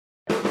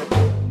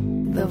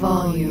the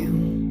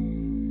volume.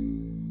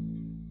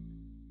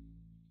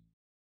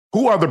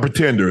 Who are the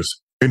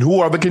pretenders and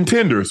who are the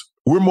contenders?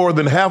 We're more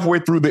than halfway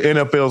through the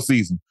NFL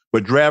season,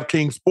 but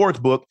DraftKings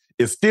Sportsbook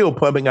is still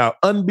pumping out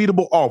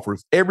unbeatable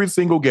offers every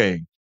single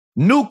game.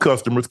 New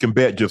customers can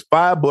bet just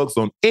 $5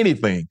 on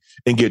anything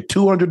and get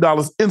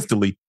 $200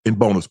 instantly in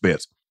bonus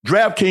bets.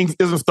 DraftKings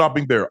isn't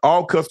stopping there.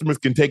 All customers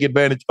can take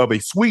advantage of a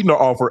sweetener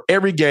offer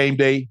every game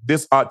day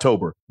this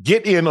October.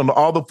 Get in on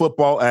all the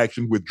football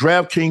action with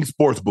DraftKings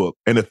Sportsbook,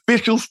 an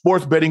official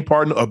sports betting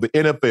partner of the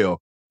NFL.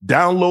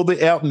 Download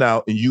the app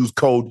now and use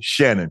code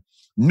Shannon.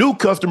 New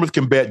customers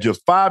can bet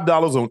just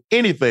 $5 on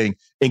anything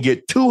and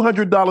get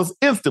 $200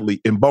 instantly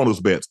in bonus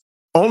bets.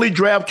 Only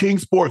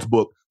DraftKings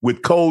Sportsbook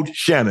with code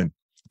Shannon.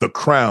 The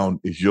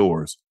crown is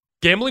yours.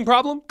 Gambling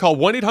problem? Call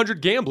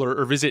 1-800-GAMBLER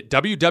or visit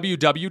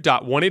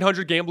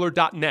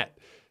www.1800gambler.net.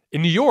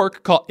 In New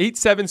York, call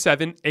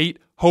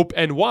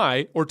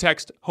 877-8-HOPE-NY or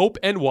text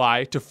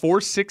HOPE-NY to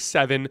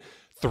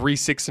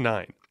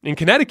 467-369. In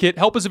Connecticut,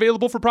 help is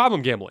available for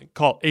problem gambling.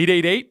 Call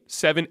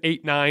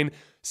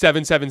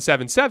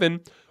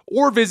 888-789-7777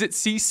 or visit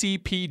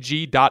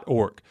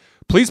ccpg.org.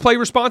 Please play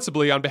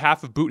responsibly on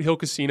behalf of Boot Hill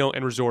Casino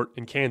and Resort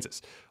in Kansas.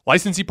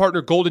 Licensee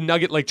partner Golden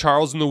Nugget Lake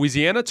Charles in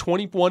Louisiana.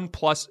 21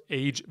 plus,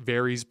 age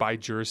varies by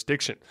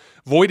jurisdiction.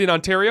 Void in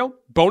Ontario.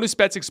 Bonus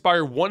bets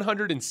expire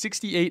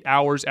 168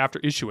 hours after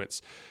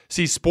issuance.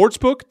 See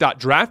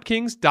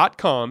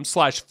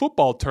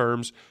sportsbook.draftkings.com/football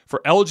terms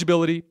for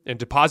eligibility and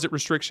deposit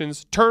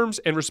restrictions, terms,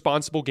 and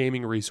responsible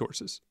gaming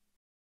resources.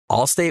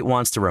 Allstate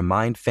wants to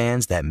remind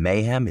fans that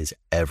mayhem is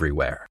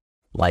everywhere.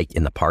 Like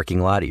in the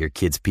parking lot at your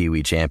kid's Pee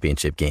Wee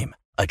Championship game.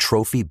 A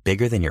trophy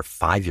bigger than your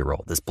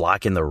 5-year-old is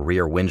blocking the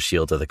rear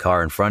windshield of the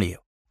car in front of you.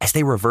 As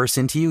they reverse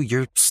into you,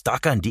 you're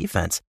stuck on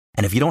defense.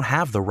 And if you don't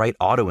have the right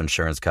auto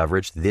insurance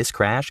coverage, this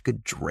crash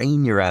could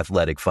drain your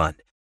athletic fund.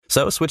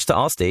 So switch to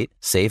Allstate,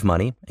 save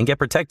money, and get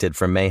protected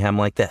from mayhem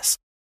like this.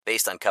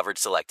 Based on coverage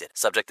selected,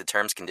 subject to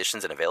terms,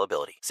 conditions, and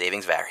availability.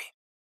 Savings vary.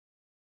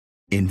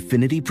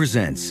 Infiniti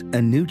presents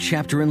a new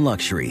chapter in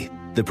luxury.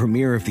 The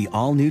premiere of the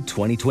all-new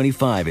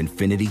 2025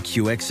 Infiniti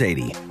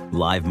QX80.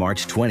 Live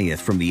March 20th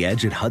from the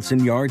Edge at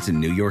Hudson Yards in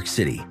New York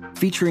City.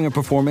 Featuring a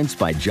performance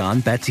by John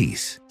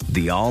Batiste.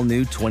 The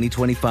all-new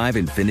 2025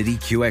 Infiniti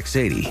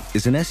QX80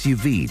 is an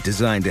SUV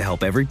designed to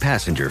help every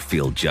passenger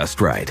feel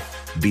just right.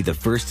 Be the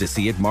first to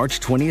see it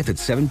March 20th at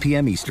 7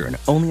 p.m. Eastern,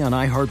 only on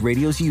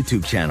iHeartRadio's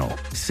YouTube channel.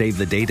 Save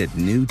the date at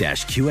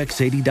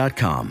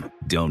new-QX80.com.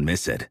 Don't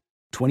miss it.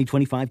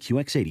 2025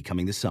 QX80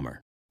 coming this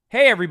summer.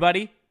 Hey,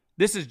 everybody.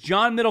 This is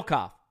John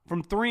Middlecoff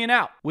from 3 and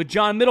Out with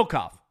John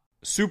Middlecoff.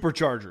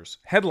 Superchargers,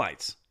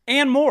 headlights,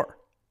 and more.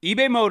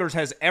 eBay Motors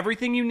has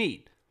everything you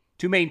need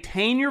to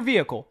maintain your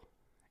vehicle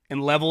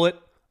and level it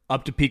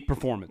up to peak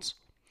performance.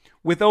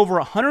 With over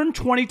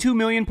 122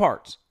 million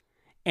parts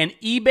and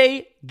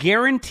eBay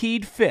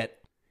Guaranteed Fit,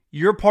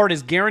 your part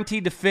is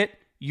guaranteed to fit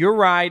your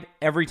ride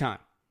every time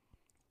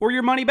or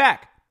your money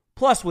back.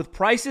 Plus, with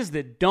prices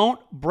that don't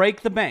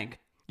break the bank,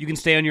 you can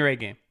stay on your A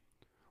game.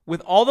 With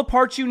all the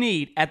parts you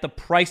need at the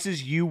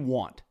prices you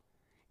want,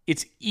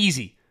 it's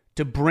easy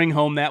to bring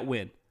home that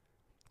win.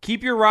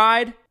 Keep your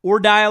ride or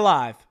die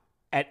alive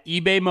at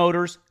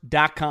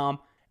ebaymotors.com.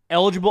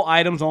 Eligible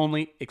items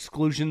only.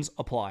 Exclusions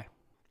apply.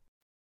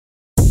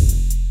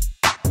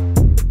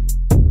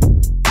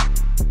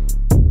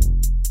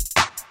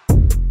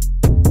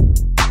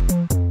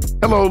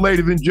 Hello,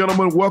 ladies and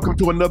gentlemen. Welcome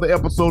to another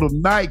episode of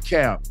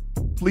Nightcap.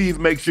 Please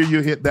make sure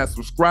you hit that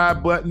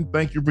subscribe button.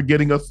 Thank you for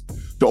getting us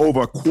to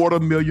over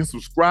 250,000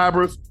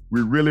 subscribers.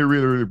 We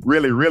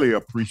really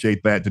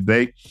appreciate that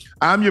today.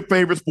 I'm your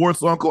favorite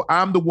sports uncle.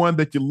 I'm the one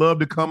that you love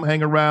to come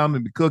hang around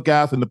in the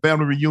cookouts and the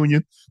family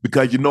reunion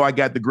because you know I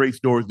got the great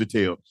stories to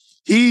tell.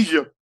 He's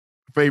your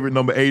favorite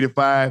number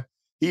 85.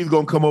 He's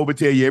going to come over,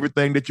 tell you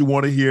everything that you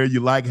want to hear.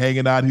 You like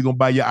hanging out. He's going to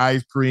buy you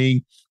ice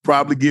cream,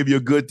 probably give you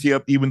a good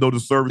tip, even though the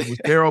service was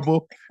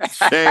terrible.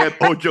 Chad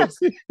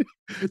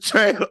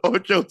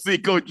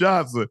Ochocinco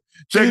Johnson.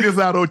 Check this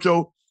out,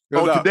 Ocho.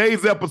 On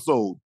today's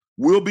episode,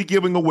 we'll be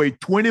giving away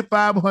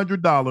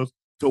 $2,500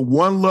 to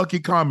one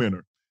lucky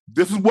commenter.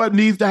 This is what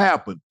needs to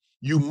happen.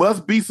 You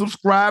must be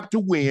subscribed to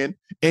win,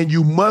 and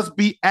you must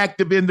be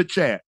active in the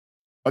chat.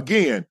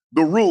 Again,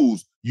 the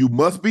rules. You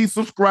must be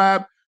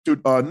subscribed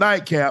to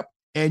Nightcap,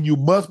 and you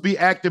must be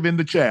active in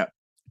the chat.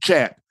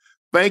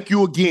 Thank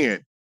you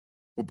again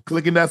for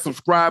clicking that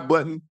subscribe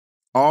button.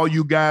 All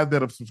you guys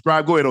that have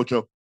subscribed, go ahead,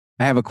 Ocho.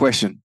 I have a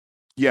question.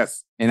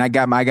 Yes. And I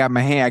got my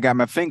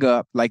finger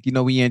up, like, you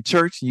know, when you're in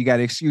church, you got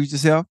to excuse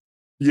yourself.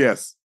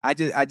 Yes. I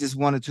just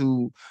wanted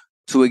to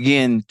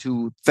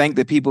thank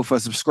the people for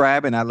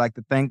subscribing. I'd like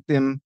to thank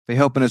them for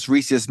helping us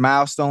reach this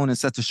milestone in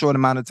such a short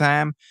amount of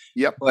time.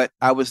 Yep. But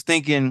I was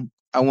thinking,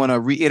 I want to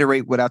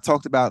reiterate what I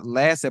talked about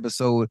last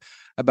episode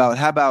about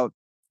how about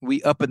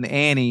we up in the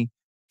ante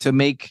to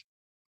make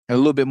a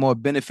little bit more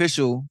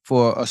beneficial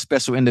for a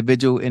special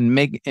individual and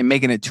making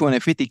it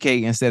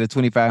 $250K instead of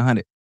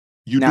 $2,500.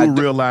 You do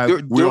realize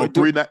we're on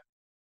 3 nights.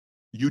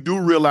 You do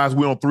realize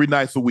we're on 3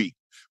 nights a week.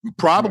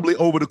 Probably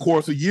over the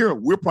course of a year,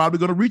 we're probably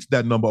going to reach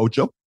that number,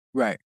 Ocho.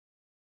 Right.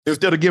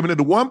 Instead of giving it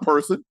to one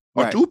person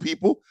or two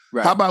people,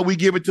 how about we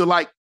give it to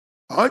like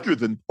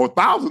hundreds or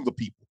thousands of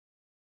people?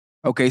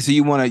 Okay, so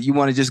you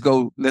wanna just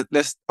go.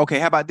 Let's. Okay,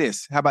 how about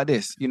this?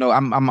 You know,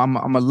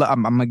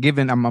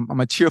 I'm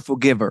a cheerful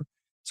giver.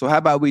 So how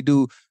about we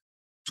do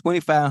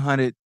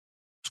 2,500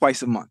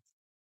 twice a month?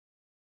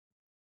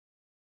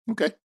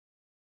 Okay.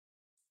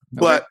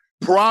 But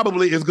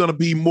probably it's going to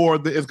be more.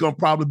 It's going to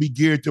probably be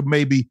geared to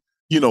maybe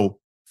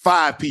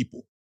 5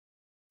 people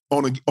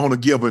on a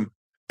given,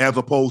 as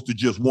opposed to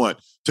just one.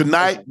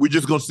 Tonight we're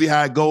just going to see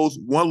how it goes.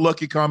 One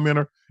lucky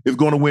commenter is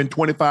going to win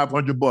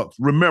 $2,500.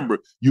 Remember,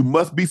 you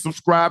must be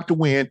subscribed to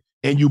win,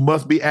 and you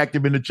must be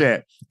active in the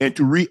chat. And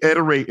to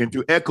reiterate and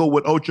to echo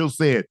what Ocho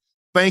said,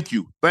 thank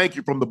you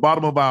from the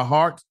bottom of our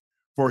hearts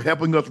for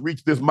helping us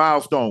reach this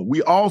milestone.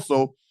 We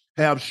also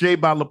have Shea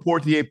by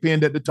Laportier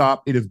pinned at the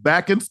top. It is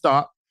back in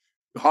stock.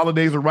 The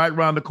holidays are right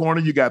around the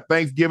corner. You got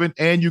Thanksgiving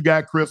and you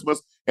got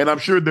Christmas. And I'm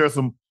sure there's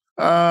some,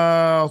 what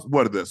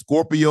are they?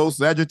 Scorpio,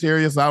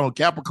 Sagittarius, I don't know,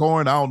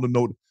 Capricorn. I don't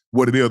know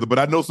what it is, but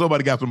I know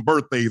somebody got some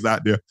birthdays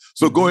out there.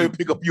 So go ahead and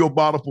pick up your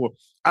bottle for,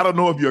 I don't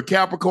know if you're a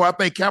Capricorn. I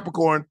think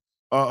Capricorn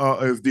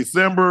is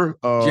December.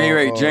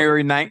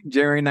 January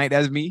 9th,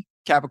 that's me,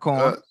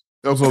 Capricorn.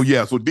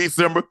 So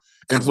December.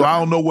 And so I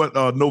don't know what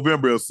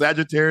November is,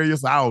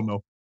 Sagittarius. I don't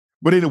know.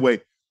 But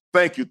anyway,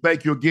 thank you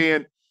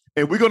again.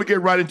 And we're going to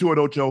get right into it,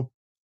 Ocho.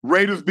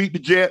 Raiders beat the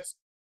Jets.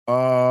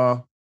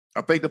 I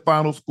think the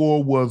final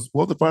score was,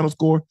 what was the final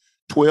score?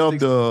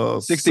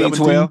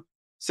 16-12.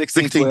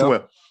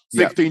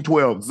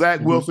 16-12.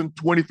 Zach Wilson,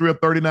 23 of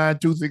 39,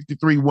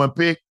 263, 1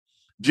 pick.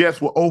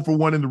 Jets were 0 for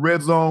 1 in the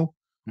red zone.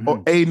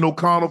 Aiden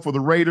O'Connell for the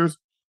Raiders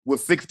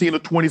was 16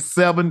 of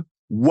 27,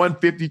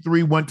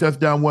 153, 1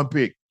 touchdown, 1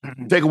 pick.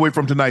 Take away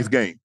from tonight's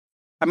game.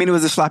 I mean, it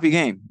was a sloppy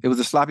game. It was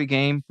a sloppy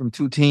game from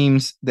two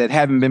teams that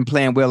haven't been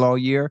playing well all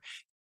year.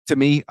 To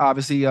me,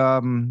 obviously,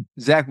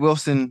 Zach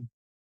Wilson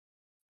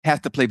has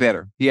to play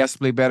better. He has to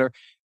play better.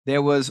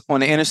 There was on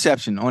the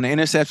interception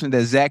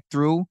that Zach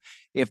threw.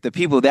 If the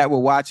people that were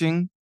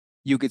watching,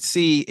 you could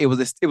see it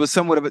was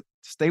somewhat of a,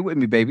 stay with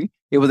me, baby.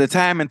 It was a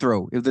time and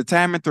throw.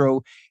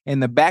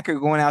 And the backer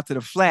going out to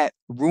the flat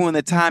ruined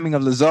the timing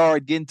of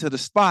Lazard getting to the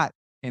spot.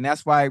 And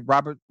that's why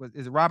Robert?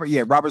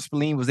 Yeah, Robert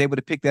Spillane was able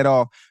to pick that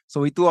off.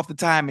 So he threw off the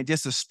time in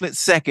just a split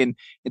second,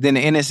 and then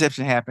the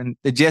interception happened.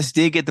 The Jets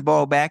did get the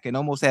ball back and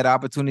almost had an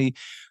opportunity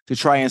to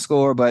try and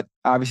score, but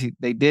obviously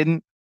they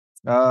didn't.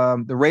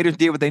 The Raiders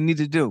did what they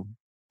needed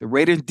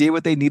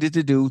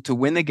to do. To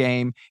win the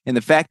game, and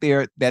the fact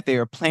that they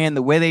are playing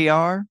the way they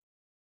are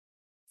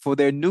for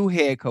their new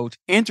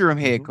interim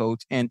head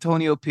coach,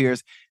 Antonio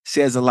Pierce,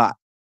 says a lot.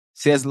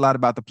 Says a lot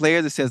about the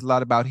players. It says a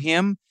lot about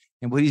him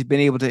and what he's been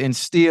able to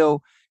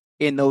instill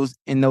in those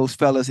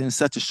fellas in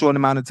such a short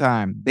amount of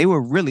time. They were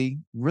really,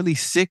 really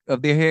sick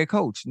of their head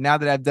coach. Now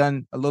that I've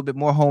done a little bit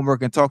more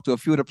homework and talked to a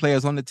few of the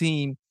players on the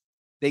team,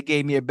 they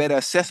gave me a better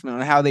assessment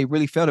on how they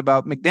really felt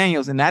about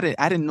McDaniels. And I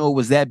didn't know it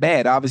was that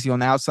bad. Obviously, on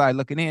the outside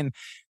looking in,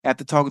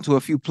 after talking to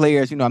a few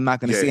players, I'm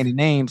not going to say any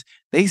names.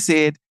 They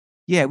said,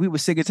 yeah, we were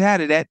sick and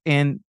tired of that.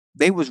 And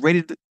they was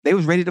ready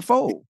to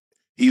fold.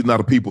 He's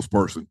not a people's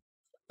person.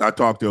 I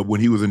talked to him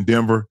when he was in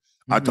Denver.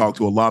 I talked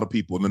to a lot of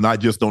people, and not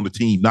just on the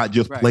team, not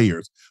just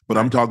players, but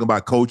I'm talking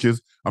about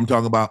coaches. I'm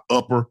talking about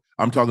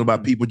I'm talking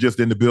about people just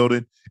in the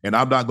building. And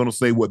I'm not going to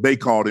say what they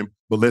called him,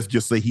 but let's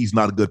just say he's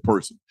not a good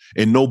person.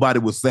 And nobody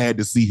was sad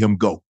to see him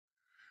go.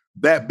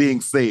 That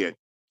being said,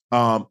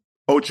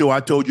 Ocho, I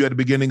told you at the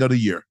beginning of the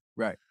year,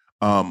 right?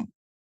 In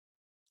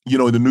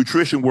the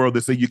nutrition world, they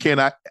say you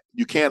can't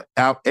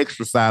out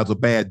exercise a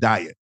bad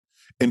diet.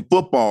 In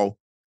football,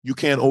 you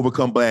can't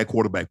overcome bad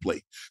quarterback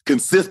play.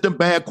 Consistent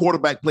bad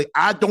quarterback play.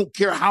 I don't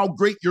care how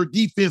great your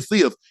defense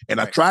is. And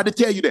I tried to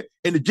tell you that.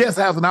 And the Jets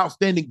has an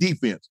outstanding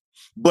defense.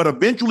 But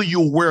eventually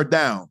you'll wear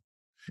down.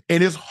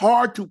 And it's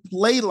hard to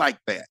play like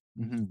that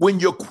when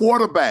your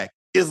quarterback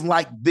is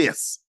like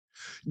this.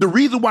 The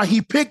reason why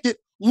he picked it,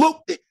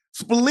 look,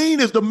 Spillane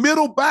is the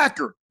middle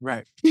backer.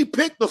 Right. He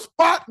picked the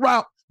spot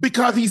route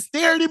because he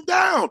stared him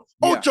down.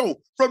 Yeah. Ocho,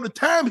 from the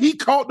time he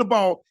caught the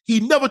ball, he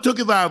never took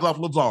his eyes off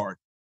Lazard.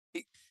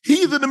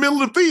 He's in the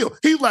middle of the field.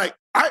 He's like,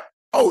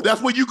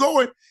 that's where you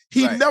going.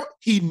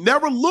 He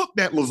never looked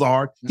at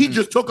Lazard. He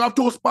just took off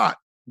to a spot.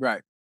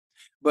 Right.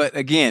 But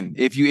again,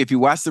 if you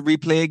watch the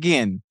replay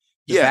again,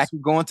 back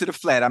going to the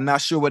flat, I'm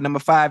not sure what number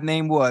 5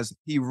 name was.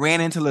 He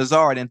ran into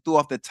Lazard and threw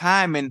off the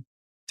timing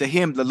to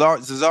him,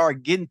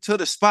 Lazard getting to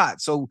the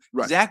spot. So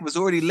Zach was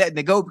already letting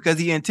it go because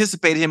he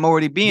anticipated him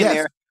already being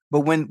there. But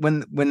when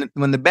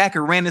the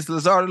backer ran into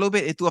Lazard a little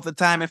bit, it threw off the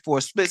timing for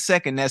a split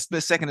second. That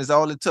split second is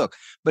all it took.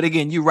 But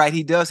again, you're right.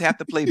 He does have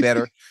to play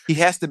better. He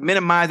has to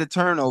minimize the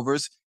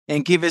turnovers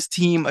and give his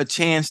team a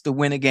chance to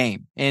win a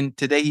game. And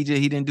today he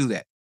didn't do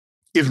that.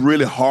 It's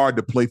really hard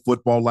to play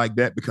football like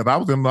that because I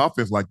was in the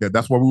offense like that.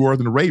 That's why we were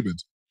in the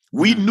Ravens.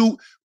 We knew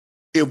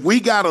if we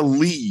got a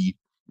lead,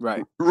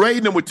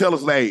 Raiden would tell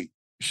us, hey,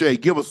 Shay,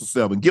 give us a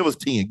 7, give us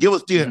 10, give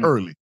us 10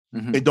 early,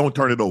 and don't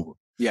turn it over.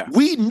 Yeah.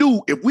 We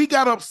knew if we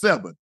got up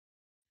 7,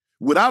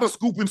 Without a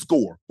scoop and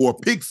score or a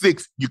pick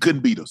six, you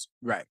couldn't beat us.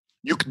 Right.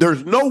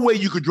 There's no way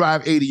you could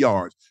drive 80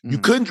 yards. You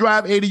couldn't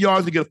drive 80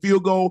 yards to get a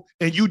field goal,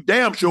 and you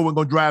damn sure weren't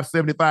going to drive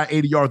 75,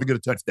 80 yards to get a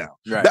touchdown.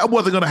 Right. That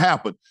wasn't going to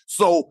happen.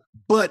 So,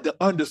 but to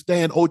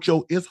understand,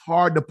 Ocho, it's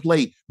hard to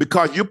play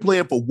because you're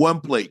playing for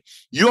one play.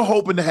 You're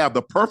hoping to have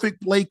the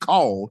perfect play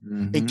called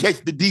and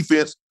catch the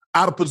defense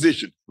out of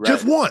position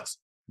just once.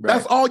 Right.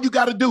 That's all you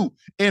got to do.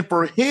 And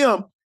for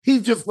him,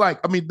 he's just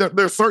like, I mean,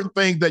 there's certain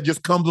things that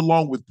just comes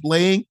along with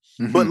playing.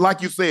 But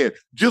like you said,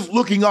 just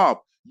looking off,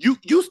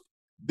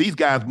 these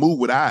guys move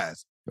with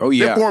eyes. Oh,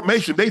 yeah. Their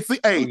formation, they see,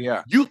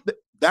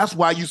 that's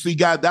why you see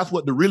guys, that's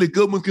what the really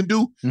good ones can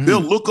do. They'll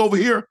look over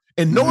here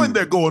and knowing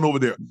they're going over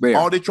there.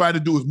 All they try to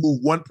do is move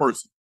one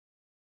person.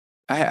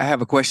 I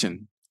have a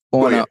question.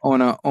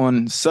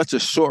 On such a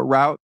short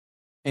route,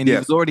 and he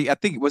was already, I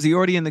think, was he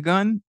already in the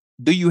gun?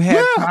 Do you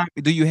have time?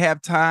 Do you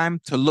have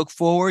time to look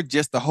forward,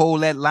 just to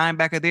hold that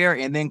linebacker there,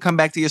 and then come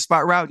back to your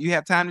spot route? You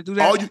have time to do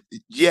that?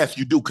 Yes,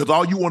 you do. Because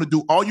all you want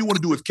to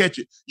do is catch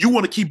it. You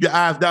want to keep your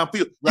eyes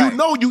downfield. Right. You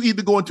know, you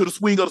either go into the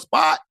swing of the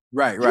spot.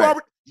 Right.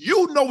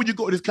 You know when you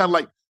go. It's kind of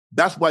like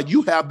that's why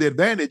you have the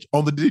advantage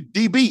on the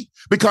DB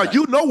because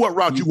you know what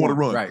route you want to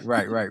run.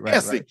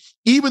 Right.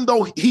 Even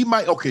though he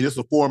might, this is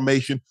a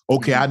formation.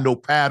 Okay, I know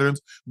patterns,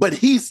 but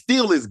he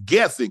still is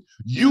guessing.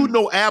 You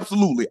know,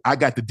 absolutely, I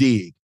got the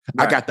dig.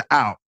 Right. I got the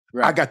out.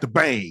 Right. I got the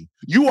bang.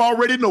 You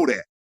already know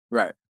that.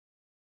 Right.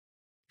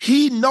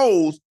 He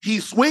knows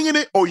he's swinging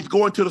it or he's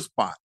going to the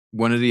spot.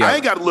 One of the other. I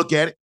ain't got to look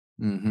at it.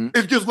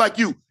 It's just like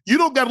you. You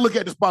don't got to look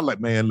at the spot like,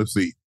 man, let's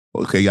see.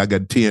 Okay, I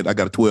got 10. I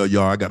got a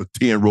 12-yard. I got a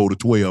 10 roll to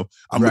 12.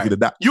 I'm looking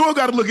at that. You don't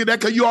got to look at that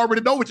because you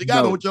already know what you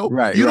got, Ocho.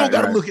 Right. You don't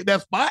got to look at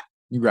that spot.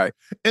 Right.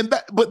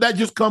 But that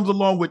just comes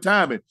along with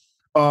timing.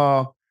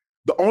 The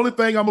only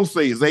thing I'm going to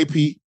say is, AP,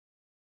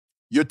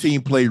 your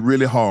team played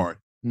really hard.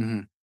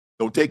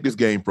 Don't take this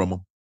game from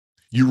them.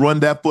 You run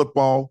that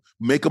football,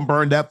 make them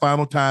burn that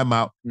final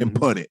timeout, and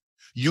punt it.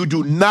 You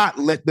do not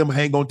let them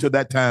hang on to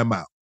that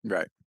timeout.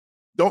 Right.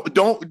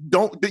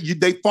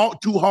 They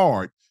fought too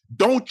hard.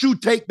 Don't you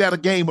take that a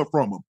game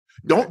from them.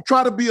 Don't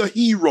try to be a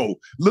hero.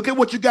 Look at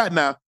what you got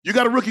now. You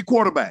got a rookie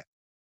quarterback.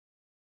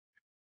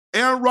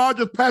 Aaron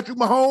Rodgers, Patrick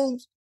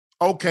Mahomes.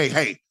 Okay,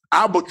 hey,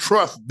 I will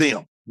trust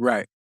them.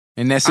 Right.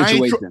 In that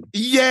situation.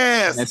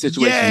 Yes. In that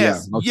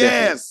situation,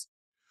 yes.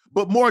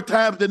 But more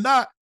times than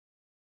not,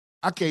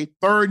 okay,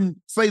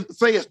 say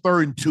it's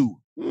 3rd and 2.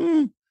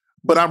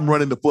 But I'm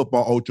running the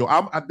football, Ocho.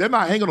 They're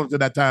not hanging on to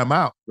that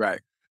timeout.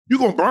 Right. You're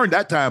going to burn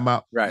that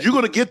timeout. Right. You're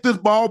going to get this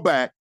ball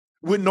back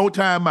with no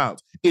timeouts.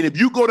 And if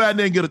you go down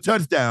there and get a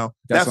touchdown,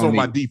 that's on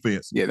my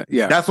defense. Yeah.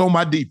 That's on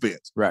my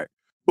defense. Right.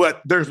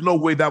 But there's no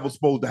way that was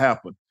supposed to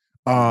happen.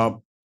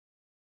 Man.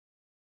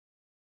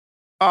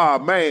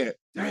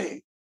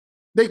 Dang.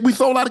 We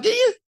sold out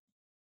again?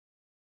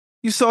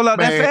 You sold out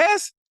that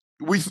fast?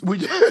 We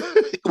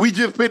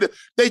just picked it.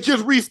 They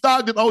just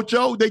restocked it,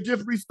 Ocho. They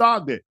just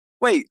restocked it.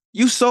 Wait,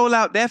 you sold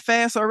out that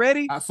fast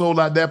already? I sold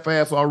out that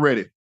fast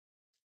already.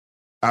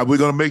 We're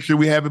going to make sure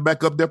we have it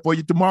back up there for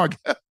you tomorrow.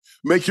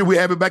 Make sure we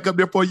have it back up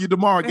there for you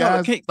tomorrow,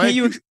 guys. Can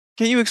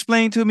you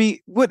explain to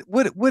me what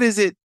is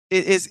it?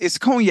 It's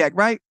cognac,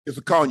 right? It's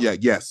a cognac,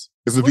 yes.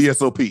 It's a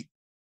VSOP.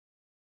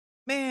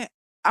 Man,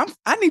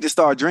 I need to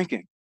start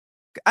drinking.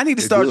 I need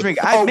to start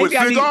drinking. With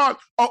cigar?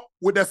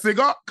 With that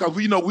cigar? Because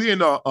we're in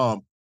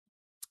the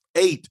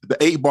 8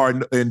 bar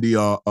in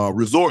the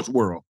resorts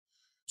world.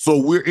 So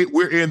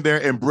we're in there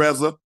in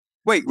Breza.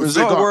 Wait,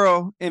 Resort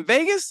World in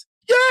Vegas?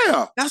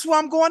 Yeah. That's where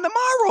I'm going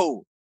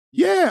tomorrow.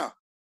 Yeah.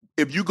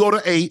 If you go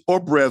to 8 or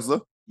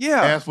Breza,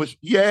 ask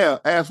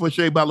for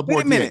Shea by LaPorte.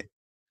 Wait a minute.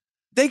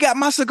 They got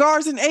my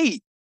cigars in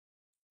 8.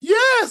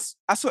 Yes.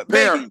 I swear,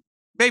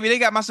 baby, they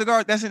got my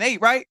cigars. That's in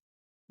 8, right?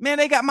 Man,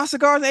 they got my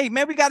cigars in 8.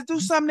 Man, we got to do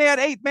something there at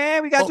 8,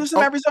 man. We got to do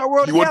something at Resort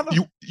World together.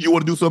 You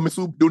want to do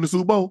something during the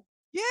Super Bowl?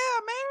 Yeah,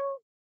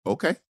 man.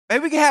 Okay.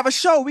 Maybe we can have a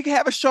show. We can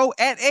have a show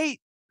at 8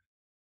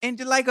 and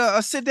do like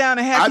a sit down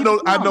and have. I know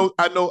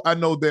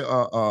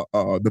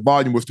that the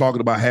volume was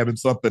talking about having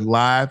something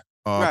live,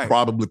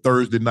 probably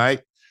Thursday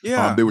night.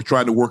 Yeah. They were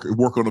trying to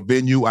work on a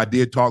venue. I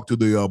did talk to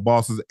the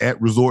bosses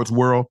at Resorts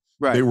World.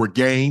 Right. They were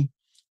game.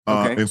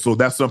 And so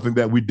that's something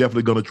that we're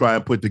definitely going to try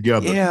and put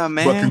together. Yeah,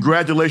 man. But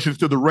congratulations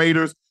to the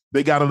Raiders.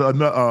 They got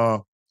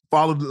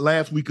followed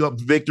last week up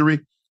victory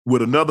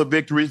with another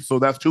victory. So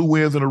that's 2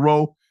 wins in a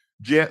row.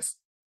 Jets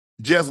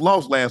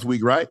lost last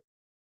week, right?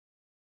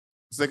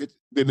 It's 2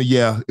 in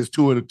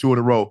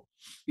a row.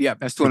 Yeah,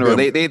 that's 2 in a row.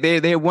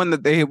 They won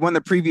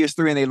the previous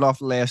 3 and they lost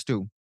the last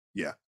 2.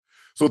 Yeah.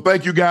 So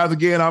thank you guys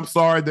again. I'm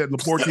sorry that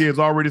LaPorte is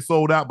already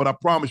sold out, but I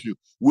promise you,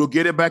 we'll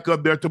get it back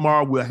up there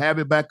tomorrow. We'll have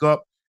it back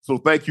up. So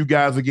thank you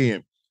guys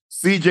again.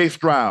 CJ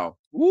Stroud.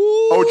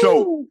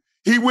 Ocho.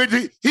 He went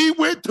to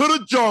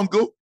the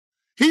jungle.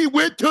 He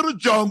went to the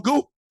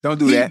jungle. Don't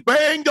do that.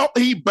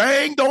 He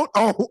banged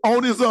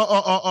on his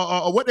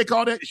what they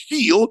call that,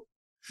 shield.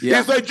 Yeah.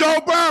 And said,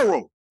 Joe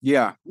Burrow.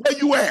 Yeah. Where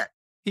you at?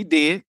 He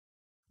did.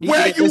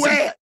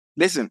 At?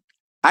 Listen,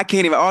 I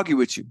can't even argue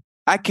with you.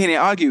 I can't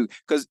even argue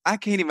because I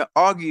can't even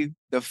argue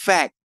the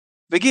fact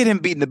Forget him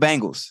beating the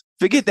Bengals.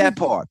 Forget that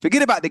part.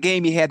 Forget about the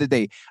game he had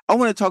today. I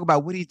want to talk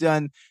about what he's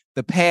done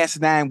the past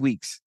 9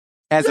 weeks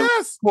as a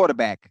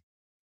quarterback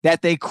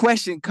that they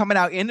question coming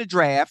out in the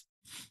draft.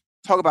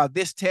 Talk about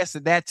this test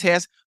and that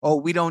test. Oh,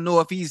 we don't know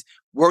if he's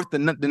worth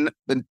the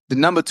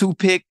number 2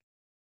 pick.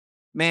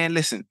 Man,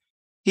 listen,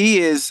 he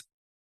is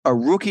a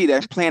rookie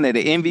that's playing at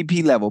an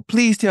MVP level.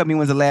 Please tell me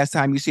when's the last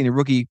time you've seen a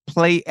rookie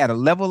play at a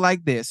level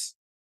like this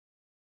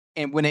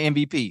and win an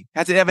MVP?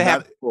 Has it ever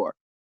happened before?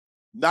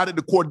 Not in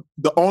the court.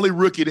 The only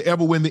rookie to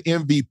ever win the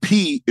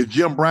MVP is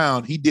Jim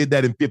Brown. He did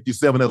that in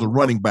 57 as a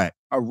running back.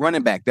 A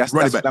running back. That's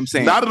what I'm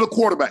saying. Not as a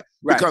quarterback.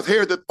 Right. Because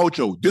here's the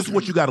Ocho. This is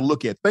what you got to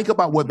look at. Think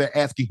about what they're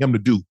asking him to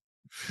do.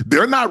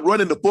 They're not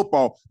running the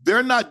football.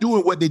 They're not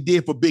doing what they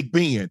did for Big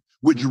Ben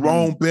with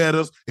Jerome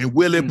Bettis and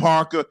Willie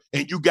Parker.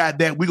 And you got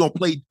that. We're going to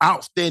play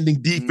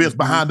outstanding defense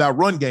behind our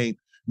run game.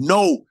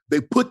 No, they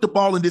put the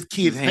ball in this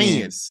kid's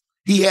hands.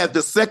 He has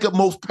the second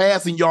most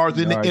passing yards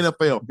in the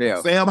NFL.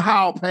 Yeah. Sam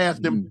Howell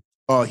passed him.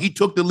 He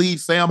took the lead.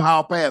 Sam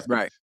Howell passed him.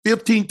 Right.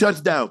 15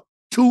 touchdowns,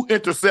 2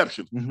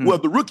 interceptions. Well,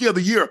 the rookie of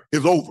the year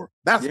is over.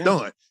 That's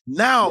done.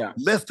 Now,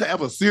 let's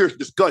have a serious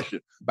discussion.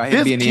 By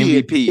him being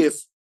the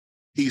MVP.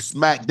 He's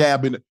smack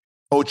dab in the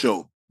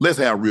Ocho. Let's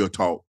have real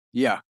talk.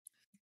 Yeah.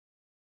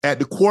 At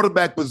the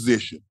quarterback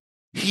position,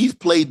 he's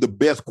played the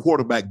best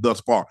quarterback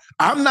thus far.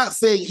 I'm not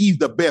saying he's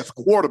the best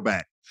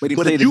quarterback. But he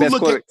played the best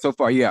quarterback so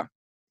far,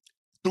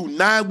 Through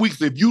 9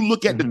 weeks, if you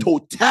look at the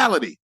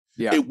totality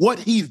and what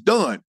he's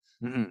done,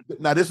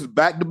 now this is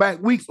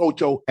back-to-back weeks,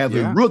 Ocho. As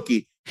a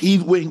rookie, he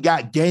went and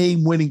got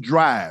game-winning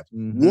drives.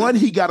 One,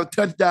 he got a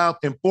touchdown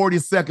in 40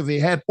 seconds. He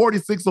had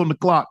 46 on the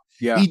clock.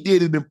 Yeah. He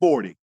did it in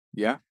 40.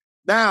 Yeah.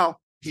 Now,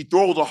 he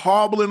throws a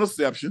horrible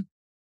interception.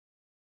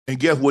 And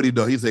guess what he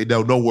does? He said,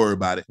 no, don't worry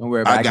about it. Don't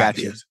worry about it. I got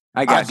this.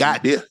 I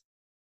got this.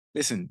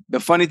 Listen, the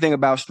funny thing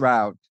about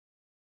Stroud,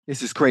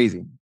 this is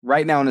crazy.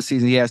 Right now in the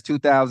season, he has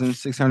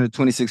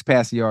 2,626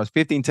 passing yards,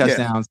 15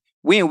 touchdowns.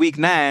 We in week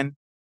 9,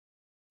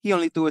 he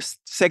only threw his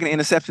second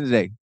interception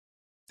today.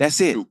 That's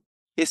it.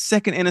 His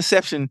second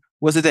interception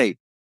was today.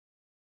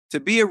 To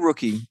be a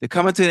rookie, to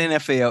come into the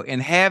NFL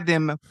and have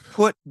them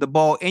put the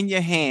ball in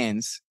your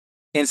hands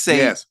and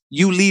say,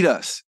 you lead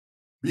us.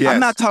 Yes.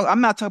 I'm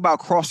not talking about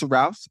cross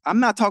routes.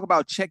 I'm not talking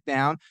about check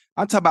down.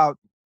 I'm talking about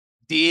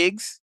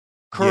digs,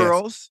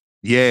 curls,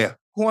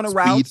 corner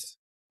routes,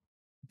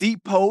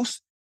 deep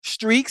posts,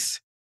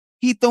 streaks.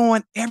 He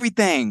throwing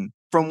everything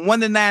from 1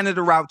 to 9 of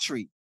the route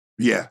tree.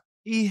 Yeah.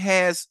 He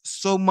has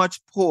so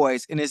much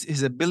poise in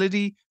his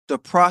ability to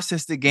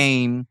process the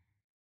game,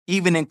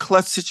 even in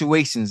clutch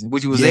situations,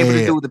 which he was able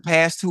to do the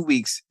past 2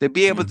 weeks. To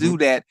be able to do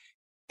that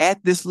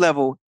at this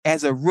level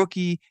as a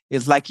rookie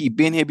is like he's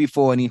been here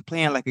before and he's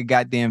playing like a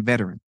goddamn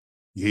veteran.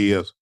 He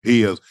is.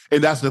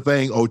 And that's the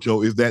thing,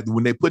 Ocho, is that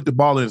when they put the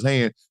ball in his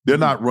hand, they're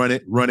not run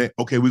it.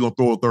 Okay, we're going to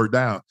throw a third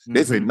down.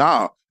 They say,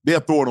 nah, they'll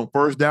throw it on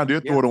first down.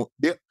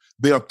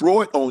 They'll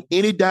throw it on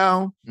any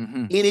down,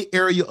 any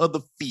area of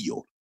the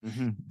field.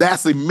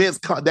 That's immense.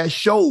 That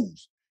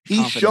shows.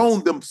 He's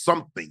shown them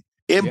something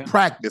in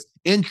practice,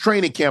 in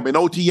training camp, in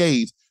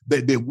OTAs,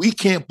 that we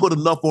can't put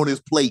enough on his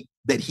plate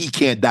that he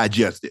can't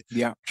digest it.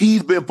 Yeah.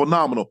 He's been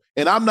phenomenal.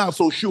 And I'm not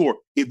so sure.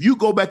 If you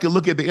go back and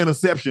look at the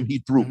interception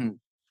he threw,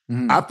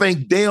 I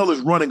think Dale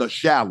is running a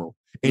shallow,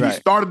 and he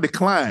started to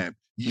climb.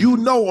 You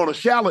know, on a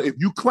shallow, if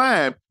you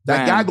climb,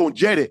 that guy gonna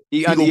jet it.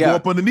 He gonna go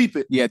up underneath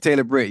it. Yeah,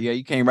 Taylor Britt. Yeah,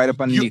 you came right up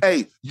underneath.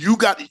 If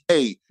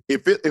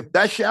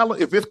that shallow,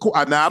 if it's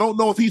now, I don't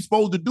know if he's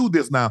supposed to do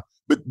this now,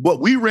 but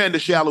we ran the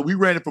shallow. We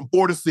ran it from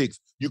 4 to 6.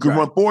 You could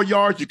run 4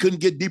 yards. You couldn't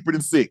get deeper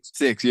than 6.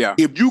 6, yeah.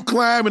 If you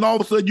climb and all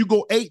of a sudden you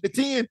go 8 to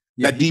 10,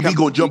 that DB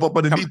gonna jump up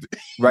underneath it.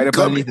 Right up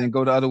underneath and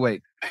go the other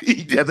way.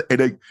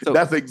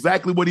 That's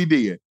exactly what he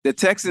did. The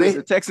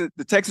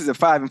Texans are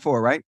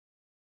 5-4, right?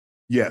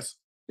 Yes.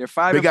 They're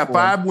 5-4. They got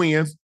 5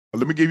 wins.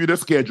 Let me give you their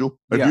schedule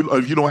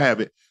if you don't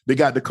have it. They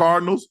got the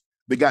Cardinals.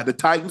 They got the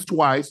Titans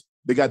twice.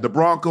 They got the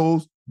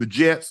Broncos, the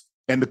Jets,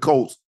 and the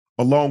Colts,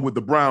 along with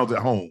the Browns at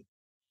home.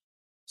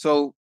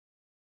 So,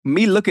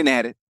 me looking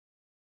at it,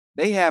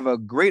 they have a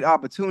great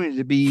opportunity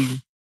to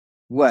be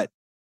what?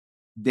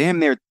 Damn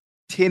near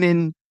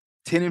 10-4.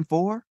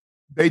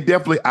 They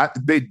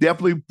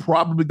definitely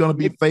probably going to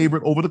be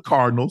favored over the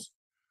Cardinals.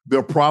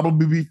 They'll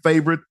probably be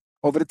favored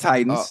over the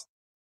Titans.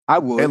 I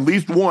would. At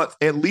least once.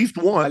 At least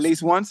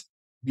once?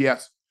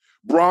 Yes.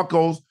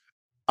 Broncos.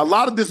 A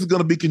lot of this is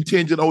going to be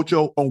contingent,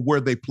 Ocho, on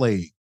where they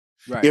play.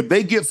 Right. If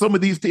they get some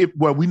of these,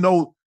 we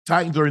know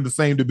Titans are in the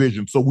same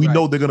division, so we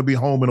know they're going to be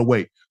home and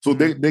away. So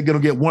they're going to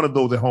get one of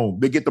those at home.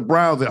 They get the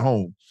Browns at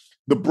home.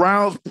 The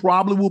Browns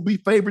probably will be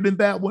favored in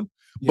that one.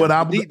 Yeah. But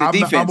I'm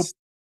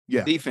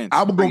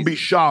going to be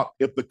shocked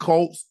if the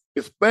Colts,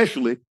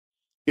 especially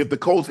if the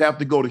Colts have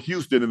to go to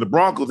Houston and the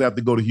Broncos have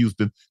to go to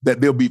Houston, that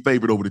they'll be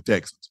favored over the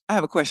Texans. I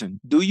have a question.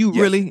 Do you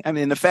really, I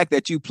mean, the fact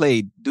that you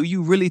played, do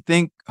you really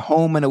think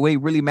home and away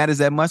really matters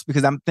that much?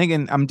 Because I'm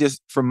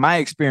just, from my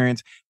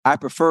experience, I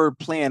preferred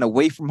playing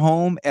away from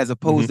home as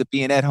opposed to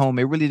being at home.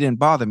 It really didn't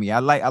bother me. I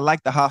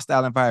like the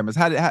hostile environments.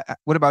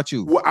 What about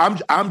you? Well,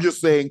 I'm just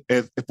saying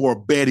for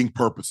betting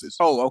purposes.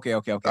 Oh, okay.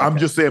 I'm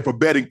just saying for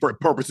betting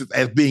purposes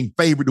as being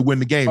favored to win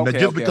the game. Now,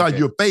 just because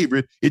you're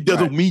favored, it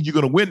doesn't mean you're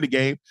going to win the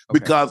game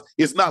because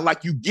it's not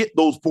like you get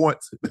those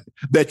points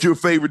that you're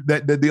favored,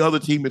 that the other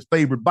team is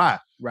favored by.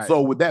 Right.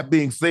 So with that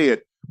being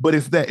said, but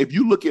it's that if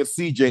you look at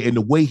CJ and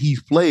the way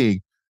he's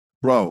playing,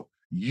 bro,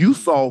 you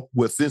saw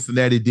what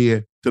Cincinnati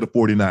did to the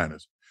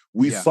 49ers.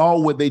 We saw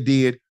what they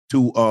did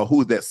to who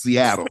was that?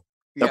 Seattle.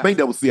 I think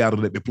that was Seattle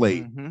that they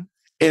played.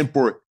 And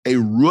for a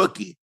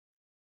rookie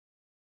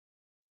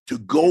to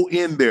go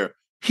in there,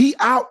 he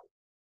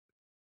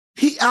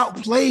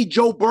outplayed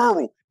Joe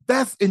Burrow.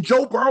 And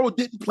Joe Burrow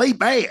didn't play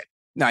bad.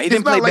 No, he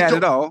didn't play bad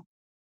at all.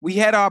 We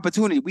had our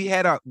opportunity. We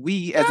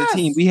as a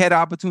team, we had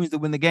opportunities to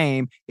win the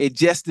game. It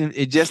just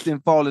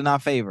didn't fall in our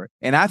favor.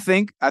 And I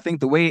think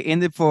the way it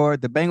ended for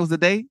the Bengals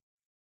today,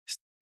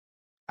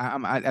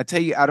 I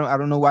tell you, I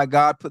don't know why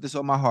God put this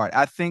on my heart.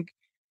 I think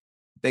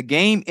the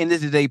game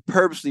ended today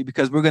purposely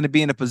because we're going to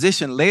be in a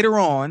position later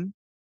on,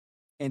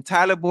 and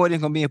Tyler Boyd is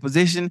going to be in a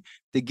position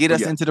to get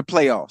us into the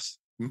playoffs.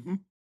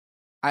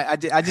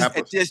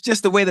 It's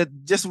just the way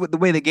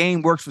the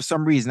game works for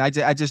some reason.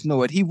 I just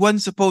know it. He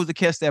wasn't supposed to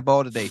catch that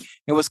ball today.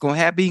 And what's going to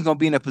happen? He's going to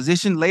be in a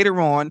position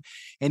later on,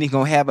 and he's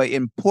going to have an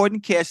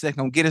important catch that's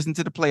going to get us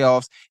into the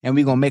playoffs, and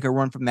we're going to make a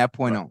run from that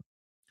point on.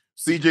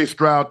 C.J.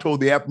 Stroud told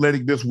The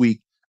Athletic this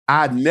week,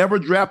 I'd never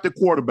draft a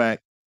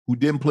quarterback who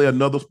didn't play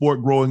another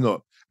sport growing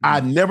up.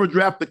 I'd never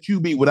draft a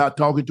QB without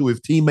talking to his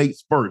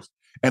teammates first.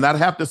 And I'd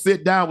have to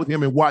sit down with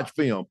him and watch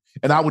film.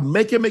 And I would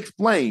make him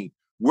explain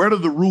where do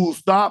the rules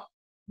stop,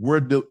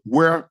 where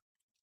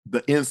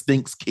the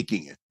instincts kick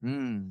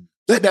in.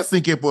 Let that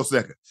sink in for a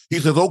second. He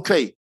says,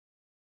 okay,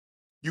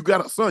 you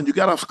got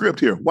a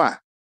script here. Why?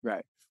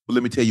 Right. But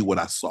let me tell you what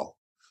I saw.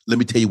 Let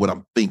me tell you what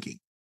I'm thinking.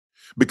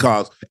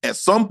 Because at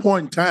some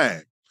point in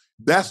time,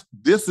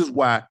 this is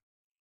why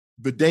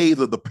the days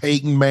of the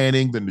Peyton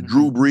Mannings and the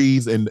Drew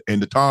Brees and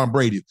the Tom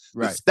Brady,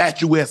 the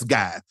statuesque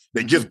guys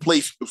that just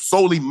play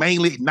solely,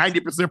 mainly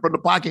 90% from the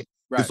pocket,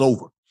 it's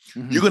over.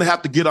 You're going to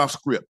have to get off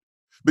script.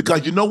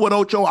 Because you know what,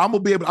 Ocho? I'm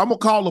going to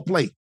call a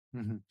play.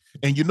 And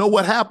you know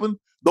what happened?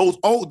 Those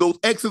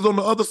X's on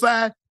the other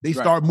side, they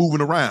start moving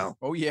around.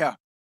 Oh, yeah.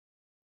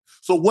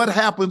 So what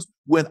happens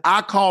when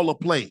I call a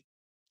play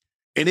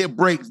and it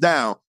breaks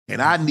down and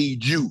I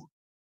need you,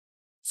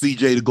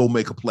 CJ, to go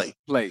make a play?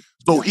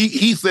 So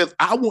he says,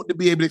 I want to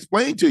be able to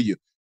explain to you.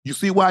 You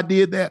see why I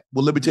did that?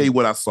 Well, let me tell you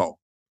what I saw.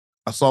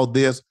 I saw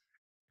this,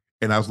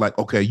 and I was like,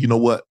 okay, you know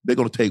what? They're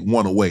going to take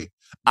one away.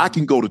 I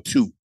can go to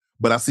two,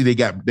 but I see they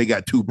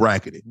got two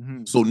bracketed.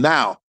 So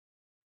now,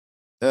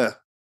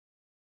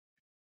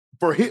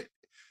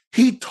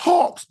 he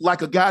talks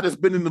like a guy that's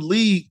been in the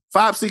league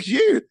 5-6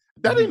 years.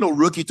 That ain't no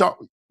rookie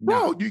talk.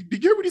 Bro, did you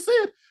hear what he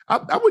said?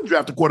 I wouldn't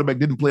draft a quarterback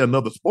that didn't play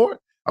another sport.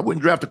 I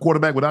wouldn't draft a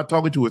quarterback without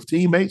talking to his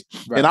teammates.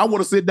 And I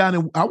want to sit down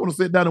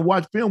and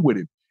watch film with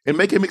him and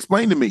make him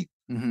explain to me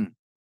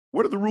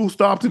where do the rules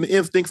stop and the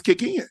instincts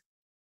kick in.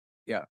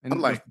 Yeah, and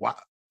I'm like, wow.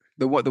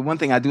 The one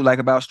thing I do like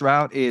about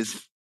Stroud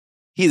is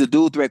he's a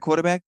dual threat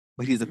quarterback,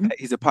 but he's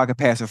a pocket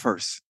passer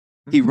first.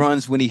 He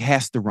runs when he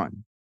has to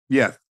run.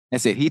 Yeah,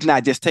 that's it. He's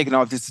not just taking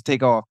off just to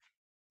take off.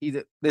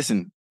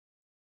 Listen,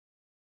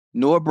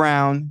 Noah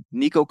Brown,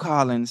 Nico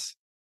Collins,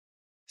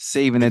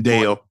 saving it.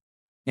 Dale.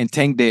 And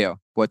Tank Dell.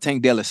 Boy,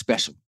 Tank Dell is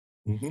special.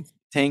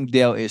 Tank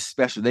Dell is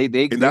special. They're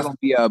going to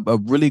be a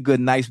really good,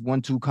 nice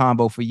 1-2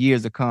 combo for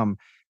years to come.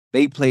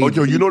 They played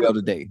Ocho, well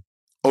today.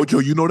 Ocho,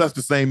 you know that's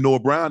the same Noah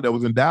Brown that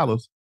was in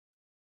Dallas.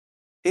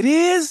 It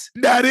is?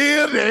 That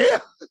is, man.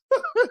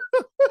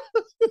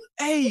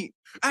 Hey,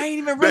 I ain't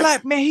even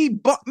realized, man,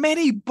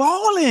 he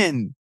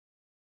balling.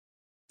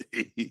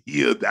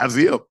 Yeah, that's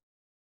him.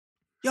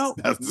 Yo,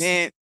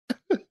 man.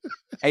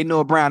 Hey,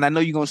 Noah Brown, I know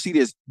you're going to see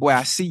this. Boy,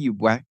 I see you,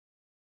 boy.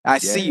 I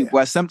see you,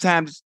 boy.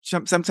 Sometimes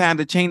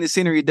the change of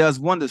scenery does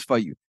wonders for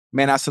you.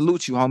 Man, I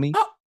salute you, homie.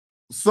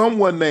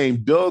 Someone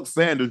named Doug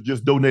Sanders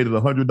just donated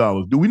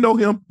 $100. Do we know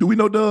him? Do we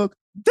know Doug?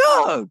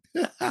 Doug,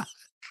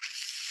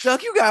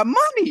 you got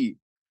money.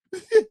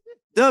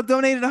 Doug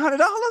donated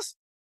 $100.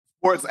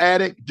 Sports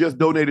Addict just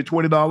donated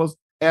 $20.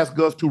 Ask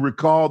us to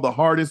recall the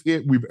hardest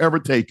hit we've ever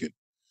taken.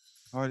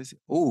 Hardest?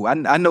 Oh, I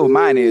know what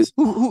mine is.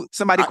 Who?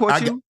 Somebody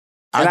caught you?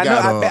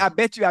 I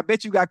bet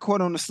you got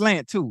caught on the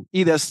slant too.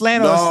 Either a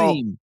slant or a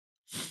seam.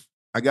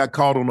 I got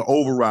caught on the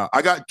over route.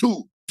 I got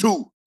two.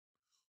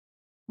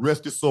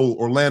 Rest his soul,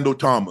 Orlando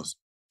Thomas.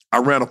 I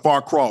ran a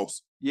far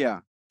cross.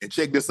 Yeah. And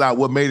check this out.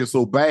 What made it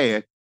so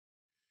bad?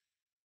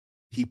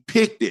 He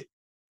picked it.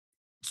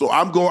 So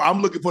I'm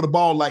looking for the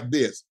ball like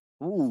this.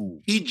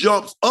 Ooh. He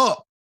jumps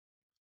up.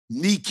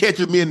 Knee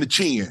catches me in the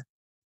chin.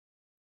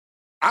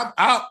 I'm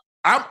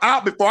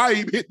out before I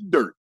even hit the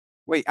dirt.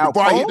 Wait, out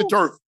before cold? I hit the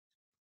turf.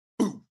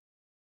 Boom.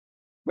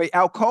 Wait,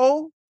 out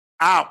cold?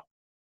 Out.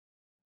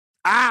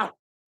 OUWT.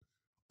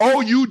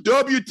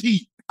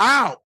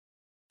 Out.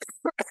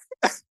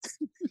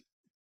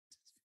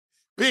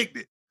 Picked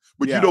it.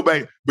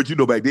 But you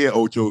know back then,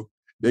 Ocho,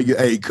 they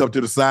get come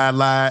to the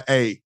sideline,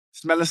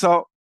 smelling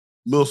salt,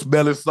 little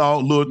smelling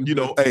salt, little,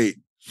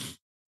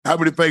 how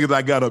many fingers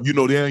I got up?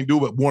 They ain't do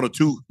but one or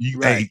two. You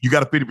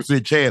got a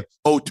 50% chance.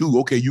 Oh, two.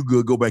 Okay, you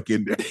good. Go back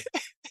in there.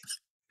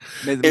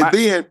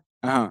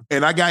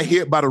 And I got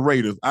hit by the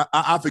Raiders.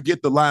 I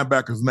forget the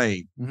linebacker's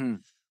name. Mm-hmm.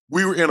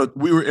 We were in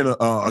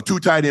a two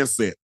tight end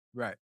set.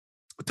 Right.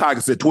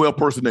 Tiger said 12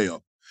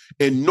 personnel.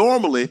 And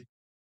normally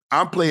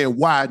I'm playing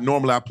wide.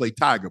 Normally I play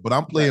Tiger, but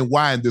I'm playing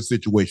wide in this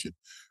situation.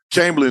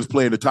 Chamberlain's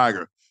playing the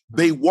Tiger.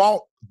 They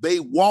walk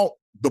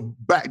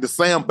the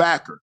Sam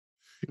backer.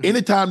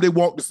 Anytime they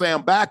walk the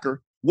Sam backer,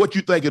 what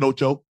you thinking,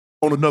 Ocho,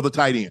 on another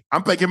tight end?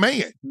 I'm thinking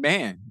man.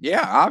 Man,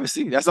 yeah,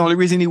 obviously. That's the only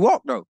reason he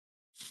walked, though.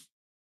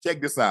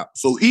 Check this out.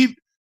 So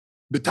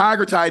the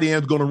Tiger tight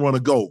end is going to run a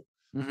go.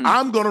 Mm-hmm.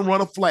 I'm going to run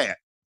a flat.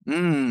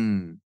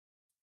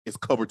 It's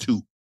cover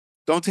 2.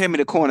 Don't tell me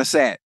the corner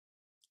sat.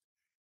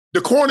 The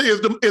corner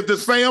is the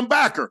Sam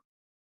backer.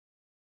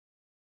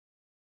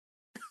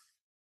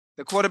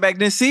 The quarterback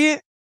didn't see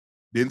it?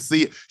 Didn't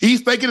see it.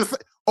 He's thinking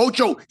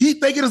Ocho, he's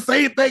thinking the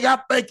same thing I'm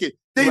thinking.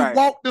 They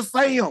walked the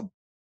Sam.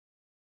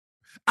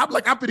 I'm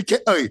like, I'm gonna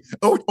catch. Hey,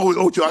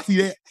 Ocho, I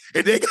see that.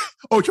 And then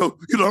Ocho,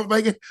 you know what I'm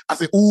thinking? I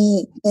said,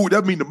 ooh,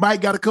 that means the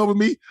mic got to cover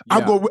me.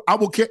 Yeah. I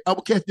will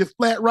catch this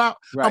flat route.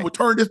 Right. I'm gonna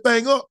turn this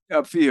thing up.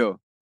 Upfield.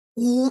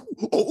 Ooh,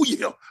 oh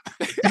yeah.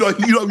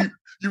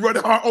 You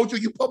running hard, Ocho.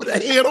 You pumping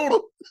that head on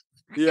him.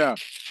 Yeah.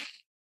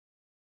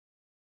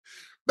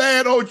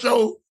 Man,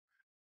 Ocho,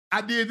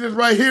 I did this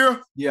right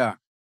here. Yeah.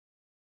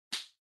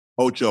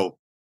 Ocho,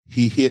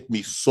 he hit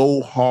me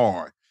so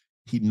hard,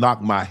 he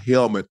knocked my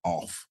helmet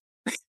off.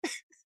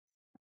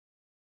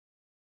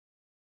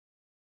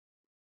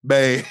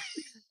 Man.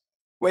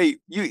 Wait,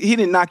 he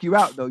didn't knock you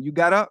out, though. You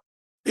got up?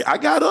 Yeah, I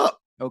got up.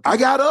 Okay. I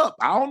got up.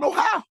 I don't know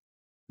how.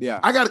 Yeah.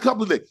 I got a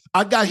couple of things.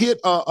 I got hit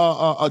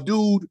a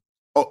dude.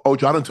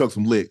 Ocho, I done took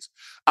some licks.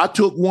 I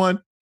took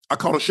one. I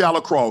caught a shallow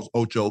cross,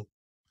 Ocho.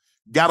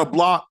 Got a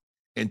block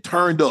and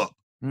turned up.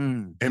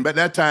 And by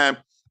that time,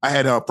 I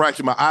had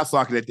fractured my eye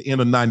socket at the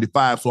end of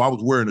 95, so I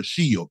was wearing a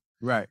shield.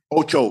 Right.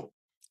 Ocho,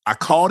 I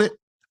caught it.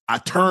 I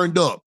turned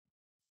up.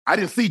 I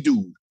didn't see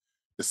dude.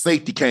 The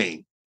safety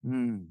came.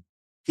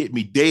 Hit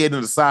me dead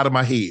in the side of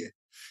my head.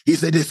 He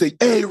said,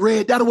 hey,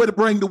 Red, that's the way to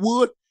bring the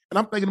wood. And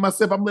I'm thinking to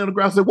myself, I'm laying on the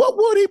ground, I said, what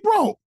wood he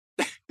brought?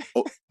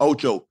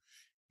 Ocho,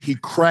 he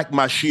cracked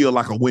my shield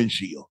like a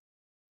windshield.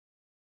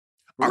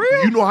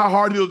 Really? You know how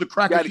hard it is to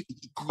crack it?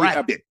 He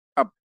cracked it.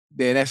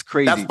 Yeah, that's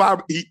crazy. That's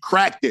why he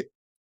cracked it.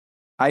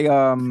 We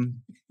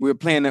were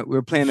playing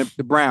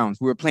the Browns.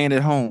 We were playing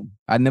at home.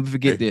 I never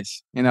forget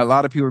this. And a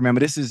lot of people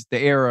remember this is the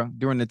era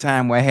during the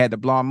time where I had the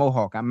blonde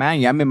mohawk. I'm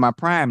in my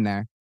prime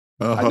now.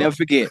 I never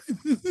forget.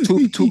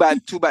 two by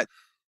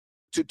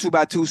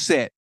two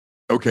set.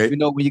 Okay.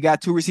 When you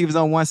got two receivers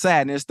on one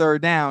side and there's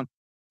third down,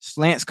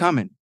 slant's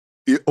coming.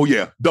 Oh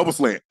yeah, double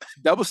slant.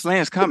 Double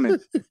slant's coming.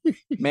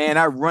 Man,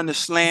 I run the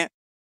slant.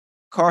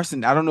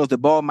 Carson, I don't know if the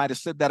ball might have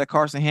slipped out of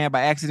Carson's hand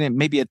by accident,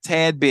 maybe a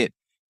tad bit.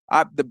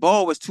 The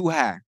ball was too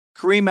high.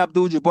 Kareem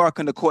Abdul-Jabbar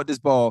couldn't have caught this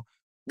ball.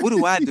 What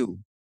do I do?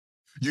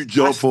 You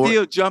jump for it? I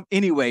still jump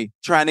anyway,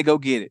 trying to go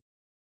get it.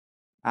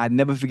 I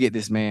never forget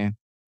this, man.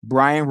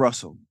 Brian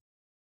Russell,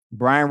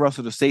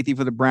 the safety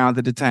for the Browns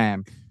at the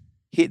time,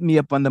 hit me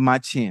up under my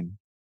chin.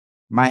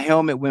 My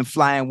helmet went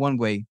flying one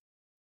way.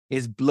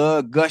 It's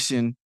blood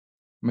gushing.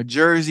 My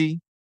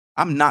jersey,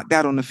 I'm knocked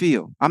out on the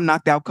field. I'm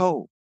knocked out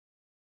cold.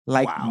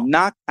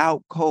 Knocked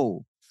out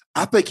cold.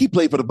 I think he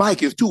played for the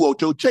Vikings too,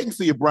 Ocho. Check and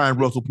see if Brian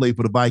Russell played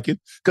for the Vikings.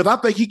 Because I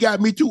think he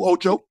got me too,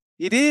 Ocho.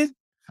 He did?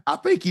 I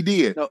think he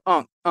did. No,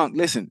 Unc,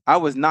 listen. I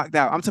was knocked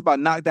out. I'm talking about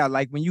knocked out.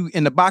 Like when you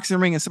in the boxing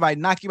ring and somebody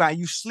knock you out and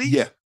you sleep.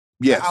 Yeah.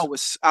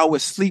 Yes. I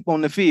was sleep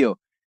on the field.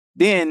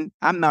 Then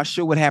I'm not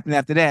sure what happened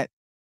after that.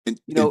 In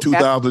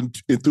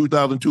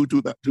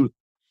 2002,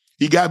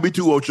 he got me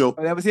too, Ocho.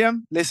 Oh, that was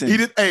him? Listen. He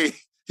did. Hey,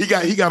 he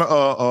got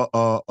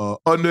a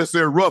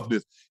unnecessary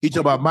roughness. He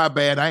talking about my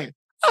bad. I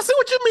said,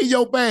 what you mean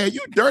your bad?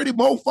 You dirty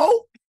mofo.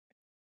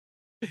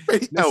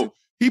 No,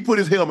 he put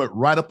his helmet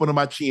right up under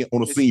my chin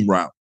on a seam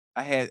route.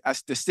 I had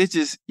the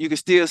stitches. You could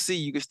still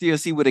see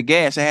with a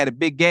gash. I had a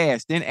big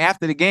gash. Then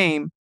after the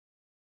game,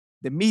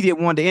 the media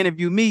wanted to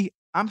interview me.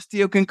 I'm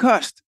still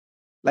concussed.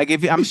 Like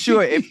I'm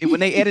sure if when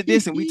they edit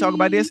this and we talk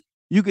about this,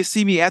 you can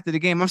see me after the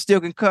game. I'm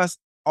still concussed.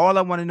 All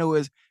I want to know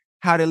is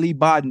how did Lee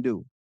Barden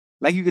do?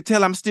 Like you could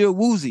tell I'm still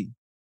woozy.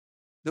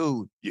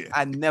 Dude, yeah.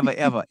 I never,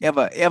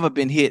 ever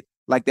been hit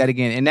like that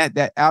again. And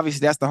that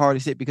obviously that's the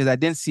hardest hit because I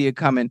didn't see it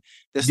coming.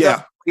 The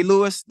stuff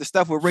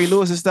with Ray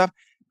Lewis and stuff,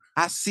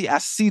 I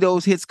see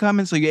those hits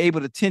coming. So you're able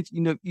to tense,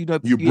 you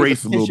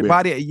brace a little your bit.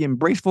 body, you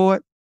embrace for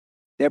it.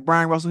 That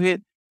Brian Russell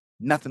hit,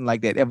 nothing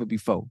like that ever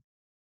before.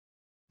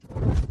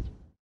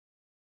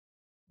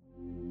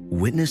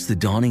 Witness the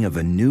dawning of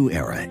a new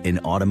era in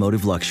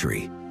automotive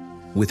luxury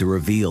with a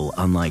reveal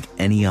unlike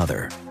any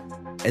other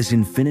as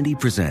Infiniti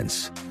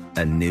presents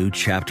a new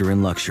chapter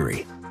in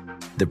luxury,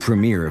 the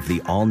premiere of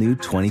the all-new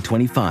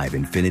 2025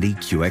 Infiniti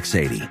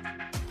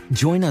QX80.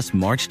 Join us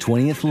March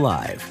 20th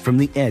live from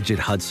the Edge at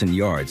Hudson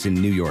Yards in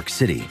New York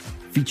City,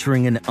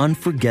 featuring an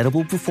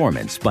unforgettable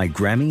performance by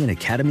Grammy and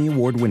Academy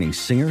Award-winning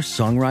singer,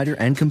 songwriter,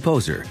 and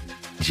composer,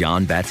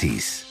 Jon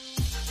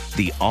Batiste.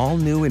 The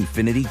all-new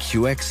Infiniti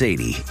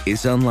QX80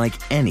 is unlike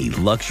any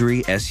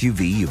luxury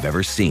SUV you've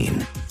ever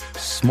seen.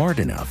 Smart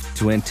enough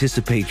to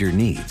anticipate your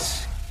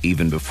needs,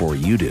 even before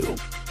you do.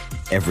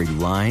 Every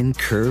line,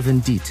 curve,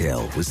 and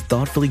detail was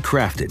thoughtfully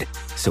crafted,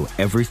 so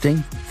everything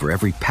for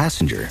every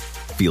passenger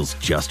feels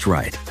just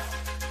right.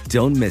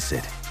 Don't miss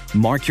it.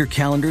 Mark your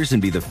calendars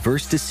and be the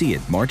first to see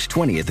it March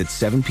 20th at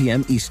 7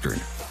 p.m. Eastern,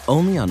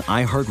 only on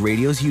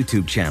iHeartRadio's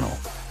YouTube channel.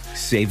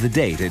 Save the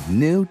date at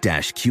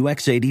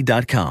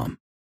new-QX80.com.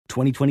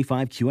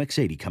 2025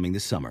 QX80 coming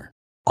this summer.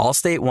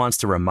 Allstate wants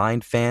to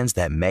remind fans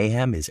that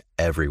mayhem is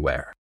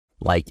everywhere.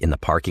 Like in the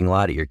parking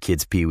lot at your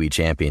kid's Pee Wee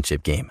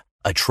Championship game.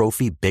 A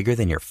trophy bigger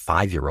than your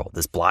 5-year-old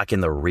is blocking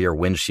the rear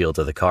windshield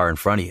of the car in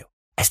front of you.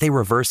 As they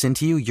reverse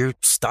into you, you're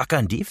stuck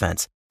on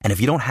defense. And if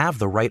you don't have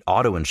the right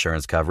auto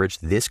insurance coverage,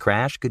 this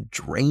crash could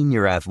drain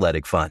your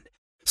athletic fund.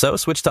 So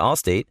switch to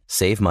Allstate,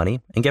 save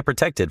money, and get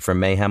protected from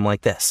mayhem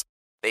like this.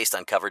 Based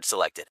on coverage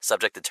selected,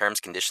 subject to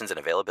terms, conditions, and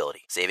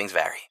availability. Savings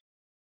vary.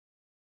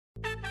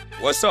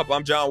 What's up?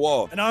 I'm John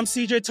Wall. And I'm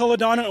CJ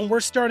Toledano, and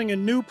we're starting a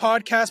new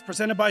podcast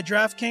presented by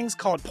DraftKings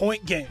called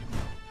Point Game.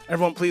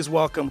 Everyone, please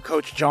welcome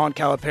Coach John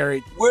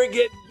Calipari. We're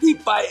getting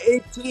beat by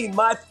 18.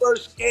 My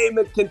first game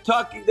in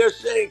Kentucky, they're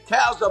saying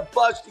Cal's a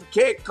bust. He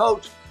can't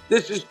coach.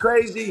 This is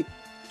crazy.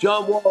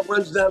 John Wall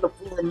runs down the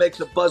floor and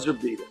makes a buzzer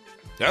beater.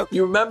 Yep.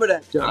 You remember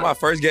that, John? That's my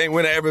first game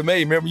winner I ever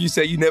made. Remember you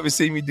said you never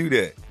seen me do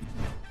that.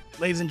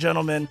 Ladies and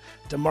gentlemen,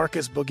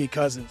 DeMarcus Boogie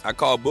Cousins. I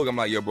called Boog. I'm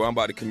like, yo, bro, I'm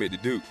about to commit to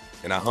Duke.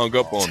 And I hung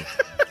up on him.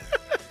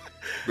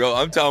 Bro,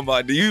 I'm talking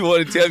about, do you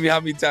want to tell me how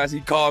many times he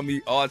called me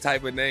all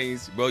type of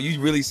names? Bro, you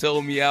really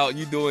sold me out.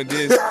 You doing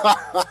this.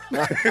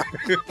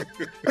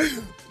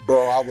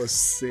 Bro, I was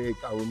sick.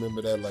 I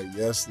remember that like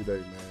yesterday,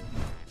 man.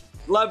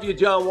 Love you,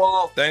 John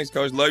Wall. Thanks,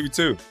 Coach. Love you,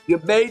 too. You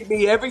made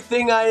me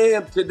everything I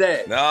am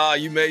today. Nah,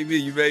 you made me.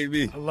 You made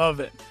me. I love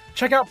it.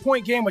 Check out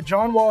Point Game with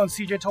John Wall and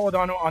CJ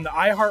Toledano on the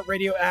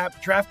iHeartRadio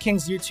app,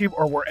 DraftKings YouTube,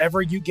 or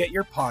wherever you get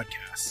your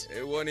podcasts.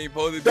 It wasn't even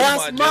supposed to be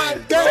That's my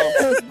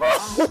game, bro.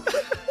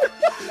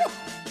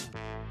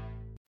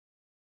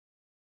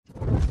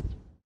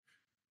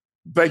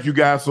 Thank you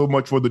guys so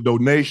much for the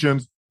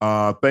donations.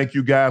 Thank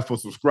you guys for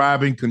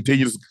subscribing.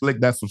 Continue to click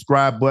that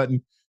subscribe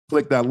button.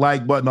 Click that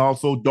like button.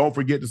 Also, don't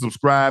forget to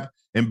subscribe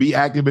and be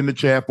active in the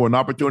chat for an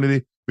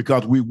opportunity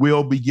because we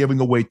will be giving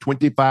away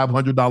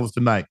 $2,500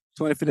 tonight.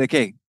 20 for the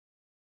cake.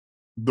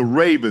 The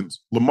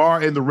Ravens,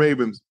 Lamar and the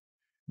Ravens,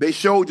 they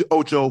showed you,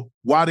 Ocho,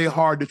 why they're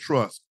hard to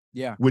trust.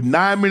 Yeah. With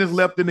 9 minutes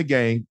left in the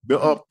game,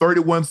 they're up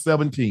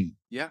 31-17.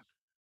 Yeah.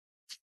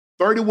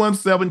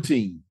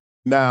 31-17.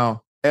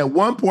 Now, at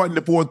one point in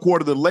the fourth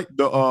quarter, the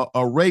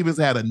Ravens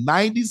had a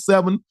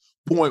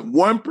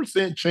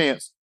 97.1%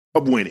 chance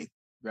of winning.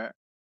 Right.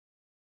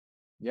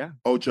 Yeah.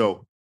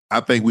 Ocho, I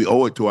think we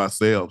owe it to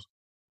ourselves.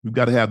 We've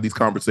got to have these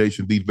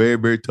conversations, these very,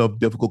 very tough,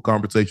 difficult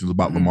conversations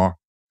about Lamar.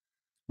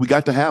 We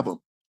got to have them.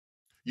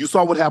 You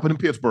saw what happened in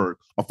Pittsburgh,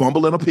 a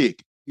fumble and a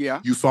pick.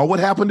 Yeah. You saw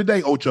what happened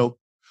today, Ocho.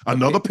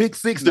 Another pick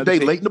six today,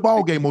 late in the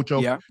ball game,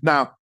 Ocho. Yeah.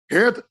 Now,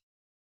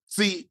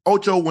 see,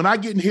 Ocho, when I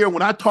get in here,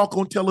 when I talk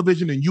on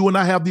television and you and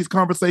I have these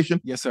conversations,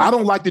 yes, sir. I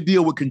don't like to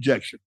deal with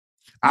conjecture.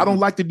 I don't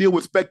like to deal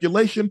with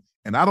speculation,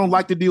 and I don't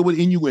like to deal with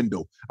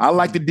innuendo. I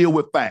like to deal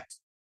with facts.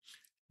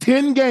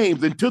 10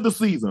 games into the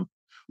season,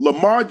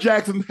 Lamar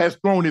Jackson has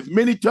thrown as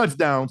many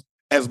touchdowns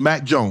as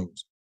Mac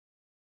Jones.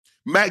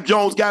 Mac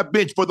Jones got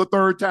benched for the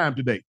third time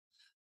today.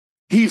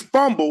 He's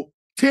fumbled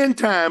 10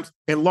 times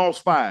and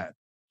lost 5.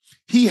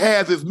 He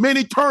has as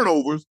many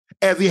turnovers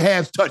as he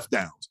has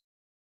touchdowns.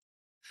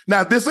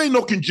 Now, this ain't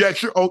no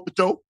conjecture,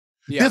 Ocho.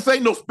 Yeah. This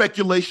ain't no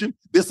speculation.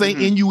 This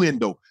ain't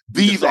innuendo.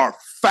 These are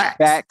facts.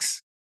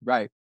 Facts.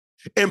 Right.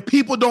 And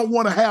people don't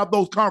want to have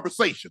those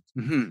conversations.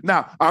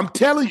 Now, I'm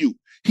telling you,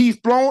 he's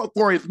thrown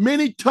for as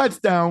many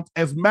touchdowns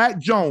as Mac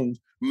Jones.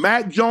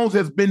 Mac Jones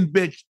has been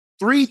benched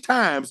 3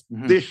 times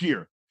this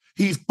year.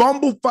 He's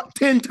fumbled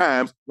 10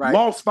 times,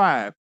 lost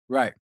 5.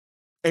 Right.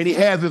 And he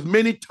has as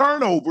many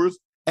turnovers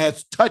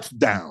as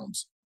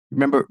touchdowns.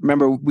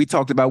 Remember, we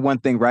talked about one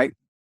thing, right?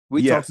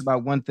 We talked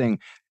about one thing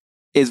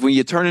is when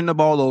you're turning the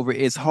ball over,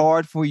 it's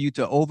hard for you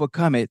to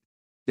overcome it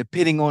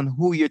depending on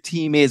who your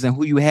team is and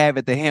who you have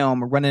at the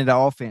helm running the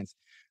offense.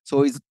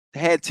 So he's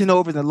had 10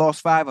 overs and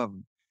lost 5 of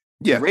them.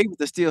 Yeah. The Ravens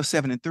are still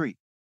 7-3.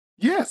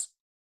 Yes.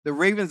 The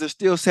Ravens are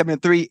still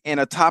 7-3 and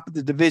atop of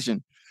the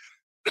division.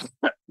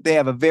 They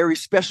have a very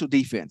special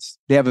defense.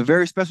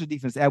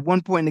 At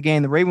one point in the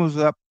game, the Ravens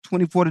were up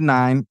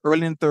 24-9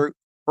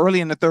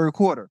 early in the third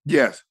quarter.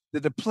 Yes.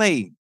 The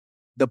play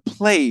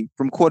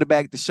from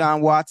quarterback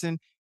Deshaun Watson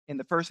in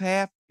the first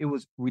half, it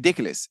was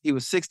ridiculous. He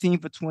was 16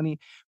 for 20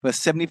 for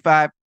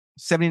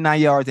 79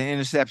 yards and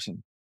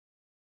interception.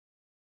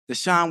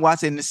 Deshaun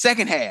Watson in the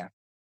second half,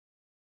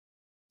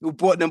 who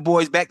brought them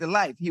boys back to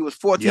life. He was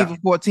 14 for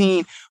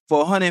 14 for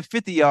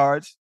 150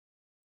 yards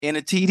and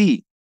a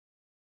TD.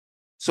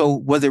 So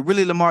was it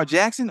really Lamar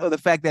Jackson or the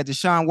fact that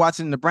Deshaun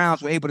Watson and the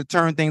Browns were able to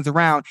turn things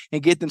around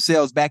and get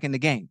themselves back in the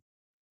game?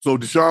 So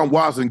Deshaun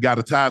Watson got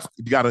a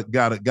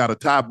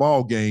tie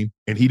ball game,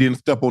 and he didn't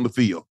step on the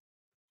field.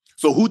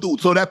 So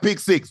so that pick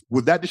six,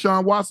 was that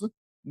Deshaun Watson?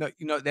 No,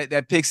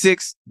 that pick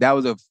six, that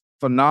was a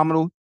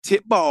phenomenal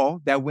tip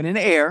ball that went in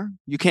the air.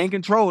 You can't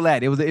control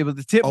that. It was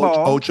a tip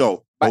ball.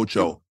 Ocho.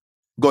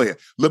 Go ahead.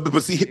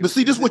 But see, this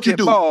is what you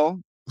do. Ball.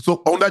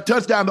 So on that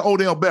touchdown to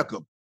Odell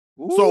Beckham.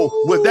 Ooh. So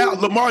was that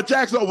Lamar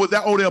Jackson or was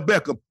that Odell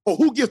Beckham? Or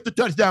who gets the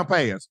touchdown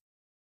pass?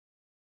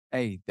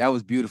 Hey, that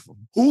was beautiful.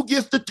 Who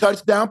gets the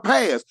touchdown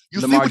pass?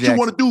 You Lamar see what Jackson. you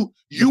want to do?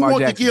 You Lamar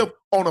want Jackson. to give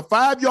on a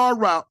 5-yard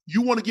route,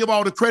 you want to give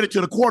all the credit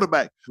to the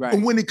quarterback. Right.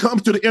 And when it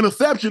comes to the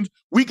interceptions,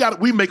 we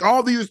make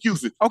all these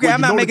excuses. Okay, well,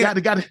 I'm not making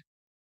it.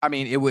 I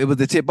mean, it was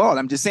the tip ball.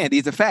 I'm just saying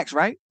these are facts,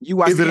 right? You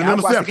watched the game. I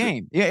watched the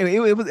game. Yeah,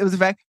 it was a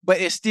fact,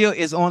 but it still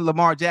is on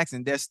Lamar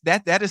Jackson.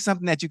 That is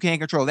something that you can't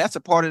control. That's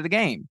a part of the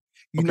game.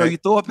 You know, you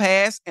throw a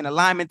pass and a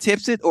lineman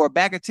tips it or a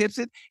backer tips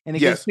it and it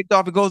gets picked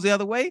off and goes the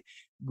other way.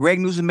 Greg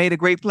Newsome made a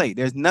great play.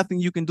 There's nothing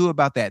you can do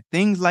about that.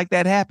 Things like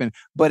that happen.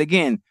 But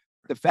again,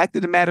 the fact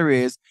of the matter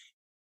is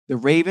the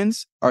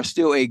Ravens are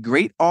still a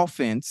great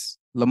offense.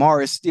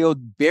 Lamar is still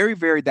very,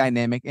 very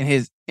dynamic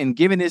and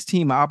giving his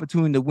team an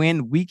opportunity to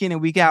win week in and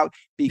week out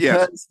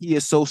because he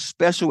is so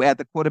special at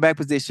the quarterback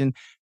position,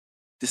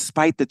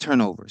 despite the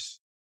turnovers,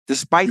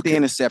 despite the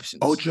interceptions.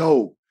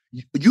 Ocho,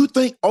 you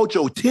think,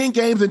 10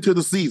 games into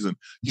the season,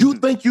 you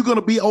think you're going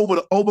to be able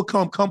to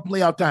overcome come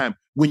playoff time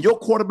when your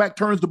quarterback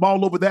turns the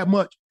ball over that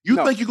much? You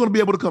think you're going to be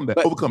able to overcome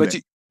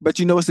that? But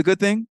you know it's a good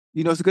thing?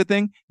 You know it's a good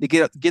thing? To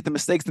get the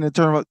mistakes and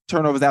the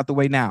turnovers out the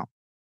way now.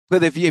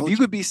 But if you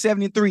could be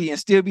 73 and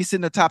still be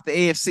sitting atop the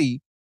AFC,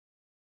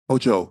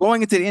 Ocho,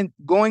 going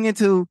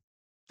into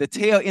the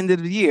tail end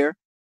of the year,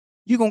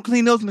 you're gonna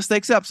clean those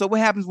mistakes up. So what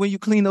happens when you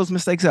clean those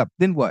mistakes up?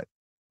 Then what?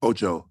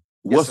 Ocho,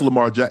 what's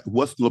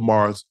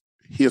Lamar's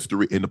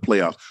history in the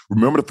playoffs?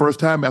 Remember the first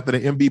time after the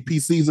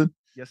MVP season,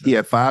 he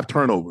had 5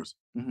 turnovers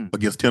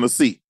against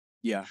Tennessee.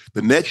 Yeah.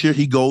 The next year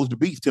he goes to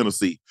beat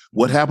Tennessee.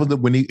 What happens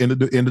when he in the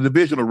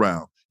divisional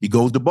round? He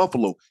goes to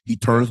Buffalo. He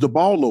turns the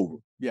ball over.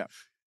 Yeah.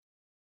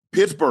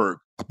 Pittsburgh,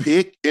 a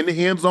pick in the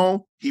end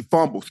zone, he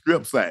fumbled,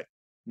 strip sack.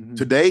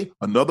 Today,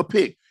 another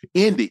pick.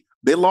 Indy,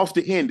 they lost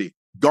to Indy.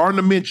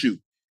 Gardner Minshew,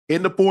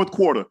 in the fourth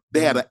quarter, they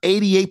had an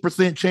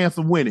 88% chance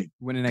of winning.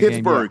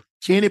 Pittsburgh,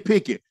 Kenny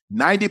Pickett,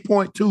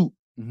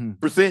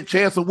 90.2%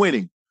 chance of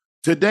winning.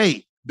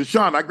 Today,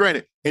 Deshaun, I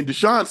granted, and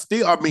Deshaun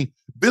still,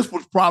 this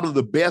was probably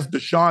the best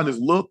Deshaun has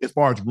looked as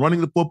far as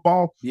running the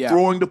football,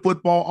 throwing the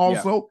football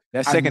also.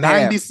 That second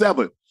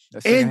 97. Half.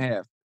 That second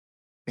half.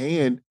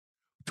 And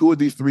 2 of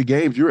these 3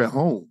 games, you're at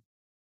home.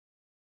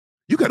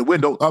 You got to win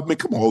those.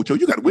 Come on, Ocho.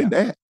 You got to win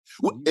that.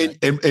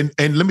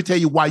 And let me tell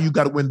you why you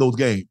got to win those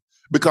games.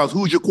 Because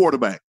who's your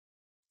quarterback?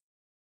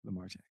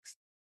 Lamar Jackson.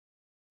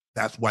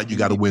 That's why you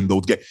got to win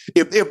those games.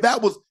 If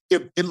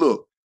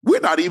look, we're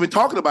not even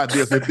talking about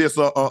this. If this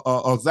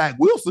Zach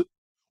Wilson,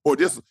 or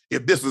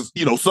if this is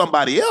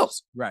somebody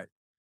else, right?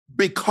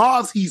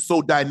 Because he's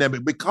so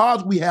dynamic,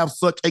 because we have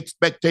such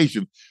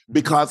expectations,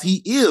 because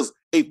he is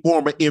a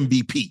former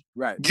MVP,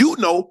 right?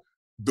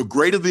 The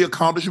greater the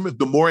accomplishments,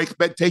 the more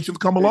expectations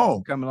come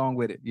along. Come along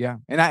with it, yeah.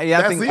 And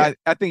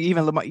I think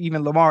even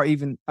Lamar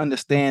even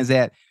understands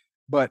that.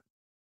 But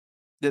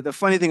the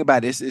funny thing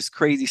about this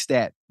crazy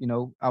stat.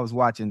 I was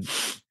watching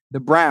the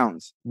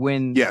Browns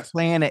when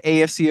playing an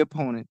AFC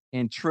opponent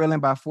and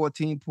trailing by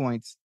 14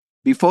 points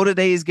before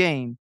today's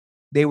game,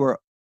 they were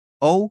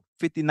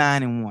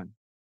 0-59-1.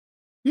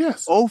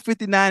 Yes,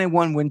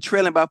 0-59-1 when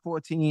trailing by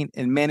 14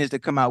 and managed to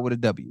come out with a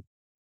W.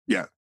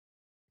 Yeah,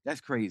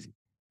 that's crazy.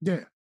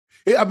 Yeah.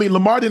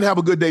 Lamar didn't have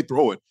a good day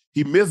throwing.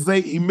 He missed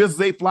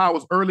Zay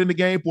Flowers early in the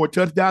game for a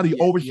touchdown. He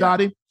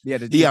overshot him. Yeah,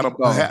 he had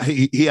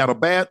a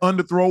bad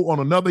underthrow on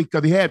another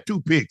because he had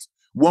 2 picks.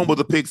 One was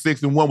a pick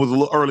 6 and one was a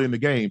little early in the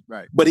game.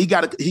 Right. But he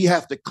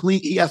has to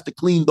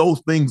clean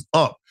those things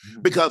up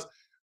because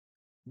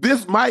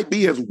this might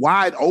be as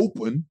wide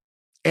open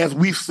as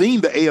we've seen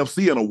the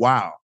AFC in a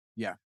while.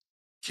 Yeah.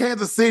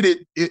 Kansas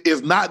City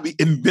is not the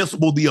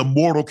invincible, the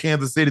immortal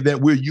Kansas City that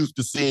we're used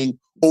to seeing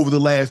over the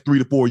last 3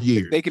 to 4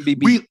 years. They can be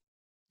beat.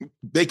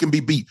 They can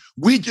be beat.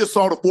 We just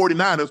saw the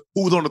 49ers,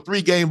 who was on a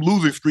 3-game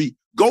losing streak,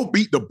 go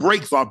beat the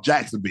brakes off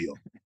Jacksonville.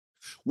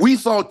 We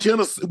saw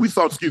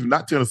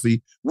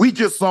Tennessee. We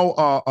just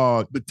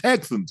saw the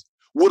Texans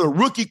with a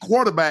rookie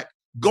quarterback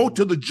go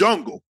to the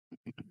jungle,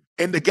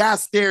 and the guy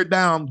stared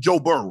down Joe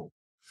Burrow.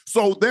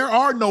 So there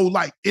are no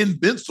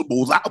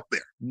invincibles out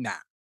there. Nah.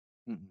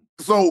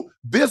 So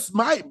this is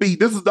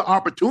the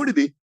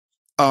opportunity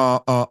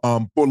for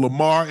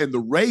Lamar and the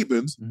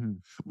Ravens.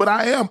 But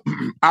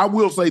I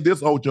will say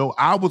this, Ocho,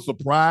 I was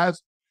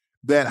surprised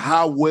that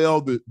how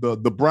well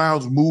the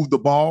Browns moved the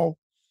ball.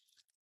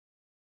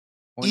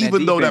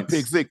 Even though that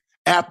pick 6,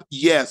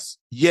 yes.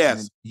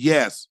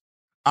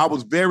 I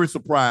was very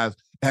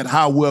surprised at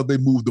how well they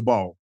moved the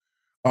ball.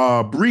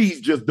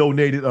 Breeze just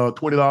donated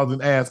 $20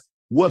 and asked,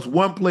 what's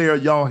one player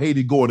y'all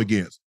hated going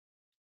against?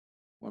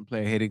 One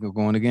player hated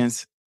going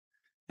against?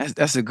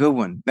 That's a good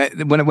one.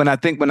 When I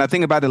think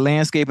about the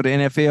landscape of the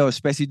NFL,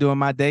 especially during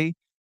my day,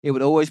 it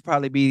would always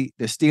probably be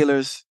the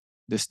Steelers,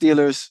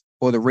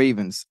 or the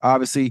Ravens,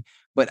 obviously.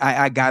 But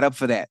I got up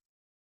for that.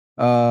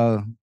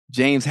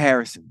 James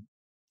Harrison,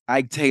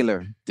 Ike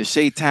Taylor,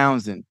 Deshae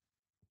Townsend.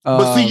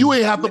 But see, you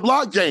ain't have to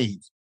block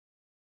James.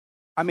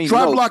 I mean,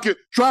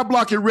 try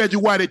blocking Reggie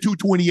White at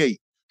 228.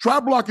 Try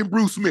blocking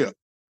Bruce Smith.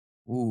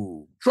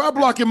 Ooh. Try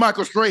blocking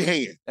Michael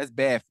Strahan. That's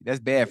bad. That's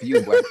bad for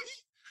you, boy.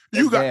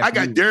 I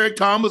got Derek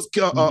Thomas,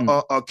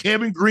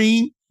 Kevin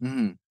Green.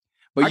 Mm-hmm.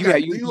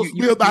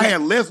 But I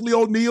had Leslie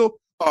O'Neal,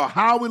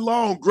 Howard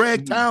Long,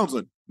 Greg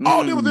Townsend.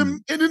 All of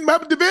them in my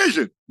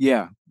division.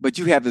 Yeah, but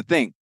you have to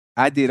think.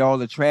 I did all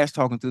the trash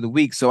talking through the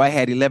week, so I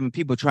had 11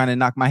 people trying to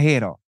knock my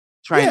head off,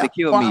 trying to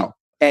kill me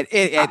at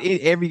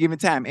every given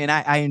time, and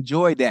I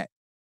enjoyed that.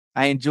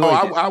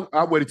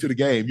 I waited to the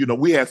game. You know,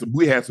 we had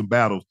some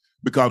battles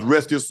because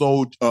rest his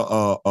soul,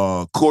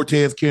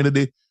 Cortez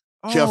Kennedy,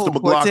 Chester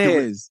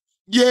McLaughlin.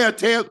 Yeah,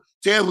 Tez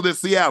was in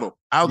Seattle.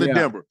 I was in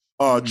Denver.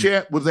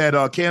 Chet was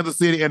at Kansas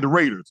City and the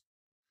Raiders.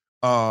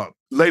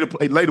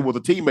 Later was a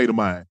teammate of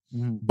mine.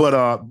 Mm-hmm.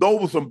 But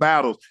those were some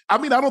battles. I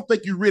mean, I don't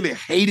think you really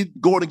hated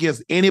going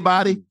against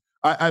anybody.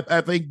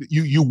 I think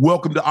you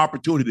welcomed the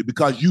opportunity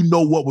because you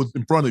know what was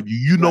in front of you.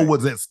 You know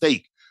what's at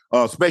stake.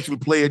 Especially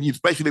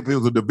if it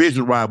was a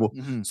division rival.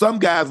 Mm-hmm. Some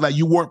guys like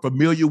you weren't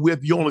familiar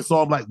with, you only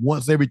saw them like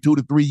once every 2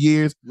 to 3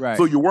 years. Right.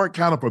 So you weren't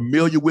kind of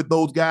familiar with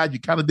those guys.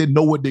 You kind of didn't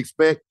know what to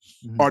expect.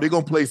 Mm-hmm. Are they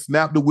going to play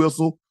snap the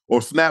whistle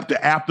or snap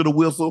to after the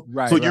whistle?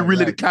 Right, so you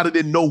really kind of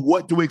didn't know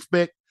what to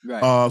expect.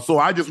 Right. So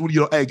I just would,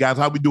 hey guys,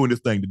 how we doing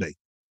this thing today?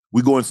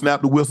 We going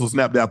snap the whistle,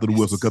 snap after the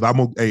whistle because I'm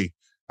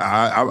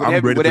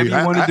ready. Whatever you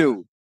want to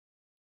do.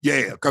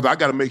 Yeah, because I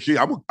got to make sure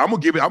I'm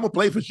gonna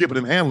play for shipping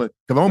and handling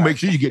because I'm gonna make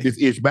sure you get this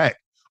ish back.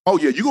 Oh,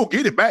 yeah, you're going to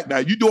get it back now.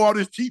 You do all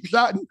this cheap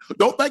shotting.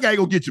 Don't think I ain't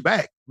going to get you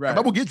back. Right.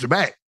 I'm going to get you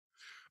back.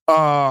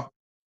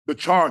 The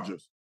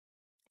Chargers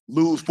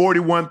lose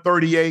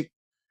 41-38.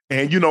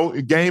 And, you know,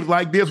 in games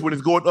like this, when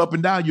it's going up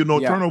and down,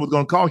 turnover is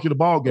going to cost you the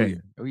ball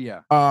game. Oh,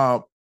 yeah.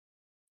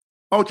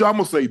 Ocho, I'm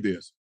going to say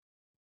this.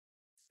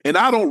 And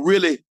I don't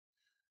really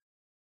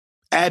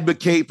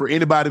advocate for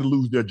anybody to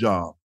lose their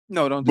job.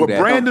 No, don't do that.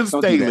 But Brandon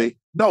Staley,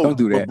 don't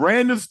do that. But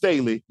Brandon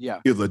Staley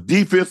is a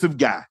defensive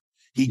guy.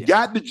 He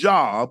got the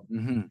job,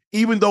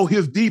 even though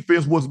his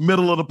defense was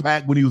middle of the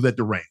pack when he was at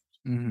the Rams.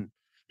 Mm-hmm.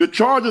 The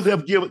Chargers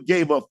have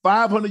gave up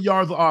 500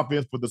 yards of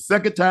offense for the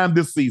second time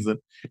this season,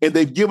 and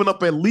they've given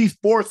up at least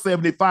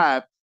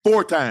 475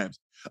 4 times.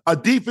 A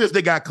defense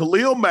that got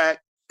Khalil Mack,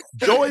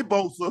 Joey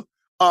Bosa,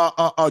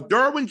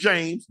 Derwin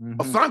James,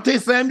 Asante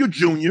Samuel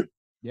Jr.,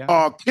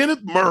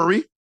 Kenneth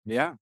Murray,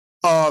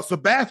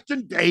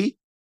 Sebastian Day.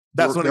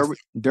 That's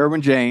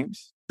Derwin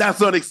James.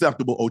 That's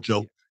unacceptable,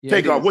 Ocho.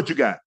 Take off. What you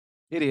got?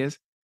 It is.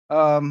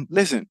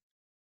 Listen,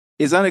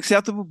 it's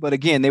unacceptable, but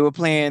again, they were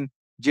playing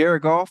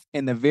Jared Goff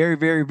and the very,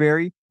 very,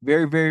 very,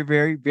 very, very,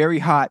 very, very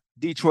hot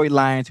Detroit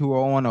Lions, who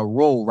are on a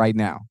roll right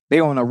now.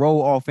 They're on a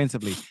roll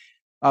offensively.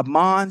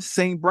 Amon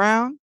St.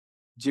 Brown,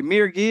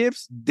 Jahmyr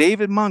Gibbs,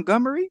 David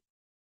Montgomery.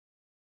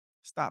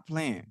 Stop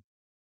playing.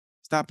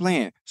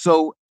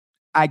 So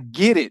I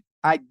get it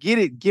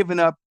giving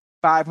up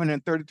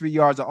 533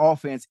 yards of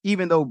offense,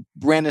 even though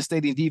Brandon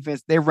Staley's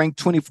defense, they're ranked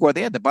 24th.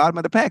 They're at the bottom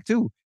of the pack,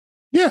 too.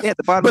 Yeah, at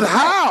the bottom. But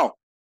how?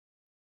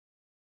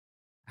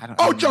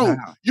 Joe,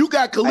 you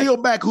got Khalil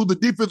Mack, who's the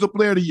defensive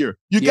player of the year.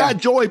 You got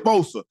Joey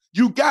Bosa.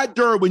 You got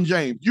Derwin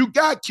James. You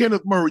got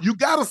Kenneth Murray. You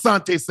got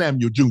Asante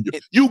Samuel Jr.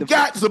 You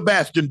got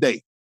Sebastian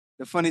Day.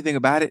 The funny thing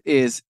about it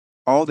is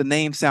all the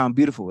names sound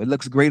beautiful. It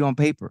looks great on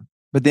paper.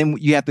 But then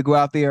you have to go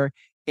out there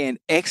and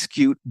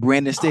execute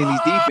Brandon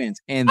Staley's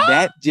defense. And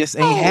that just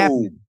ain't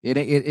happening.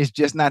 It's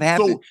just not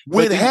happening. So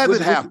when has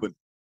it happened?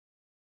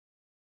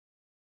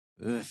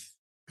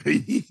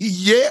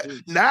 Yeah,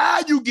 now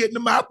you getting to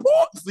my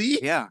point, see?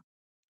 Yeah.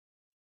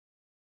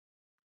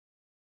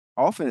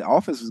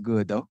 Offense was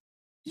good, though.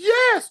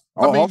 Yes.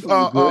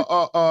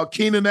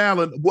 Keenan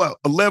Allen,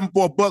 11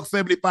 for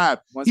 $175.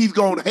 He's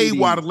gone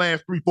haywire the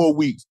last 3-4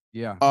 weeks.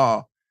 Yeah.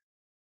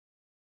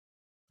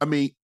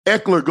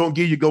 Eckler gonna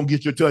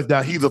get your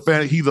touchdown. He's a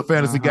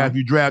fantasy guy. If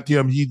you draft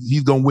him,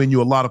 he's gonna win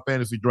you a lot of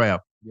fantasy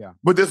draft. Yeah.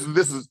 But this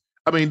is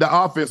the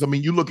offense,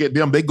 you look at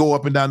them, they go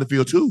up and down the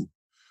field too.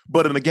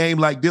 But in a game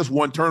like this,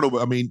 one turnover,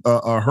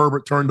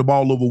 Herbert turned the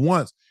ball over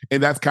once,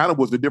 and that's kind of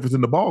what's the difference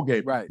in the ball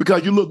game. Right.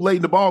 Because you look late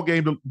in the ball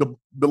game,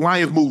 the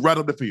Lions moved right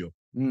up the field.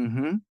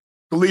 Mm-hmm.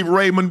 Khalif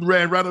Raymond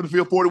ran right up the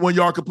field,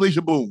 41-yard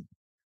completion, boom.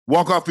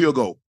 Walk-off field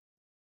goal.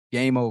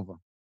 Game over.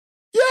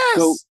 Yes.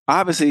 So,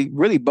 obviously,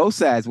 really both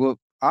sides. Well,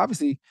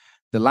 obviously,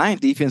 the Lions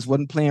defense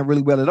wasn't playing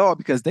really well at all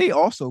because they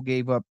also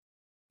gave up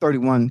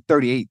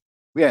 31-38.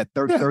 We had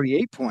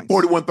 38 points.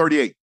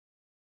 41-38.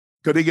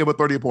 Because they gave up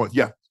 38 points.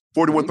 Yeah.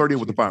 41-38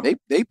 with the final.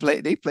 They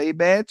played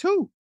bad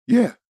too.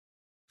 Yeah.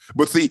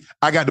 But see,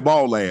 I got the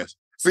ball last.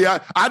 See,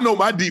 I know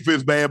my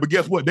defense bad, but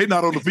guess what? They're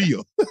not on the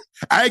field.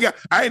 I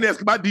ain't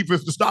asking my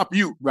defense to stop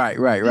you. Right.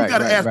 You got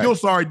to ask your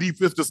sorry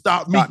defense to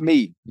stop me. Stop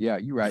me. Yeah,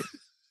 you're right.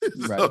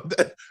 You're right.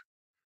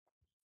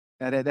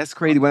 That's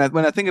crazy. When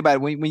I think about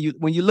it,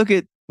 when you look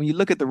at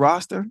the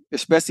roster,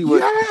 especially what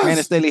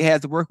Brandon Staley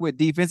has to work with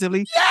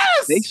defensively,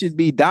 they should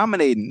be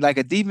dominating. Like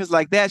a defense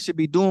like that should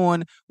be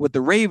doing what the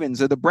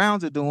Ravens or the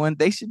Browns are doing.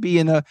 They should be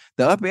in the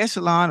upper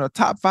echelon or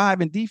top 5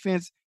 in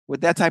defense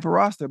with that type of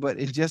roster. But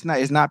it's just not.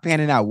 It's not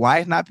panning out. Why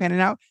it's not panning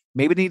out?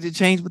 Maybe they need to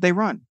change what they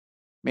run.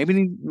 Maybe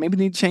they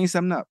need to change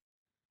something up.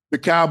 The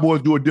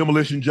Cowboys do a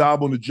demolition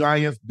job on the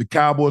Giants. The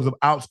Cowboys have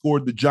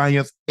outscored the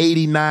Giants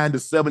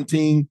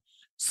 89-17.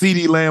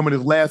 CeeDee Lamb in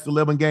his last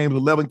 11 games,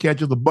 11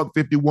 catches,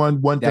 $151,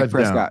 1 Dak touchdown.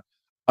 Prescott.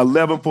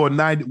 11 for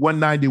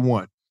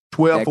 191,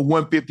 12 for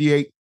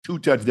 158, 2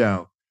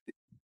 touchdowns.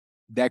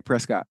 Dak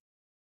Prescott.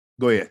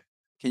 Go ahead.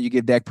 Can you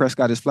give Dak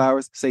Prescott his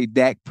flowers? Say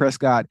Dak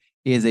Prescott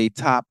is a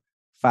top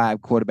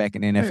 5 quarterback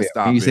in the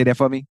NFL. Can you say that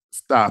for me?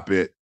 Stop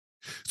it.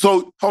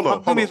 So hold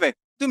on. Do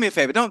me a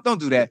favor. Don't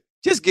do that.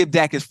 Just give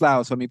Dak his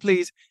flowers for me,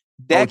 please.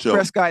 Dak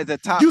Prescott is a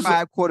top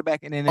 5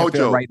 quarterback in the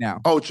NFL right now.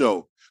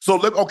 Ocho. So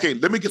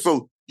let me get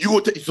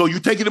you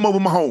taking him over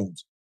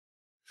Mahomes.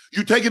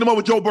 You taking him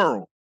over Joe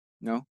Burrow.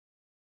 No.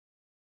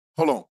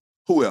 Hold on.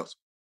 Who else?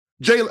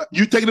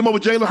 You taking him over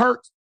Jalen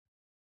Hurts?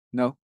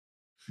 No.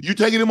 You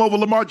taking him over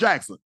Lamar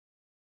Jackson?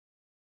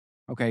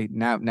 Okay,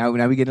 now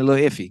we getting a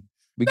little iffy.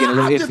 We getting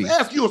a little iffy. I just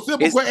asked you a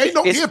simple question. Ain't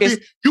no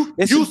iffy.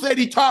 You said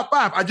he top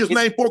 5. I just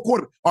named 4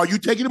 quarterbacks. Are you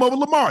taking him over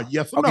Lamar?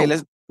 Yes or no? Okay,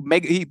 let's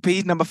make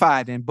he's number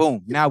 5. Then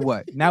boom. Now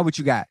what? Now what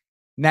you got?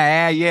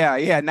 Now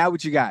Now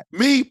what you got?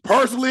 Me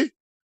personally,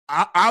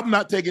 I'm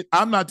not taking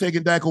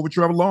Dak over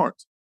Trevor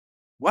Lawrence.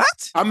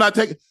 What? I'm not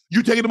taking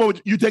you taking him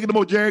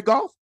over Jared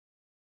Goff?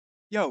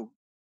 Yo.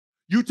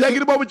 You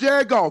taking him over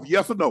Jared Goff?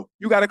 Yes or no?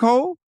 You got a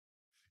cold?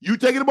 You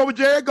taking him over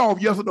Jared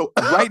Goff? Yes or no?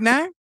 Right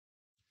now?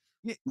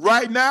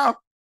 Right now?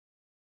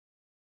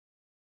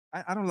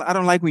 I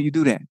don't like when you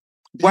do that.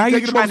 Why are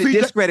you trying to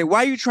discredit? Why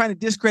are you trying to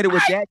discredit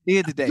what Dak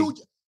did today?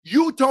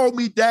 You told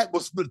me Dak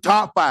was the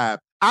top 5.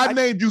 I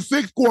named you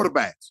 6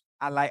 quarterbacks.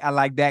 I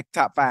like Dak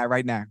top 5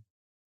 right now.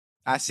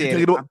 I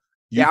said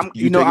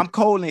I'm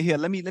cold in here.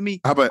 Let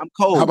me. How about, I'm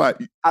cold. How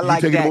about I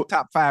like Dak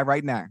top 5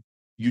 right now.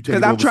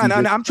 Because I'm trying to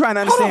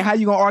understand how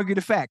you gonna argue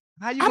the fact.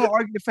 How you gonna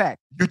argue the fact?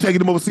 You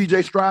taking him over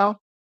CJ Stroud?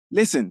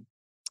 Listen,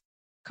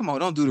 come on,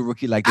 don't do the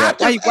rookie like that.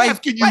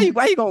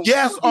 Why you gonna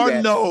yes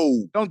or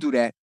no? Don't do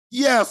that.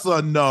 Yes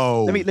or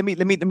no? Let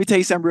me tell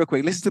you something real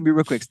quick. Listen to me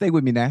real quick. Stay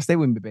with me now. Stay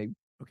with me, baby.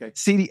 Okay.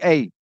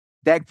 CDA,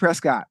 Dak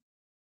Prescott,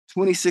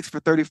 26 for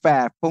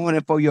 35,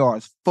 404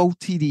 yards, 4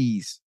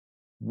 TDs,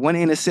 1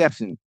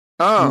 interception.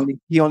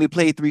 He only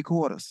played 3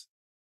 quarters.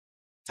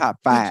 Top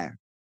 5.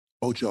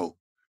 Ocho.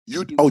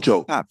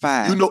 Top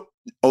 5. You know,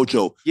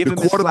 Ocho. Give him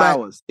his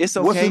flowers. It's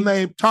okay. What's his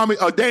name? Danny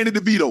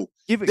DeVito.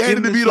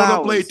 Danny DeVito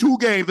done played 2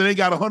 games and they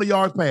got 100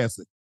 yards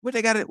passing.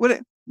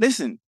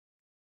 Listen,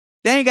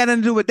 they ain't got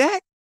nothing to do with that.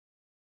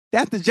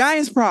 That's the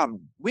Giants'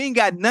 problem. We ain't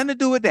got nothing to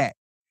do with that.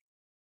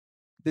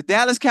 The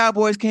Dallas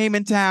Cowboys came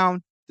in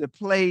town to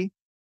play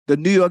the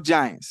New York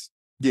Giants.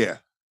 Yeah.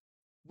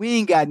 We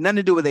ain't got nothing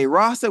to do with their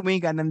roster. We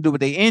ain't got nothing to do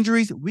with their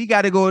injuries. We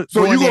got to go in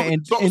there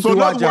and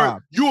do our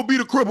job. You will be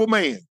the crippled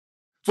man.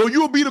 So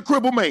you'll be the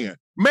crippled man.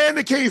 Man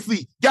that can't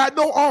see, got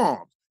no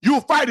arms.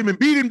 You'll fight him and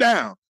beat him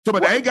down. So,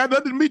 but that ain't got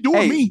nothing to do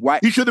with me.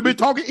 He should have been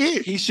talking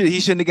ish. He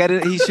shouldn't have got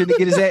it. He shouldn't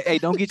get his ass. Hey,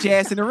 don't get your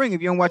ass in the ring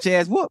if you don't watch your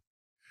ass whoop.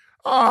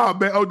 Oh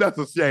man, that's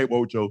a shame,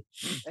 Ocho.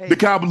 Hey. The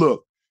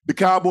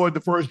Cowboys,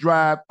 the first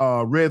drive,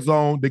 red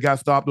zone, they got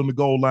stopped on the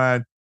goal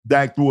line.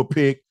 Dak threw a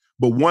pick,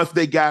 but once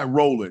they got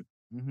rolling,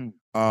 they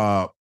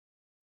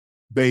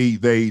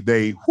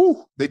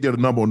did a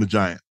number on the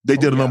Giants. They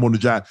did a number on the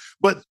Giants.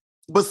 But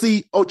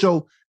see,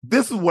 Ocho,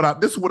 this is what I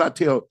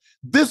tell.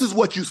 This is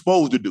what you're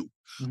supposed to do.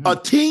 Mm-hmm. A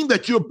team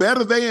that you're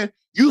better than,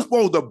 you're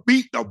supposed to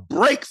beat the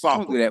brakes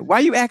off. Don't do that. Why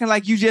are you acting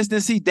like you just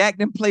didn't see Dak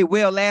didn't play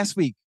well last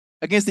week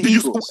against the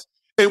Eagles?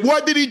 And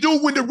what did he do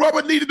when the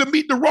rubber needed to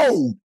meet the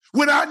road?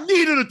 When I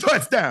needed a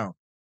touchdown?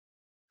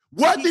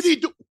 What did he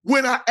do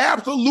when I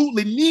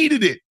absolutely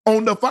needed it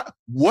on the fight?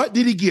 What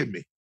did he give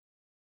me?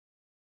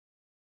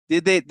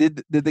 Did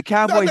the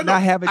Cowboys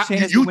not have a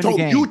chance to win the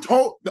game?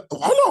 Hold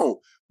on.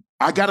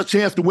 I got a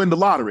chance to win the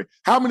lottery.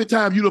 How many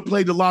times you done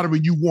played the lottery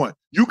and you won?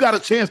 You got a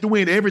chance to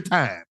win every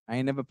time. I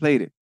ain't never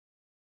played it.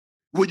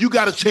 Well, you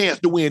got a chance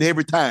to win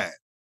every time.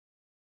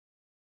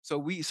 So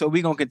we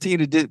gonna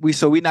continue to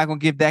we're not gonna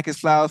give Dak his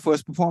flowers for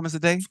his performance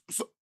today.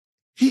 So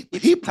he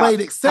played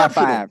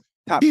exceptional.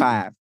 Top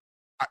five.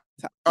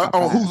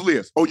 On whose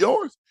list? On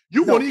yours?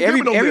 You won't even give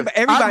me no list.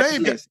 Everybody's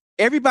list.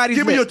 Everybody's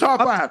give me list. your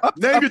top 5.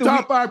 Name your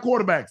top 5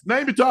 quarterbacks.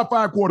 Name your top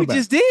 5 quarterbacks. We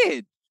just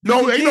did.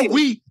 No, ain't no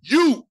we.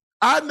 You.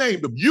 I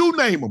named them. You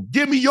name them.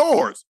 Give me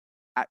yours.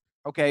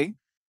 Okay.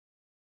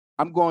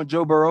 I'm going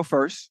Joe Burrow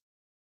first.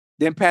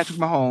 Then Patrick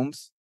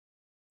Mahomes.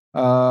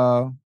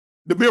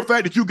 The mere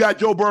fact that you got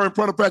Joe Burrow in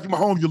front of Patrick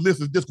Mahomes, your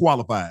list is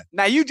disqualified.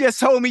 Now you just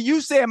told me you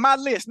said my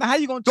list. Now how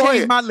you gonna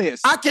change my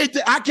list? I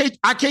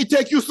can't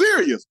take you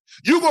serious.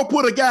 You gonna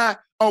put a guy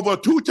over a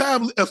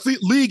 2-time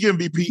league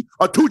MVP,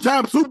 a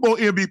 2-time Super Bowl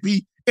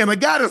MVP, and a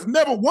guy that's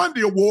never won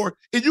the award,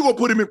 and you gonna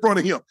put him in front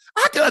of him.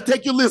 I cannot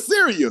take your list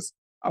serious.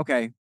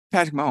 Okay.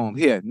 Patrick Mahomes.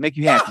 Here, make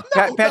you happy.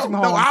 Patrick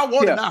Mahomes. No, I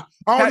want it. Here.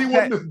 I don't even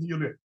want to listen to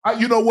you.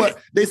 You know what?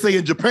 They say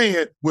in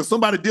Japan, when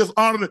somebody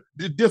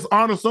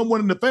dishonor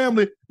someone in the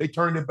family, they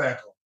turn their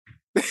back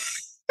on.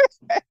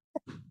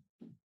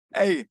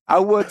 Hey, I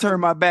would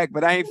turn my back,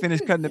 but I ain't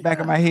finished cutting the back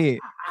of my head.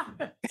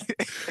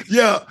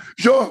 Yeah,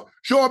 show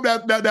them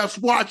that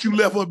swatch you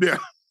left up there.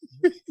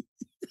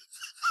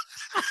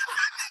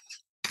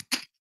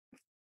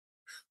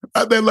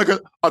 I think like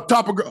a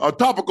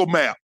topical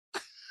map.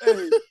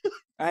 Hey,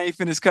 I ain't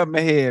finished cutting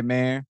my head,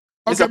 man.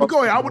 Okay, but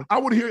go ahead. I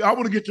want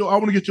to get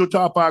your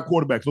top 5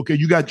 quarterbacks. Okay,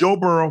 you got Joe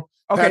Burrow.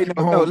 Okay, Patrick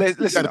no, Mahomes,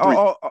 listen.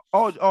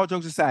 All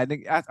jokes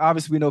aside,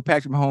 obviously we know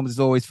Patrick Mahomes is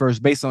always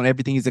first based on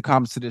everything he's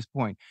accomplished to this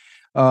point.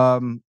 I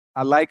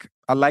like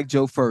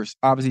Joe first.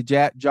 Obviously,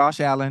 Josh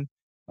Allen,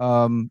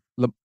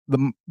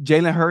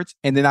 Jalen Hurts,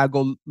 and then I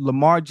go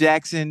Lamar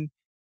Jackson,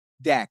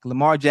 Dak.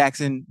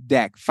 5A,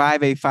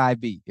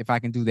 5B. If I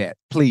can do that,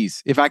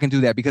 please. If I can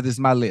do that, because it's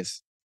my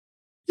list.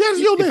 Yes,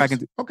 your list. If I can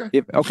do,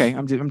 okay.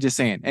 I'm just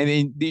saying,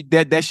 and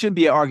that shouldn't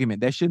be an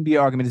argument. That shouldn't be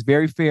an argument. It's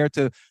very fair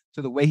to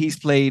the way he's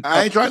played.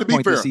 I ain't trying to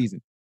be fair. This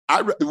season.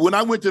 When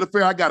I went to the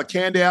fair, I got a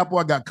candy apple,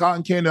 I got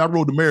cotton candy, I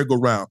rode the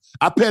merry-go-round.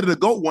 I petted a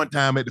goat one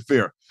time at the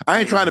fair. I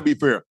ain't trying to be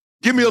fair.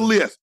 Give me a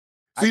list.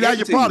 See, that's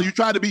your problem. You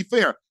try to be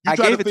fair. You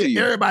try to fit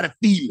everybody's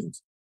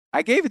feelings.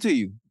 I gave it to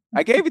you. And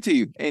I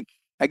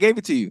gave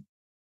it to you.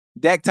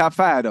 Dak top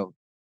 5 though.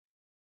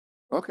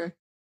 Okay.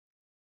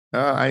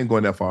 I ain't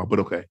going that far, but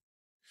okay.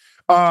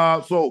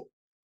 So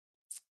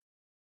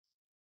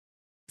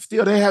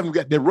still they haven't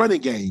got their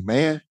running game,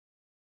 man.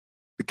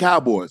 The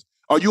Cowboys.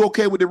 Are you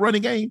okay with the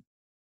running game?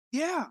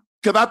 Yeah.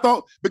 Because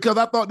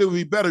I thought they would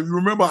be better. You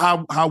remember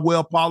how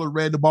well Pollard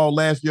ran the ball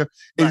last year?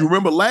 And You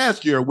remember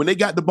last year when they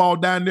got the ball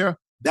down there,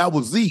 that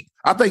was Zeke.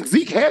 I think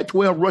Zeke had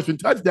 12 rushing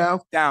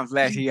touchdowns.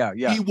 Last year,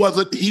 yeah. He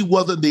wasn't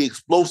the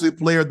explosive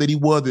player that he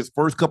was his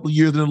first couple of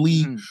years in the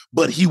league,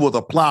 but he was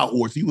a plow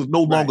horse. He was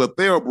no longer a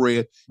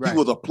thoroughbred. He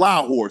was a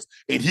plow horse,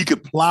 and he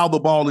could plow the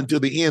ball into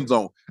the end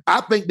zone.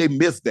 I think they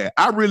missed that.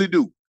 I really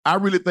do. I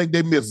really think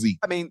they missed Zeke.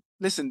 I mean,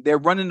 listen, they're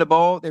running the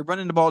ball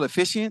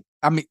efficient.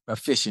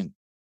 Efficient.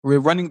 We're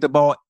running the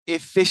ball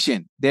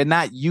efficient. They're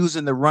not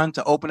using the run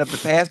to open up the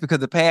pass because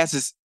the pass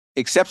is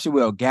exceptionally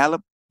well.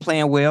 Gallup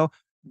playing well.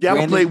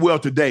 Gallup played well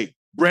today.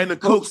 Brandon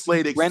Cooks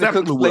played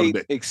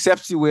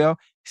exceptionally well.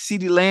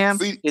 CeeDee Lamb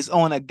is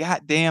on a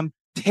goddamn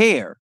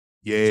tear.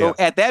 Yeah. So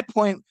at that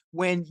point,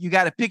 when you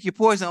got to pick your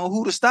poison on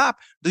who to stop,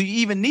 do you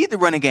even need the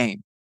running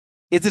game?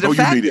 Is it a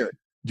factor?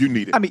 You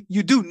need it. I mean,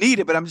 you do need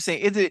it, but I'm just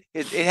saying,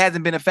 it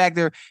hasn't been a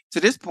factor to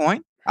this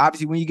point.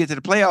 Obviously, when you get to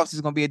the playoffs, it's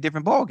going to be a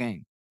different ball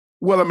game.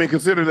 Well, I mean,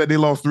 consider that they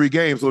lost 3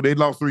 games, so they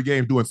lost 3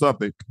 games doing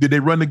something. Did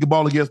they run the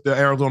ball against the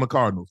Arizona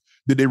Cardinals?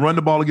 Did they run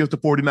the ball against the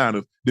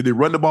 49ers? Did they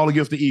run the ball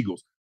against the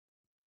Eagles?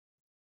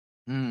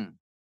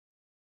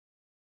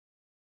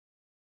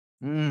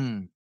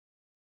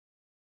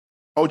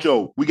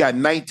 Ocho, we got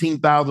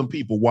 19,000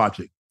 people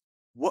watching.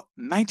 What?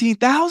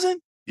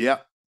 19,000? Yeah.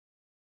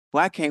 Boy,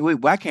 I can't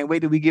wait. I can't wait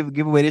till we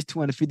give away this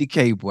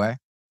 $250K, boy.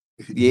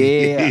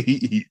 Yeah.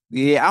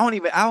 Yeah.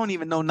 I don't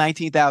even know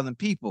 19,000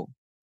 people.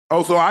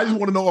 Oh, so I just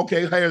want to know,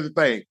 okay, here's the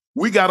thing.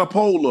 We got a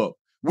poll up.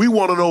 We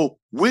want to know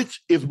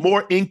which is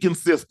more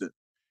inconsistent.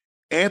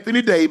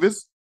 Anthony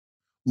Davis,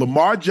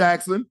 Lamar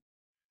Jackson,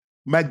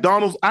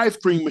 McDonald's ice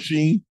cream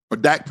machine, or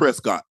Dak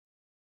Prescott?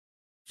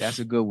 That's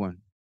a good one.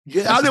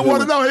 Yeah, I didn't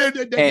want to know.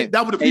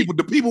 That was the people.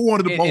 The people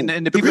wanted the poll.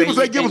 And the people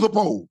say, give us a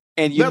poll.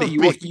 And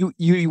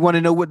you want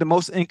to know what the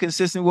most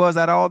inconsistent was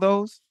out of all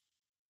those?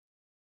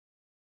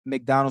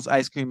 McDonald's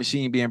ice cream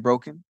machine being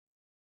broken.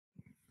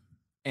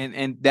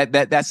 And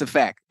that's a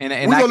fact. And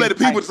we're gonna let the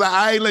people decide.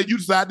 I ain't let you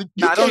decide.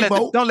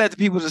 Don't let the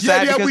people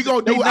decide. Yeah, we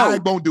gonna do it. I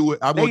ain't gonna do it.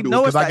 I'm gonna do it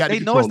because I got. They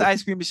know it's the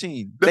ice cream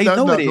machine. They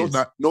know it is.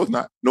 No, it's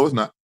not. No, it's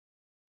not.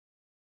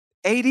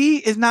 AD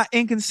is not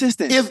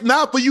inconsistent. It's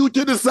not for you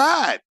to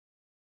decide.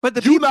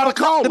 But you're not a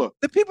caller.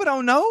 The people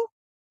don't know.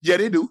 Yeah,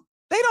 they do.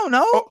 They don't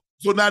know. Oh,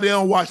 so now they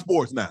don't watch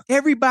sports now.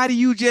 Everybody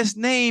you just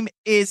named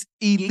is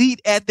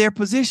elite at their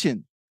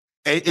position.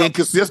 And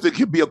inconsistent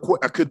could be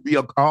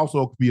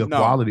also a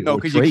quality. No,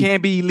 because you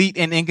can't be elite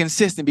and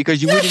inconsistent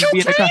because you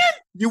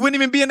wouldn't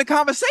even be in the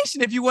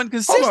conversation if you weren't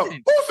consistent. Hold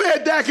on. Who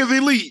said Dak is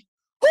elite?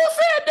 Who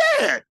said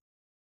that?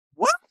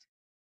 What?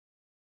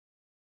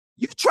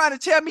 You trying to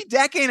tell me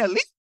Dak ain't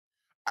elite?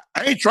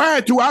 I ain't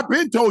trying to. I've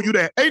been told you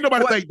that. Ain't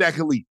nobody think Dak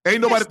elite.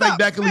 Ain't nobody think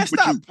Dak elite with you.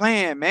 Stop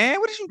playing, man.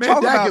 What are you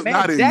talking about,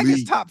 man? Dak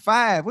is top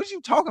 5. What are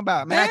you talking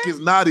about, man? Dak is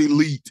not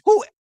elite.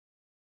 Who?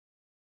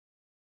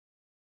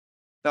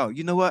 No,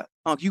 you know what?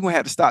 Unc, you're going to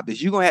have to stop this.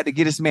 You're going to have to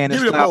get this man.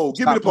 Give me the poll.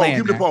 Give me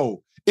the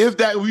poll. If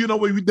that, you know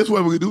what? This is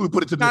what we do. We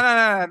put it to the.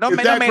 No. Don't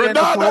make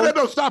that.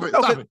 No. Stop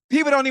it.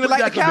 People don't even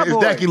like the Cowboys.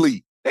 Is Dak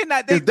elite? They're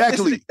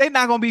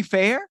not going to be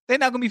fair. They're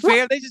not going to be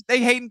fair. They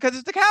hating because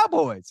it's the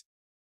Cowboys.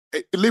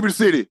 Liberty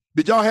City.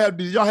 Did y'all have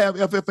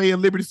FFA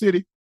in Liberty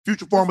City?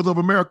 Future Farmers of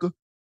America.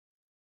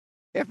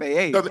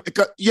 FAA.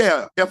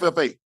 Yeah,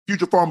 FFA.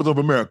 Future Farmers of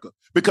America.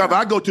 Because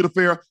I go to the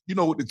fair. You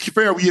know, the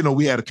fair.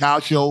 We had a cow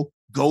show,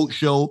 goat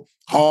show,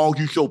 hogs.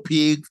 You show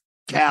pigs,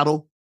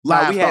 cattle.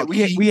 livestock.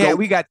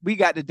 We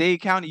got the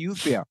Dade County Youth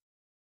Fair.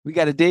 We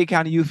got a Dade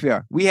County Youth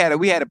Fair.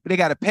 They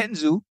got a petting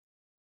zoo.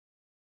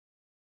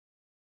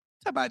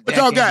 Talk about What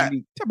y'all got?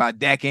 Talk about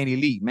Dak ain't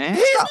elite, man.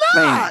 He's Stop not.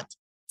 playing.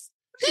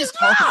 He's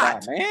Talking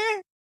not. about,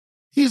 man.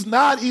 He's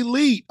not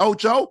elite,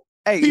 Ocho.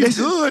 Hey, he's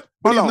listen, good,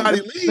 but hold he's on. not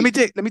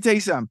elite. Let me tell you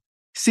something.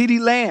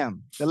 CeeDee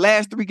Lamb, the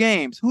last 3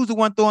 games, who's the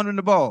one throwing him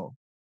the ball?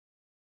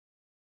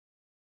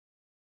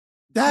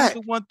 Dak.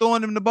 Who's the one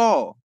throwing him the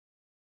ball?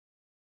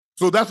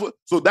 So that's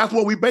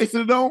what we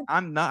basing it on.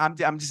 I'm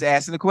just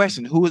asking the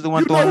question. Who is the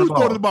one You know throwing who's the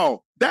ball? throwing the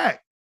ball?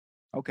 Dak.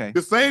 Okay.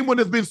 The same one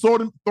that's been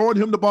throwing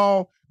him the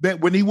ball that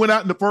when he went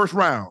out in the first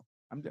round.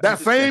 That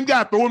same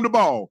guy throwing him the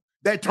ball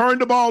that turned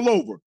the ball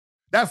over.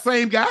 That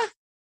same guy.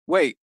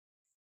 Wait.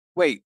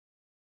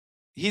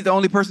 He's the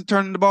only person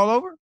turning the ball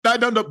over?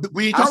 No,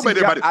 we ain't talking about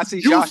everybody. I see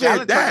you Josh said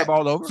Allen turn the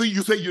ball over. So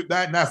you say you're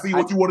that. Now see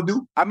what you want to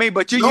do. I mean,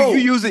 but you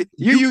use it.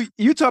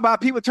 You talk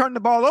about people turning the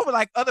ball over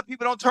like other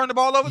people don't turn the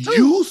ball over too.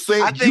 You say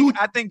I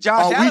think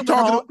Josh Allen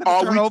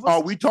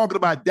are we talking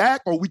about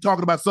Dak or are we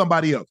talking about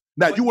somebody else?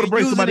 Now you want to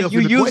bring somebody else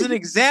in the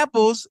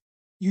equation.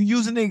 You're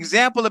using an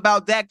example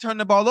about Dak turning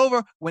the ball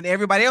over when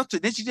everybody else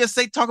did. Didn't you just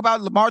talk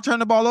about Lamar turning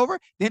the ball over?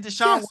 Then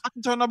Deshaun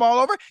Watson turn the ball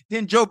over?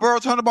 Then Joe Burrow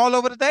turn the ball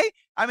over today?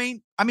 I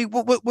mean,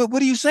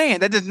 what are you saying?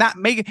 That does not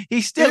make it.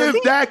 He's still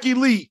elite. Dak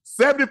elite?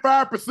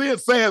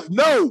 75% says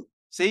no.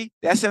 See,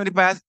 that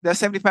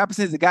 75%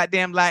 is a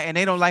goddamn lie, and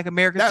they don't like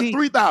America's team.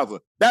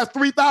 3,000. That's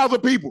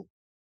 3,000 people.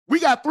 We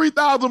got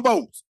 3,000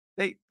 votes.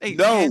 They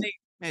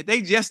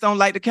just don't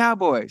like the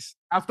Cowboys.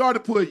 I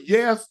started to put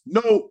yes,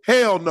 no,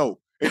 hell no.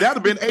 And that'd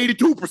have been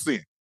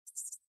 82%.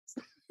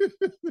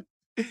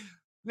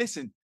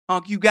 Listen,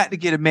 Unc, you got to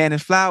get a man in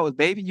flowers,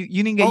 baby.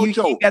 You didn't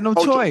got no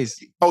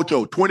choice.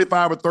 Ocho,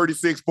 25 or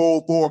 36,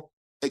 404,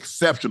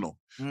 exceptional.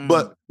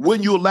 But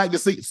when you like to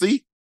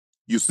see,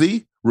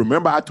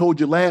 remember I told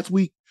you last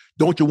week,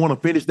 don't you want to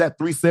finish that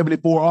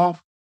 374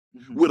 off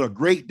with a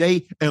great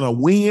day and a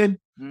win?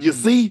 You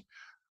see?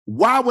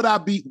 Why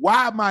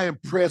am I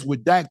impressed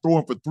with Dak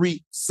throwing for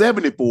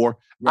 374?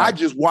 Right. I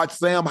just watched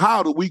Sam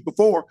Howell the week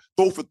before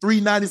throw for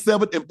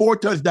 397 and 4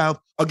 touchdowns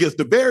against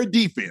the very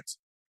defense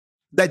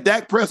that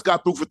Dak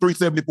Prescott threw for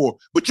 374.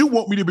 But you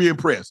want me to be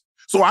impressed.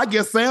 So I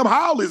guess Sam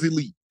Howell is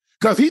elite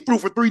because he threw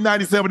for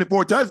 397 and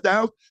 4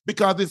 touchdowns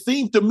because it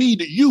seems to me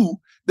to you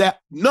that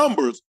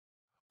numbers,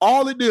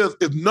 all it is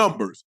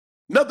numbers,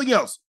 nothing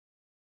else.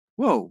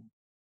 Whoa.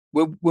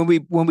 When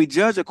we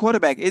judge a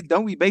quarterback,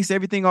 don't we base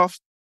everything off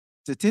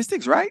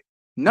statistics, right?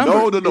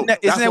 Numbers. No.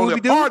 That's only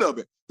a part of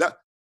it.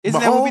 Isn't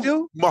that what we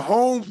do?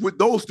 Mahomes with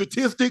those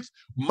statistics,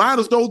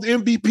 minus those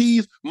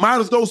MVPs,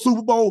 minus those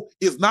Super Bowl,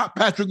 is not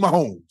Patrick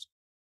Mahomes.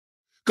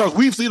 Because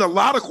we've seen a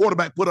lot of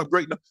quarterbacks put up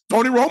great numbers.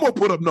 Tony Romo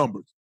put up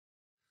numbers.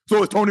 So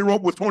was Tony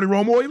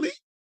Romo elite?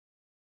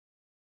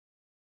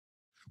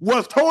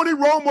 Was Tony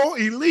Romo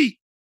elite?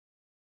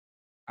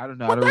 I don't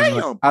know.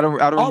 I don't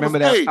remember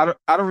that.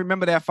 I don't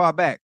remember that far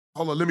back.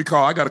 Hold on, let me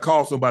call. I got to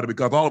call somebody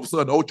because all of a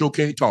sudden Ocho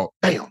can't talk.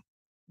 Damn.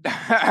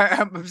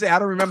 I'm saying I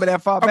don't remember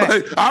that far back.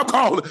 I'm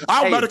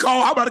about to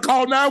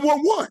call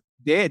 911.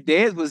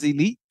 Dez was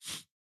elite.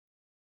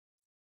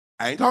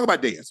 I ain't talking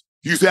about Dez.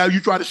 You see how you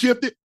try to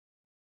shift it?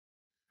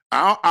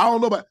 I don't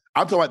know about.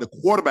 I'm talking about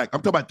the quarterback.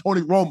 I'm talking about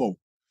Tony Romo.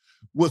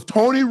 Was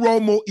Tony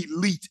Romo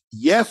elite?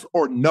 Yes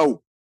or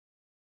no?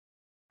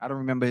 I don't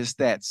remember his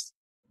stats.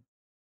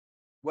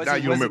 Was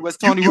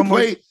Tony Romo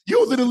played? You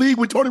was in the league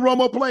when Tony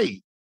Romo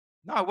played.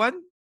 No, I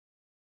wasn't.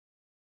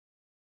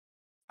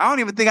 I don't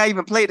even think I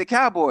even played the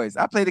Cowboys.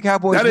 I played the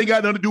Cowboys. That ain't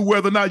got nothing to do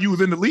whether or not you was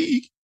in the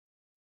league.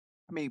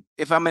 I mean,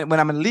 when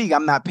I'm in the league,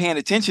 I'm not paying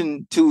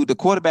attention to the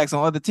quarterbacks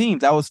on other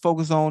teams. I was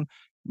focused on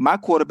my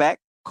quarterback,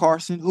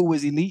 Carson, who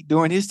was elite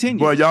during his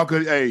tenure. Well,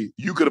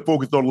 you could have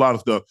focused on a lot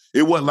of stuff.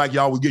 It wasn't like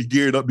y'all would get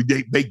geared up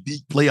to make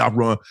deep playoff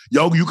run.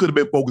 You could have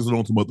been focusing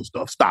on some other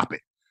stuff. Stop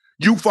it.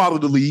 You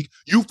followed the league.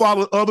 You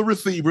followed other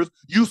receivers.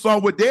 You saw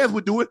what Dez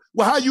was doing.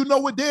 Well, how you know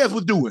what Dez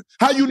was doing?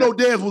 How you know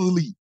Dez was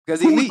elite?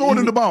 Who was throwing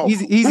him the ball?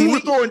 Who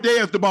was throwing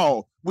Dez the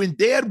ball? When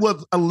Dez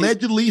was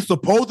allegedly,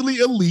 supposedly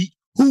elite,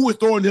 who was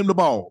throwing him the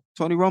ball?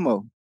 Tony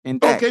Romo.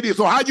 Okay, then.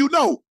 So how you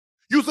know?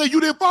 You say you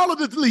didn't follow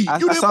this league.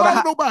 You didn't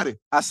follow nobody.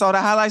 I saw the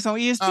highlights on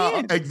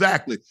ESPN.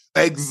 Exactly.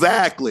 I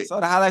saw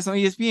the highlights on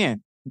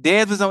ESPN.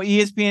 Dez was on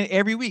ESPN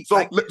every week. So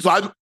I just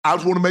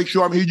want to make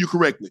sure I'm hearing you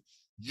correctly.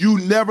 You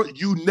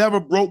never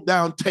broke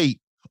down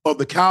tape of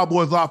the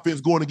Cowboys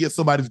offense going against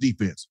somebody's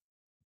defense.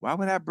 Why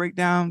would I break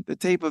down the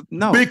tape of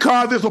no?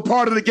 Because it's a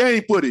part of the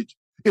game footage.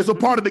 It's a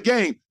part of the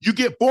game. You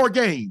get 4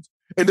 games,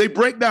 and they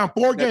break down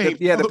 4 games.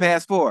 The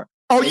past 4.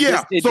 Oh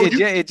yeah.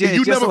 It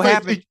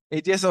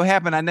just so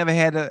happened. I never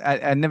had the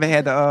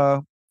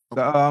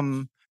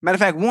matter of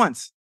fact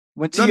once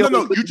when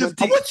T.O.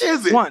 Which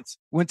is it? Once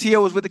when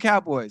T.O. was with the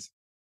Cowboys.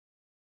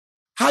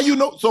 How you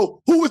know?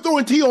 So who was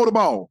throwing T.O. the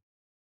ball?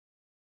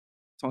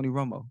 Tony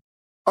Romo.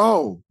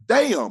 Oh,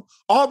 damn.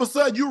 All of a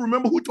sudden, you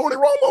remember who Tony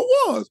Romo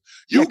was.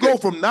 You go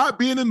from not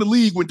being in the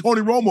league when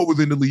Tony Romo was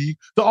in the league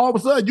to all of a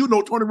sudden, you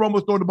know Tony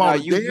Romo's throwing the ball.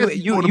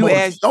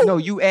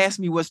 You asked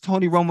me, was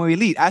Tony Romo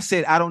elite? I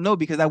said, I don't know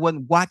because I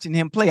wasn't watching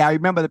him play. I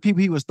remember the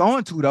people he was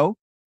throwing to, though.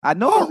 I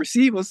know the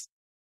receivers.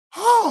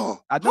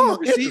 I know the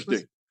receivers.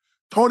 Interesting.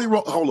 Tony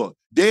Romo, hold on.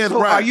 Dez So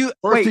Bryant,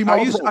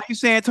 are you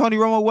saying Tony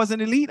Romo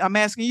wasn't elite? I'm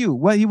asking you.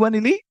 What, he wasn't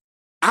elite?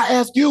 I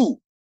asked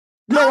you.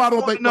 No, I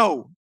don't think.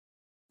 No.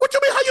 What you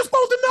mean? How you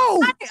supposed to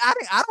know?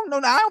 I don't know.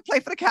 I don't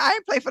play for the I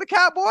ain't play for the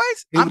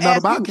Cowboys. I'm not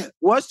about that.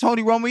 Was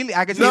Tony Romo elite?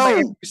 I can say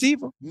every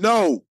receiver.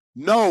 No.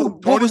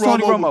 What was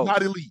Tony Romo? Was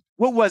not elite.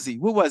 What was he?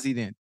 What was he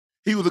then?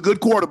 He was a good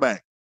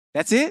quarterback.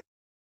 That's it?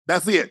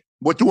 That's it.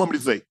 What you want me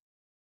to say?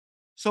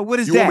 So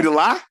what is you Dak? Want me to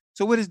lie?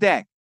 So what is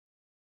Dak?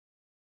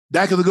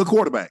 Dak is a good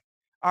quarterback.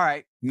 All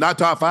right. Not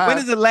top 5. When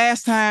is the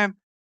last time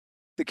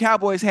the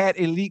Cowboys had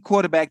an elite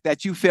quarterback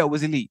that you felt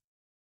was elite?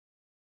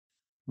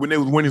 When they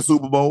was winning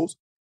Super Bowls.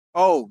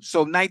 Oh,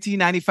 so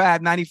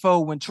 1995,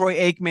 94, when Troy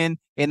Aikman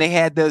and they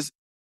had this.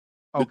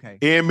 Okay.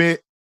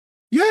 Emmett.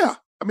 Yeah.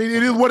 I mean,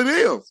 it is what it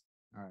is.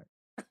 All right.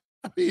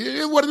 I mean, it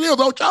is what it is,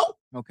 Ocho.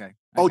 Okay.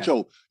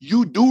 Ocho,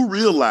 you do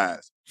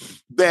realize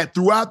that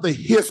throughout the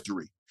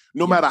history,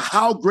 no matter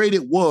how great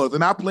it was,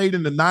 and I played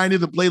in the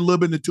 90s and played a little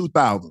bit in the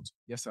 2000s.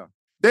 Yes, sir.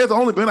 There's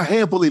only been a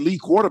handful of elite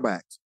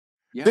quarterbacks.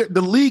 Yeah.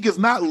 The league is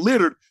not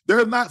littered.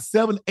 There's not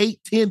 7, 8,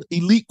 10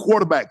 elite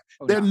quarterbacks.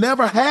 There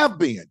never have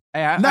been.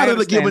 Not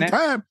at a given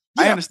time.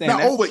 Yeah, I understand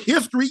that. Over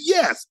history,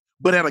 yes.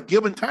 But at a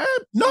given time,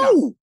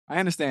 no. I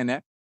understand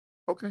that.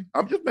 Okay.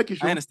 I'm just making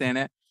sure. I understand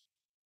that.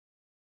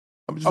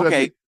 I'm just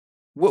okay.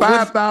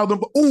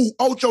 5,000. Ooh,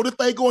 Ocho, this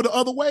thing going the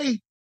other way.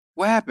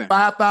 What happened?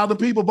 5,000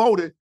 people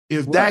voted.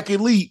 Is Dak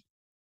elite?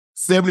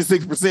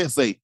 76%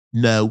 say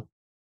no.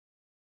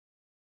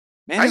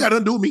 Man, I ain't got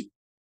nothing to do with me.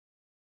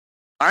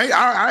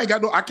 I ain't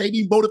got no. I can't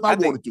even vote if I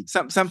wanted to.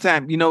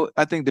 Sometimes,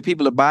 I think the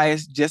people are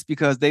biased just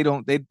because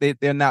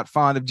they're not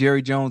fond of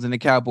Jerry Jones and the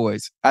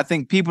Cowboys. I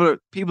think people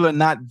are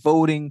not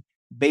voting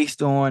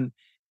based on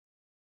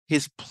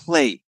his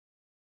play.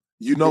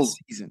 This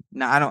season.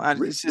 No, I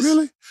don't. It's just,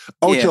 really.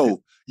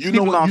 Ocho, you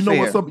know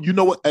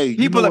what? Hey,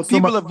 people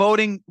are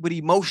voting with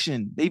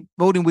emotion. They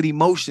voting with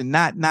emotion,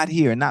 not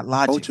here, not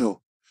logic.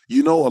 Ocho,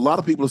 a lot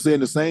of people are saying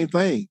the same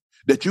thing.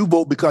 That you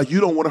vote because you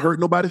don't want to hurt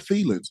nobody's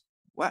feelings.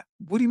 What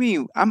do you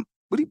mean? I'm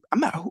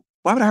not.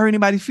 Why would I hurt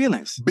anybody's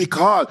feelings?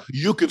 Because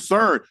you're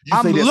concerned.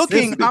 I'm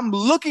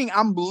looking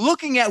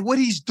at what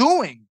he's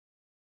doing.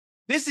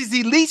 This is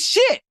elite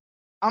shit.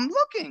 I'm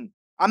looking.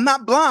 I'm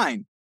not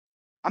blind.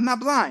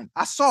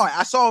 I saw it.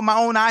 I saw it with my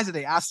own eyes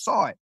today. I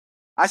saw it.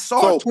 I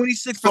saw it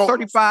 26 for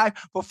 35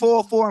 for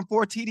 404 and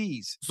 4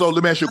 TDs. So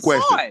let me ask you a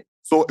question.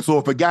 So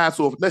if a guy,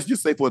 let's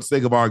just say for the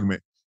sake of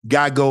argument,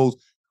 guy goes,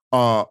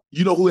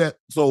 who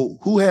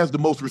has the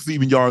most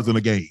receiving yards in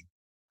a game?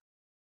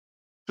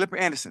 Flipper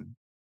Anderson.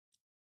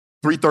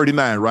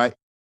 339, right?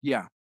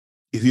 Yeah.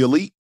 Is he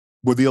elite?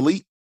 Was he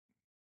elite?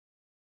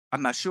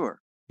 I'm not sure.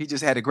 He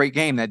just had a great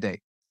game that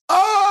day.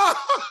 Oh!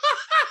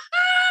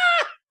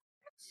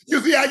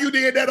 You see how you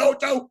did that,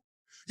 Ocho?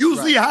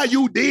 See how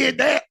you did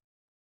that?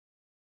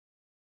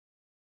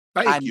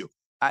 Thank you.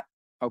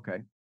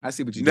 Okay. I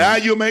see what you're doing. Now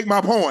you you make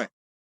my point.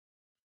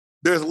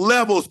 There's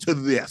levels to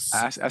this.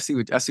 I see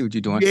what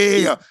you're doing.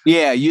 Yeah.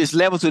 Yeah, there's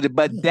levels to it,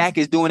 but Dak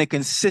is doing it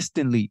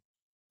consistently.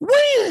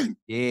 When?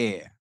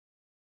 Yeah.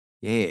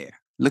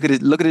 Look at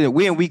it.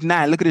 We're in week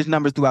 9. Look at his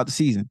numbers throughout the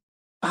season.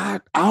 All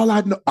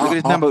I know.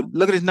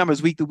 Look at his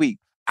numbers week to week.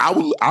 I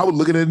was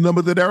looking at the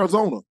numbers at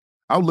Arizona.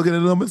 I was looking at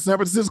the numbers in San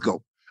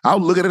Francisco. I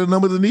was looking at the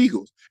numbers in the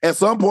Eagles. At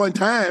some point in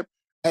time,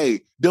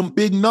 hey, them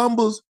big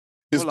numbers.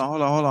 Hold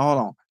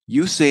on.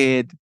 You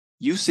said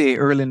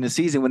early in the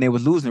season when they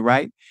was losing,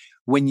 right?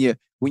 When your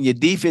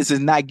defense is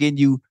not getting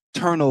you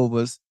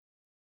turnovers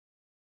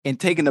and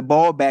taking the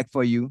ball back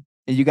for you,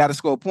 and you got to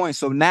score points.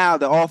 So now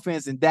the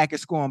offense and Dak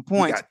is scoring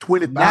points. We got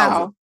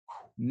 20,000.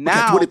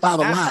 Now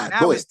 20,000 live.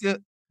 Go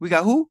ahead. We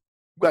got who?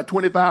 We got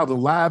 20,000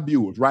 live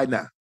viewers right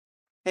now.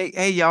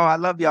 Hey, y'all! I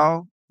love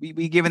y'all.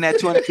 We giving that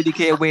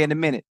 $250K away in a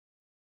minute.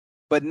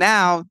 But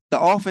now the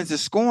offense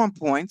is scoring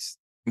points.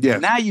 Yeah.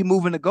 Now you're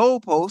moving the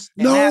goalposts.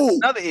 And that's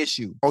another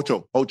issue.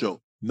 Ocho.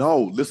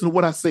 No, listen to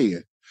what I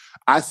said.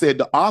 I said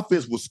the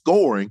offense was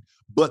scoring,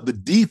 but the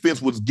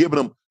defense was giving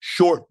them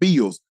short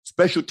fields.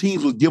 Special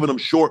teams was giving them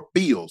short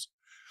fields.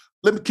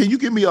 Can you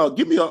give me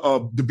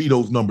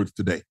DeVito's numbers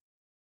today?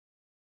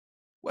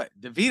 What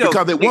DeVito?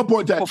 Because at one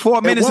point in time, for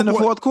 4 minutes in the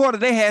fourth quarter,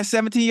 they had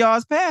 17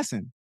 yards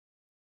passing.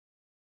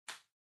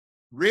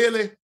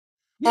 Really?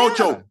 Yeah,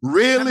 Ocho,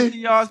 really? 17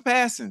 yards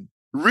passing.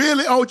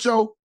 Really,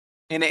 Ocho?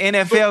 In the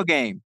NFL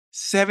game,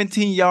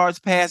 17 yards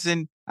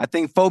passing, I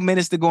think 4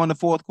 minutes to go in the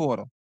fourth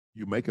quarter.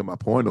 You're making my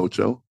point,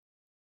 Ocho.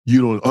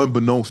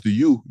 Unbeknownst to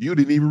you, you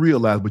didn't even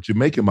realize, but you're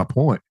making my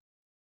point.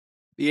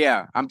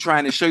 Yeah, I'm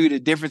trying to show you the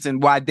difference in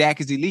why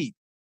Dak is elite.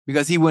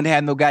 Because he wouldn't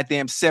have no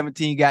goddamn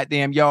 17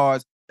 goddamn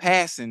yards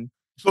passing.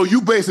 So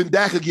you basing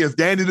Dak against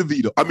Tommy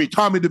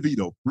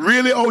DeVito.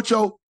 Really,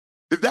 Ocho?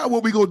 Is that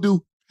what we gonna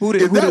do? What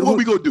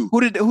we gonna do?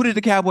 Who did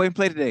the Cowboys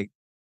play today?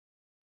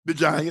 The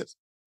Giants.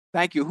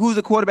 Thank you. Who's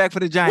the quarterback for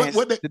the Giants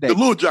today? The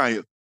Little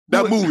Giants.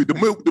 The movie,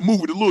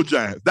 The Little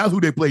Giants. That's who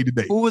they played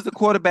today. Who was the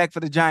quarterback for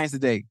the Giants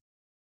today?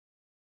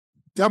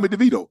 Tommy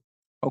DeVito.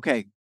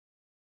 Okay,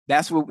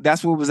 that's what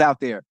was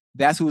out there.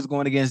 That's who was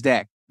going against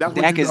Dak.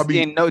 Dak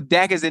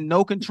is in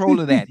no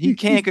control of that. He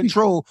can't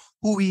control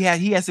who he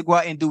has. He has to go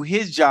out and do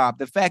his job.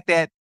 The fact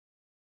that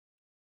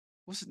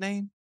what's his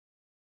name?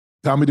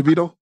 Tommy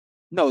DeVito?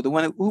 No, the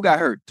one who got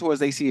hurt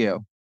towards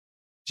ACL.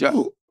 Josh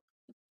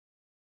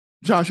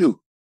who?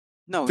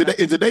 No.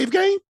 In today's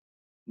game?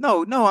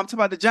 No, I'm talking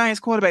about the Giants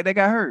quarterback that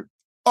got hurt.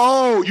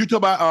 Oh, you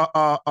talking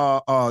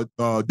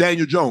about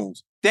Daniel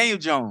Jones. Daniel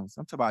Jones.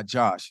 I'm talking about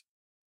Josh.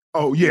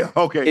 Oh, yeah.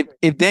 Okay.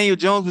 If Daniel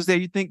Jones was there,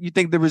 you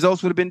think the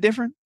results would have been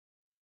different?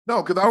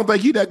 No, because I don't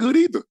think he's that good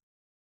either.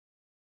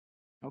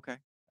 Okay.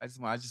 I just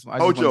want to see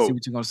what you're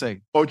going to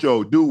say.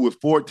 Ocho, dude was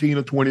 14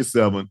 of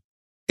 27,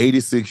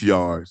 86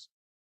 yards,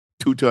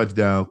 2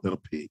 touchdowns, and a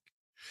pick.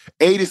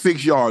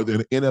 86 yards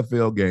in an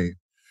NFL game.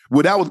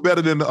 Well, that was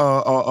better than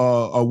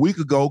a week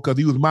ago because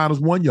he was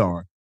 -1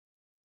 yard.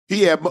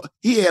 He had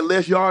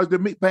less yards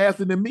than me,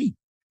 passing than me,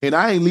 and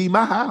I ain't leave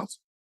my house.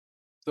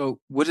 So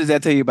what does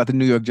that tell you about the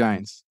New York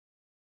Giants?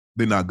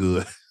 They're not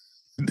good.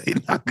 They're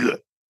not good.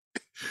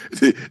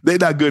 They're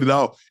not good at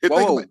all.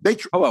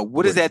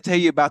 What does that tell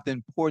you about the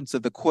importance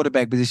of the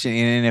quarterback position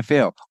in the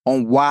NFL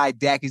on why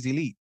Dak is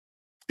elite?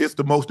 It's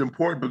the most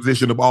important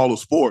position of all of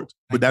sports,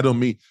 but that don't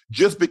mean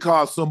just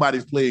because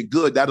somebody's playing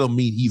good, that don't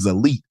mean he's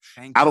elite.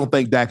 I don't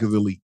think Dak is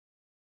elite.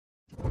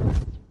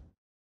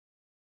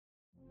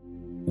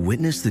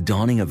 Witness the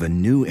dawning of a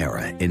new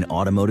era in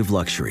automotive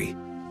luxury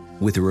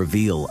with a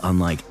reveal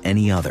unlike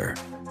any other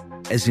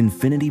as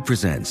Infiniti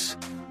presents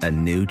a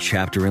new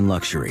chapter in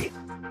luxury,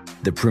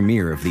 the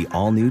premiere of the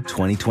all-new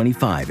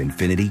 2025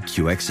 Infiniti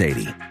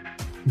QX80.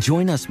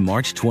 Join us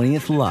March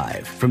 20th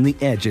live from the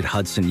Edge at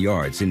Hudson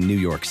Yards in New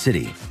York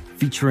City,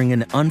 featuring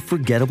an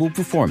unforgettable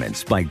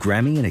performance by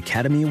Grammy and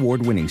Academy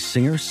Award-winning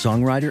singer,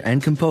 songwriter,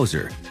 and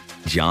composer,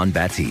 Jon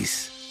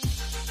Batiste.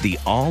 The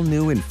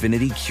all-new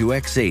Infiniti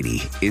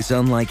QX80 is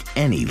unlike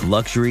any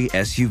luxury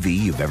SUV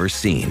you've ever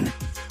seen.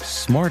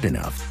 Smart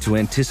enough to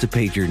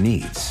anticipate your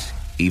needs,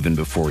 even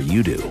before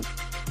you do.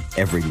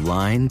 Every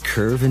line,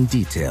 curve, and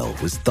detail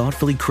was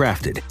thoughtfully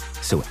crafted,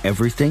 so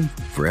everything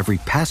for every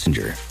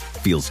passenger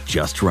feels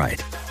just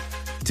right.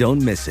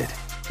 Don't miss it.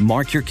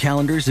 Mark your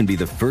calendars and be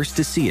the first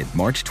to see it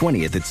March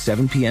 20th at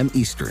 7 p.m.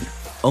 Eastern,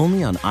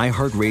 only on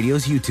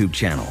iHeartRadio's YouTube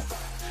channel.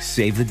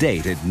 Save the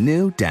date at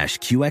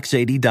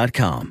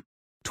new-QX80.com.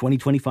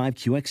 2025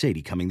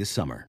 QX80 coming this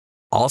summer.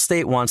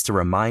 Allstate wants to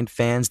remind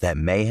fans that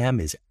mayhem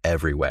is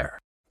everywhere.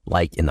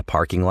 Like in the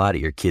parking lot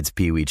at your kid's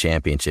Pee Wee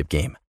Championship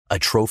game. A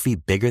trophy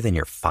bigger than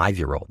your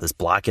 5-year-old is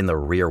blocking the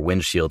rear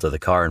windshield of the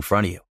car in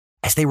front of you.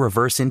 As they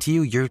reverse into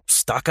you, you're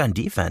stuck on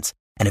defense.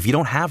 And if you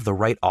don't have the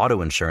right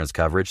auto insurance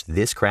coverage,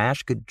 this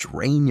crash could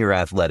drain your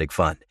athletic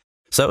fund.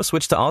 So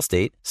switch to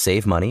Allstate,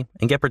 save money,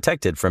 and get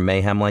protected from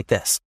mayhem like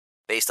this.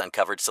 Based on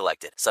coverage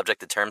selected, subject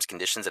to terms,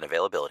 conditions, and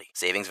availability.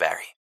 Savings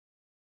vary.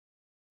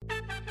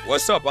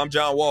 What's up? I'm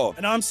John Wall.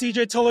 And I'm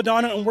CJ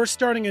Toledano, and we're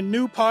starting a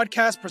new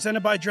podcast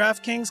presented by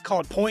DraftKings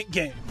called Point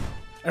Game.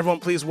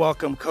 Everyone, please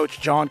welcome Coach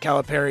John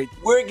Calipari.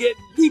 We're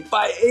getting beat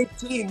by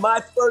 18.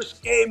 My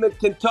first game in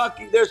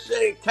Kentucky, they're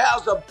saying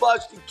Cal's a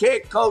bust. He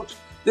can't coach.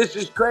 This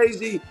is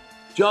crazy.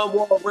 John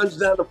Wall runs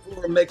down the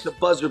floor and makes a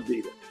buzzer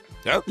beater.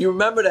 Yep. You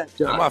remember that,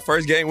 John? That's my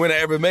first game winner I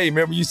ever made.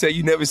 Remember you said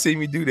you never see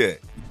me do that.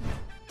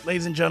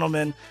 Ladies and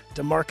gentlemen,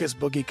 DeMarcus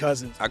Boogie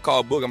Cousins. I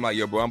called Book. I'm like,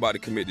 yo, bro, I'm about to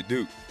commit to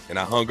Duke. And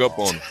I hung up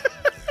on him.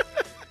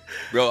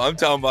 Bro, I'm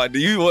talking about, do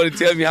you want to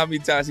tell me how many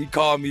times he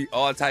called me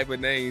all type of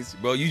names?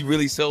 Bro, you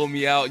really sold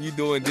me out. You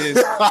doing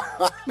this.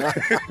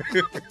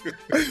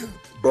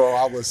 Bro,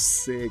 I was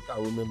sick. I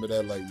remember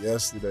that like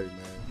yesterday, man.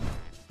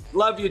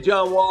 Love you,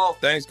 John Wall.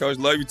 Thanks, Coach.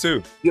 Love you,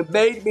 too. You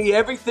made me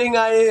everything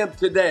I am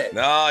today.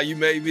 Nah, you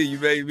made me. You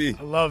made me.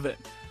 I love it.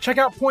 Check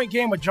out Point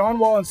Game with John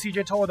Wall and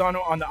CJ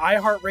Toledano on the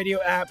iHeartRadio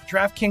app,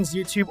 DraftKings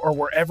YouTube, or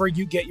wherever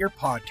you get your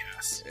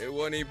podcasts. It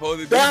wasn't even supposed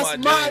to be That's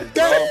my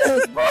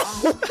dance, bro.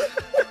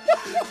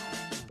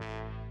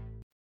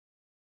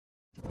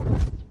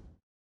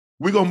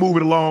 We're going to move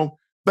it along.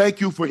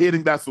 Thank you for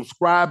hitting that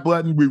subscribe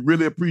button. We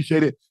really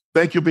appreciate it.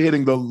 Thank you for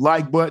hitting the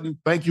like button.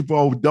 Thank you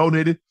for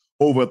donating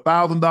over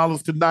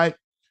 $1,000 tonight.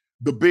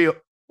 The bill.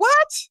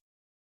 What?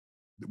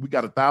 We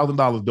got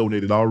 $1,000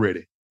 donated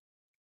already.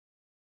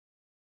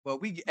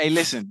 Well, hey,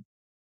 listen.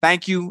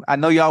 Thank you. I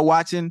know y'all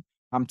watching.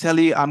 I'm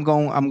telling you, I'm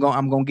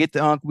going get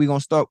the we going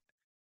to start.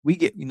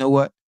 You know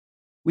what?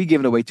 We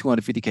giving away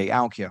 $250K. I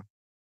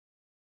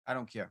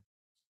don't care.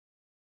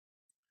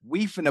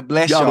 We finna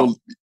bless y'all.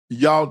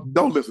 Y'all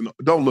don't listen to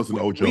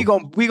Ocho. We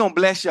gonna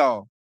bless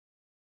y'all.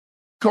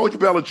 Coach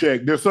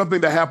Belichick, there's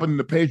something that happened in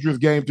the Patriots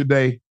game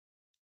today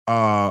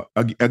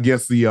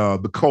against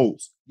the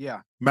Colts.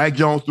 Yeah. Mac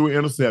Jones threw an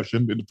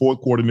interception in the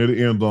fourth quarter near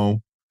the end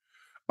zone.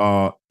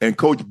 And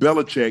Coach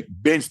Belichick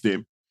benched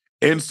him,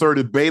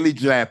 inserted Bailey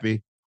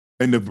Zappi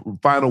in the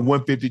final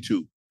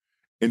 152.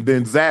 And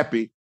then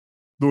Zappi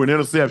threw an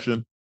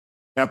interception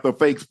after a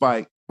fake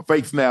spike, a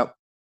fake snap.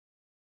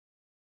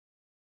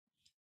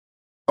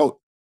 Oh,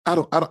 I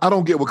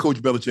don't get what Coach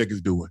Belichick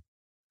is doing.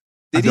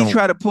 Did he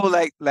try to pull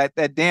like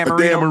that Dan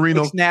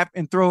Marino snap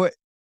and throw it,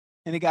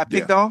 and it got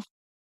picked off?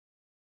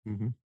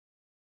 Mm-hmm.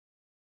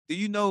 Do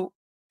you know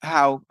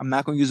how, I'm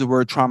not going to use the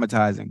word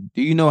traumatizing.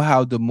 Do you know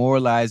how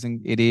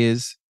demoralizing it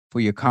is for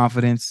your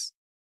confidence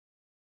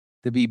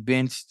to be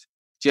benched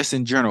just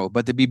in general,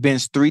 but to be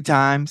benched 3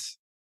 times?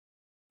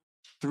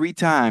 3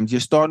 times.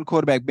 Your starting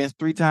quarterback benched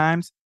 3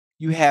 times.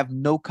 You have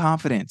no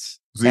confidence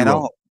at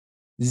all.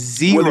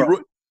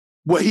 Zero.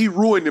 Well, he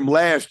ruined him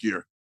last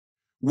year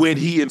when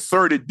he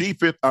inserted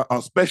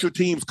a special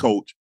teams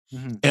coach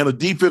and a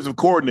defensive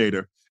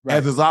coordinator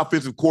as his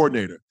offensive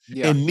coordinator.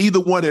 Yeah. And neither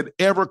one had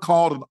ever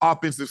called an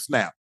offensive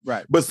snap.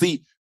 Right. But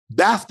see,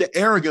 that's the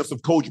arrogance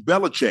of Coach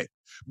Belichick.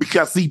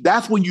 Because see,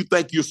 that's when you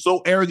think you're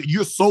so arrogant,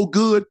 you're so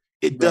good,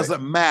 it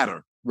doesn't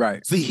matter.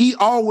 Right. See, he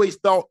always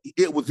thought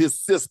it was his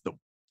system.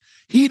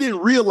 He didn't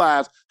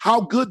realize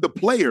how good the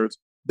players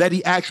that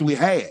he actually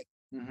had.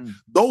 Mm-hmm.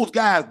 Those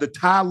guys, the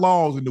Ty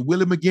Laws and the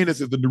Willie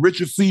McGinnises and the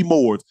Richard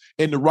Seymours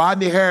and the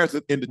Rodney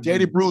Harrison and the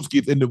Teddy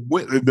Bruschi's and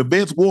the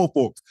Vince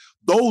Wilforks,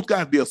 those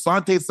guys, the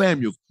Asante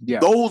Samuels,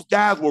 those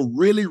guys were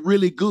really,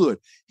 really good.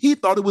 He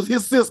thought it was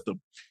his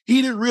system.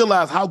 He didn't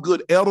realize how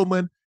good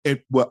Edelman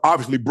and, well,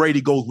 obviously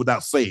Brady goes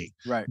without saying.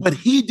 Right. But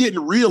he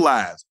didn't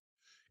realize.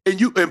 And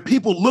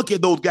people look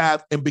at those guys,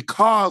 and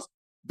because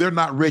they're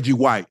not Reggie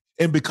White,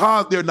 and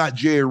because they're not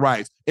Jerry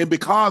Rice, and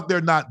because they're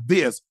not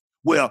this,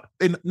 well,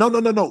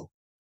 no.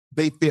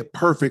 They fit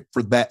perfect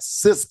for that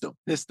system.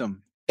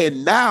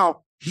 And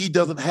now he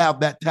doesn't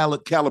have that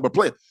talent caliber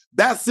player.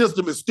 That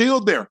system is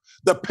still there.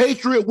 The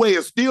Patriot way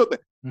is still there.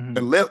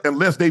 Mm-hmm.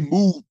 Unless they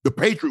move the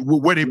Patriot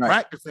where they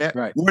practice at,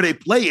 where they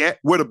play at,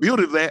 where the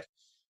building's at.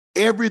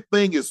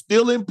 Everything is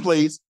still in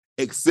place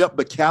except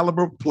the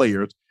caliber of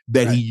players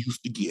that he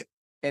used to get.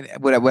 And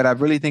what I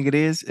really think it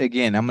is,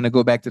 again, I'm going to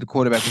go back to the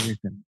quarterback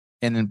position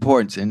and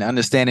importance and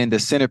understanding the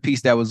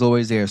centerpiece that was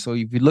always there. So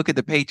if you look at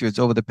the Patriots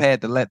over the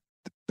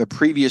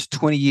previous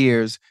 20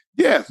 years,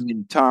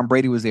 when Tom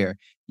Brady was there,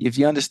 if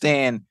you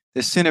understand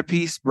the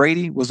centerpiece,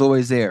 Brady was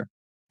always there.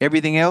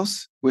 Everything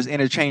else was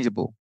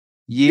interchangeable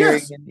year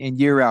in and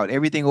year out.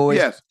 Everything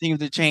always seemed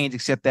to change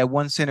except that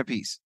one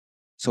centerpiece.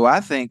 So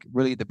I think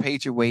really the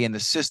Patriot way and the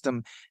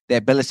system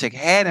that Belichick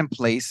had in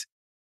place,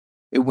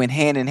 it went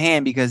hand in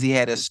hand because he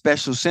had a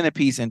special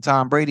centerpiece in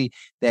Tom Brady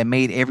that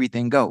made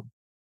everything go.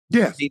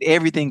 Yes. Made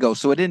everything go.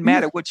 So it didn't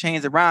matter what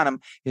changed around him.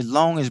 As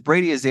long as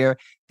Brady is there,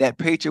 that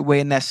Patriot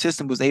way and that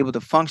system was able to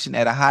function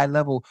at a high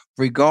level,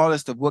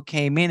 regardless of what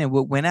came in and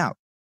what went out.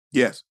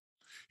 Yes.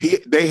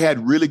 They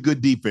had really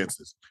good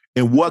defenses.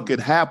 And what could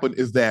happen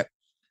is that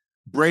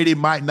Brady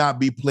might not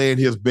be playing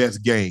his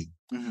best game,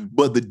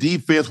 but the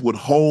defense would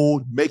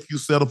hold, make you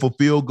settle for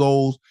field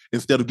goals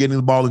instead of getting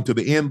the ball into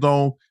the end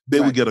zone. They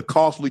would get a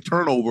costly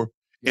turnover.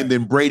 And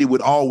then Brady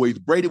was always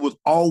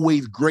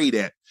great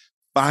at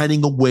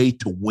finding a way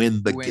to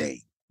win the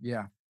game.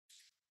 Yeah.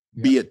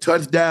 Be it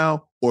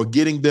touchdown or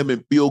getting them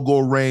in field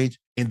goal range.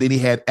 And then he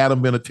had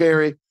Adam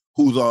Vinatieri,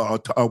 who's the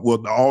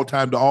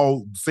all-time to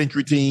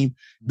all-century team.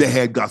 They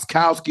had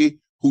Gostkowski,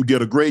 who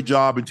did a great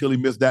job until he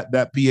missed that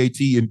PAT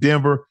in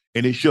Denver,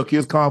 and it shook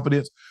his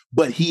confidence.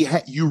 But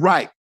you're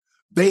right.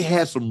 They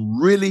had some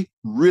really,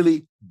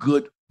 really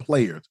good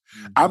players.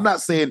 I'm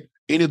not saying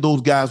any of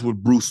those guys were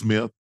Bruce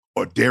Smith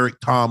or Derek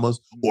Thomas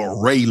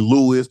or Ray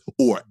Lewis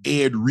or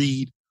Ed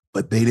Reed,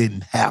 but they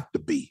didn't have to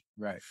be.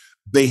 Right.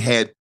 They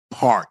had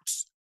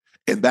parts,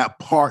 and that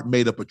part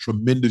made up a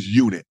tremendous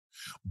unit.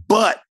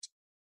 But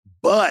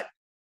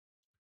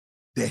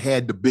they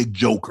had the big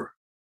joker,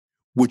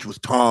 which was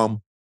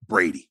Tom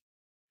Brady.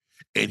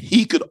 And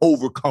he could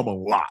overcome a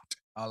lot.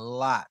 A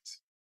lot.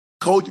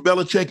 Coach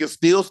Belichick is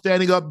still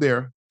standing up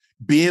there,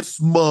 being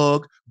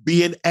smug,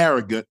 being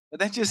arrogant. But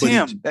that's just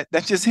him.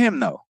 That's just him,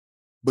 though.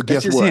 But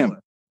guess what? Him.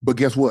 But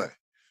guess what?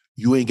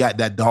 You ain't got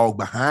that dog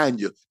behind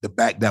you to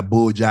back that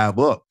bull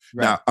jive up.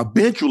 Right. Now,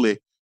 eventually,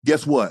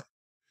 guess what?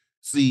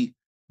 See,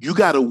 you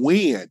got to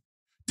win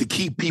to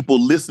keep people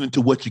listening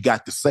to what you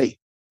got to say.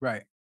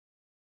 Right.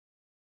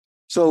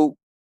 So,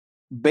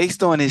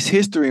 based on his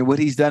history and what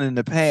he's done in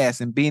the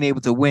past and being able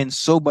to win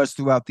so much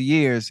throughout the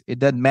years, it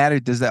doesn't matter.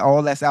 Does that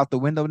all that's out the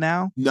window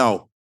now?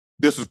 No.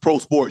 This is pro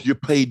sports. You're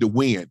paid to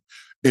win.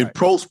 In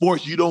pro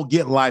sports, you don't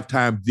get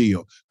lifetime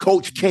deal.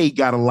 Coach K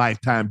got a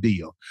lifetime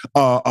deal.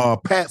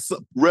 Pat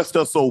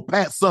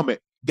Summitt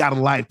got a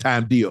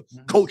lifetime deal.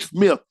 Coach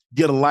Smith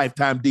get a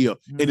lifetime deal.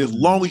 And as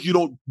long as you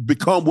don't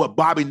become what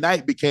Bobby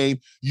Knight became,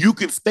 you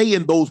can stay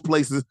in those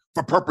places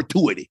for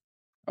perpetuity.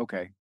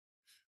 Okay.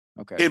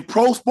 In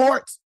pro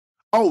sports,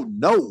 oh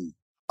no.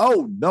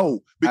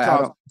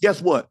 Because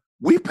guess what?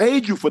 We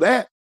paid you for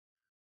that.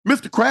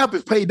 Mr. Kraft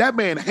has paid that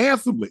man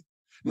handsomely.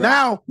 Right.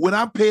 Now, when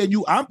I'm paying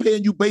you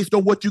based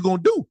on what you're going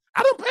to do.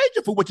 I don't pay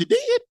you for what you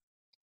did.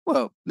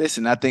 Well,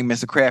 listen, I think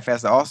Mr. Kraft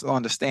has to also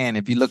understand,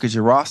 if you look at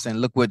your roster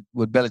and look what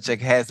Belichick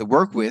has to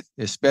work with,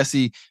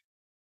 especially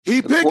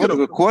He picking them.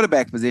 The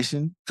quarterback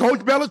position.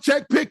 Coach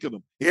Belichick picking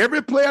them.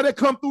 Every player that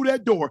come through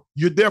that door,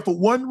 you're there for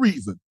one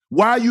reason.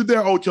 Why are you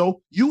there,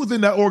 Ocho? You was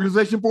in that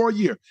organization for a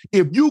year.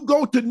 If you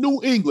go to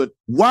New England,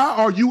 why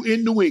are you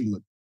in New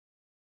England?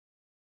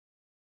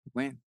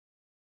 When?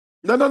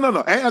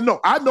 No.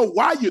 I know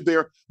why you're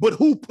there, but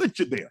who put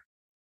you there?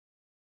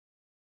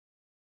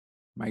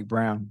 Mike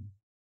Brown.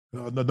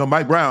 No,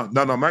 Mike Brown.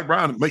 No, Mike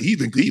Brown.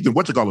 He's in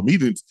what you call him?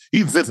 He's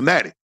in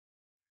Cincinnati.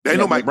 There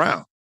ain't no Mike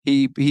Brown.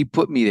 He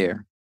put me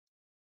there.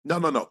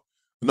 No.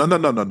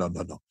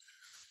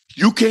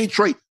 You can't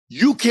trade.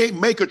 You can't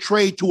make a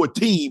trade to a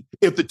team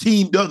if the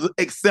team doesn't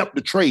accept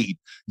the trade.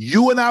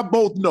 You and I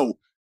both know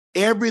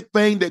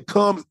everything that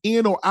comes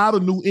in or out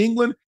of New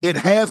England, it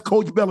has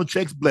Coach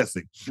Belichick's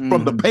blessing.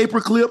 From the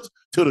paper clips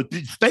to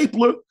the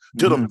stapler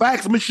to the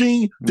fax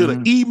machine to the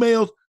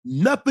emails,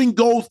 nothing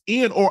goes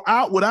in or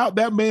out without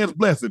that man's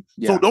blessing.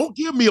 Yeah. So don't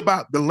give me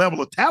about the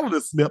level of talent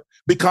of Smith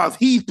because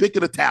he's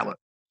picking a talent.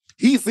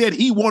 He said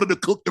he wanted to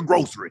cook the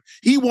grocery.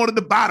 He wanted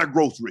to buy the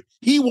grocery.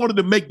 He wanted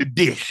to make the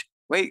dish.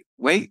 Wait,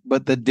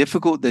 but the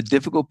difficult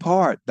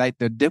part, like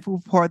the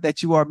difficult part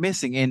that you are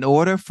missing, in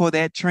order for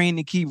that train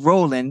to keep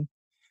rolling,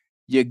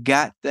 you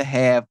got to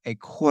have a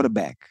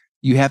quarterback.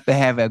 You have to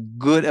have a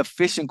good,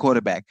 efficient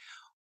quarterback.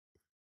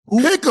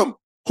 Pick him.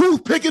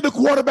 Who's picking the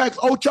quarterbacks,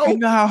 Ocho? You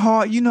know how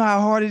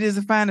hard it is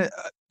to find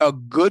a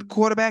good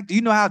quarterback? Do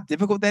you know how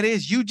difficult that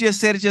is? You just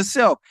said it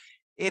yourself.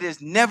 It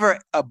is never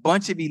a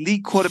bunch of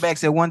elite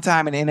quarterbacks at one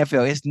time in the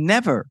NFL. It's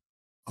never.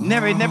 It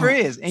never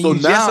is. And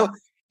so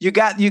you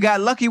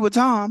got lucky with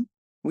Tom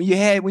when you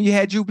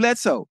had Drew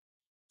Bledsoe.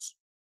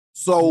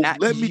 So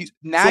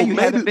you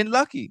haven't been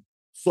lucky.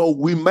 So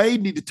we may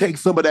need to take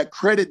some of that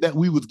credit that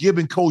we was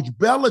giving Coach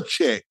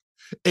Belichick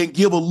and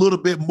give a little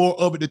bit more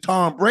of it to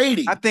Tom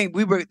Brady. I think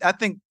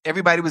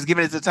everybody was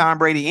giving it to Tom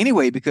Brady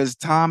anyway because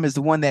Tom is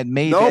the one that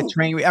made that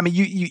train. I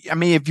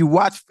mean, if you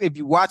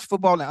watch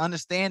football and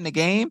understand the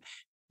game,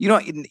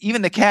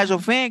 even the casual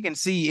fan can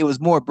see it was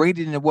more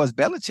Brady than it was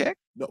Belichick.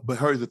 No, but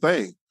here's the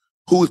thing: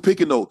 who was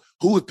picking those?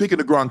 Who was picking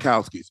the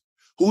Gronkowskis?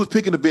 Who was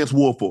picking the Vince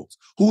Wilforks?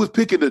 Who was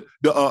picking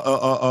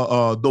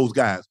those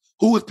guys?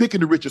 Who was picking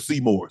the Richard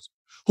Seymours?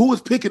 Who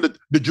was picking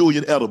the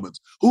Julian Edelmans?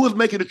 Who was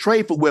making the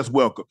trade for Wes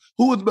Welker?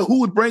 Who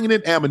was bringing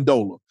in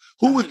Amendola?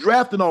 Who was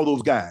drafting all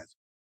those guys?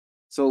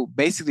 So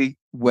basically,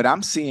 what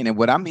I'm seeing and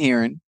what I'm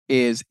hearing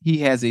is he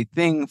has a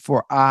thing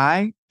for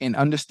eye and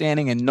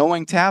understanding and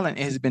knowing talent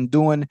and has been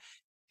doing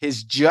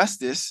his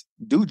justice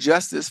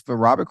for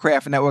Robert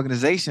Kraft and that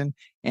organization.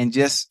 And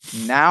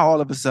just now, all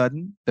of a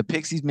sudden, the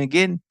picks he's been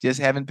getting just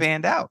haven't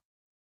panned out.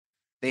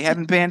 They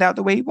haven't panned out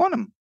the way he wanted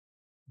them.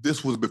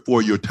 This was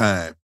before your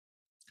time.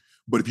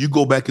 But if you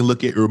go back and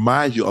look at it,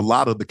 reminds you a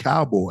lot of the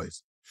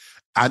Cowboys.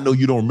 I know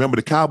you don't remember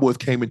the Cowboys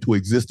came into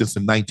existence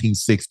in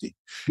 1960.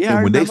 Yeah,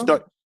 and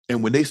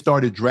when they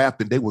started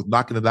drafting, they was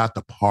knocking it out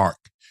the park.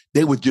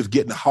 They was just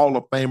getting Hall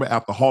of Famer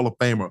after Hall of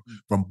Famer,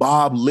 from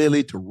Bob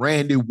Lilly to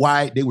Randy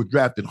White. They were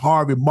drafting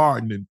Harvey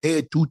Martin and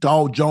Ed Too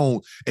Tall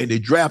Jones, and they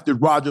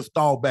drafted Roger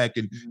Staubach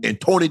and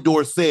Tony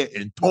Dorsett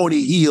and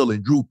Tony Hill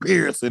and Drew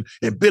Pearson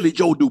and Billy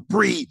Joe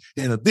Dupree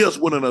and this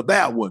one and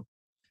that one.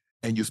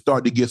 And you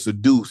start to get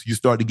seduced. You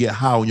start to get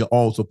high on your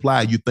own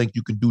supply. You think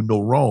you can do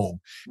no wrong.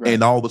 Right.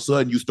 And all of a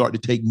sudden, you start to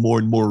take more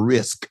and more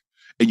risk.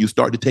 And you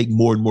start to take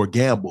more and more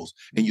gambles.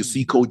 And you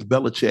see Coach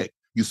Belichick.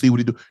 You see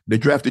what he do. They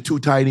drafted 2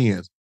 tight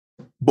ends.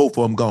 Both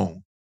of them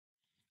gone.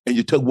 And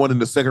you took one in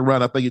the second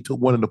round. I think you took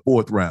one in the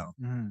 4th round.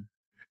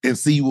 And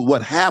see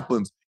what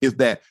happens is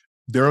that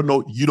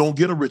you don't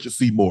get a Richard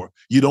Seymour.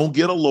 You don't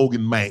get a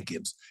Logan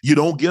Mankins. You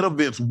don't get a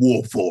Vince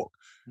Wilfork.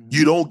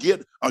 You don't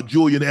get a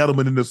Julian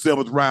Edelman in the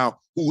 7th round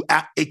who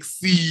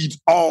exceeds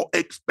all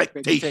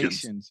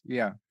expectations.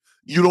 Yeah.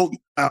 You don't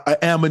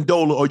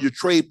Amendola or your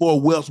trade for a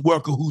Wes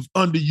Welker who's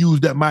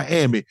underused at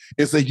Miami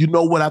and say, you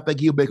know what? I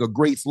think he'll make a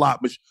great slot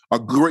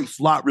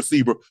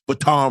receiver for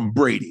Tom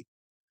Brady.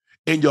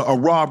 And you're a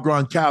Rob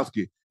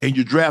Gronkowski, and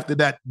you drafted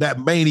that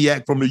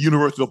maniac from the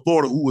University of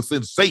Florida who was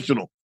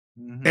sensational,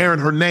 Aaron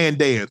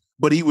Hernandez,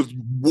 but he was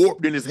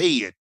warped in his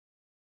head.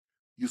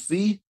 You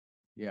see?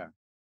 Yeah.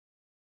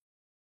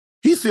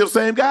 He's still the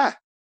same guy.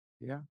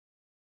 Yeah.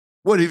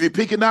 What, is he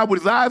picking out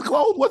with his eyes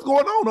closed? What's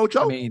going on,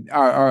 Ocho? I mean,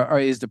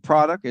 is the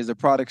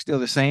product still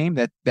the same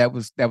that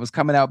was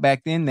coming out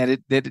back then than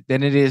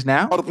it is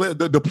now? Oh,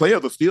 the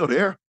players are still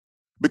there,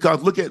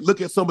 because look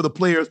at some of the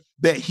players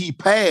that he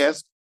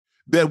passed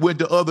that went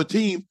to other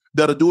teams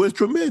that are doing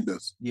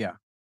tremendous. Yeah.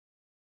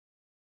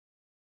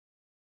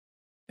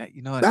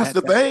 That's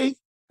the thing.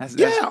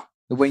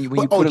 When you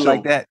put it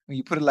like that,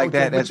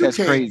 that's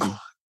crazy.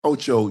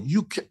 Ocho,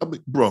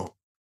 bro.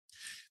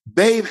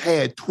 They've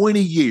had 20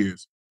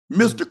 years.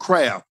 Mr.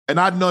 Kraft, and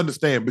I can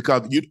understand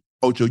because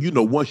Ocho,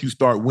 once you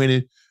start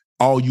winning,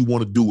 all you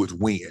want to do is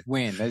win.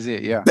 Win, that's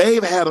it, yeah.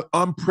 They've had an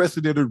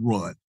unprecedented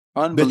run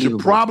that you're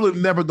probably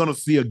never going to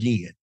see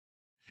again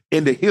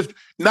in the history,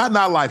 not in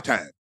our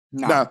lifetime.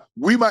 No. Now,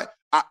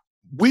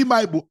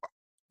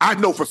 I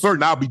know for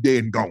certain I'll be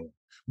dead and gone,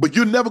 but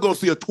you're never going to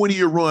see a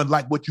 20-year run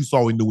like what you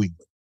saw in New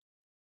England.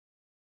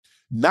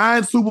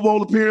 9 Super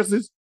Bowl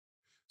appearances,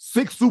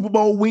 6 Super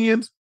Bowl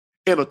wins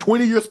in a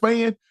 20-year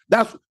span.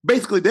 That's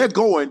basically they're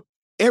going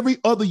every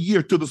other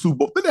year to the Super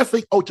Bowl. Let that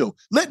sink, Ocho.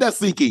 Let that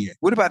sink in.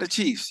 What about the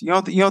Chiefs? You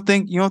don't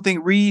think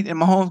Reed and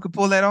Mahomes could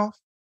pull that off?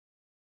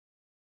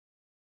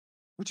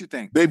 What you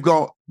think? They've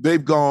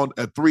gone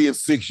at 3 and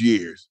 6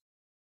 years.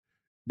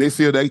 They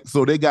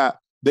got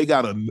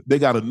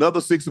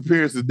another 6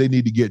 appearances they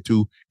need to get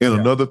to and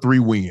another 3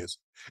 wins.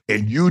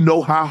 And you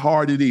know how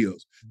hard it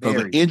is.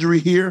 Because an injury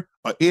here,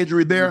 an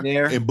injury there,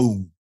 and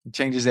boom. It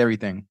changes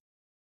everything.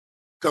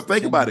 Because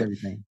think about it.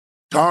 Everything.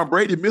 Tom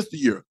Brady missed a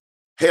year.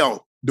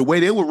 Hell, the way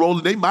they were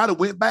rolling, they might have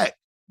went back.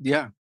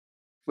 Yeah.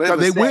 Because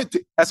they went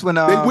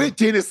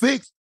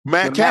 10-6.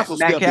 Matt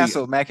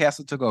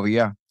Castle took over,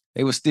 yeah.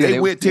 They went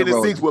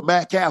 10-6 with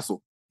Matt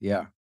Castle.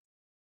 Yeah.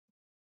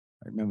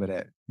 I remember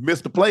that.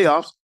 Missed the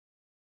playoffs.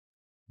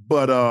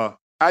 But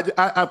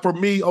I for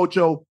me,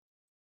 Ocho,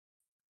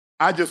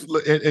 I just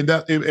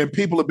and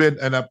people have been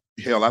I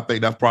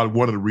think that's probably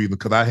one of the reasons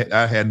because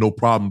I had no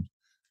problem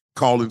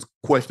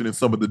questioning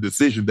some of the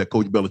decisions that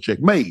Coach Belichick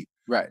made.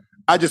 Right.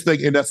 I just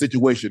think in that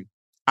situation,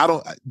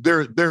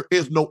 there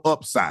is no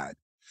upside.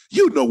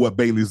 You know what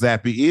Bailey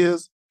Zappi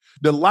is.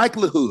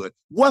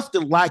 What's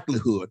the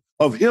likelihood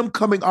of him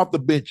coming off the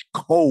bench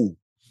cold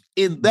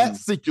in that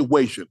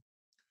situation,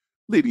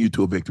 leading you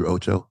to a victory,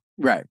 Ocho?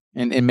 Right.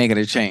 And making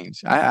a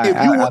change.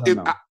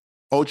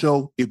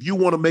 Ocho, if you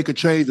want to make a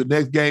change the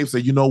next game, say,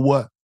 you know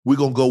what? We're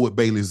going to go with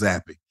Bailey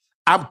Zappi.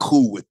 I'm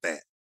cool with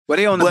that. Well,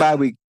 they on the bye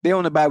week. They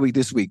on the bye week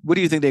this week. What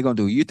do you think they're going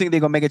to do? You think they're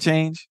going to make a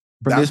change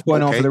from this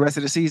point on for the rest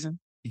of the season?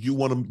 You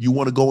want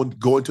to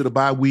go into the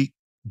bye week,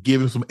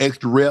 give him some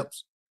extra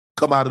reps,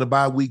 come out of the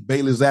bye week,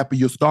 Bailey Zappi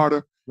your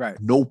starter. Right.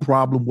 No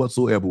problem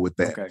whatsoever with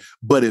that. Okay.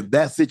 But in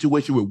that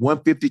situation with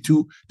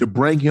 152 to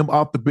bring him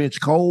off the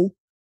bench cold.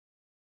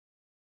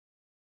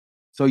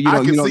 So you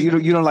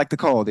don't like the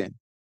call then?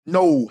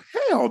 No,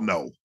 hell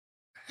no.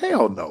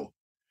 Hell no.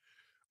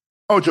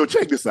 Ocho,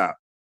 check this out.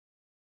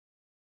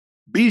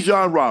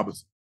 Bijan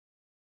Robinson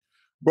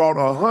brought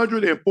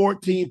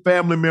 114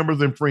 family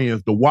members and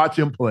friends to watch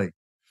him play.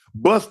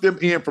 Bust them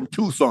in from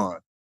Tucson.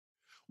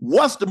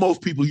 What's the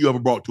most people you ever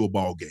brought to a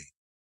ball game?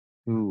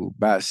 Ooh,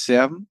 about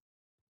 7.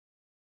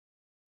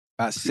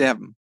 About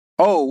 7.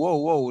 Oh,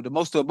 whoa. The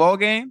most to a ball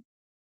game?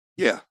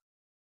 Yeah.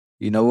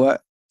 You know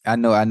what? I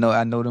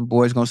know them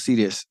boys gonna see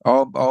this.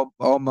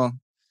 All my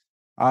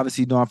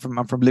obviously, I'm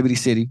from Liberty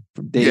City,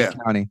 from Dade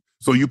County.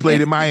 So you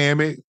played in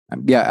Miami?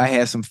 Yeah, I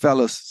had some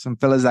fellas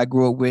I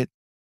grew up with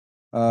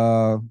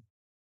on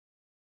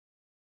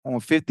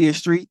 50th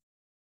Street,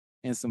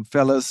 and some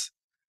fellas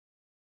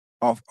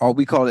off, or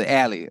we call it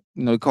alley.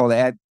 Call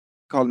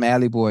them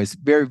alley boys.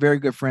 Very, very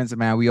good friends of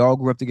mine. We all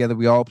grew up together.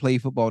 We all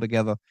played football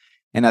together.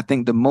 And I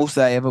think the most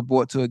I ever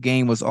brought to a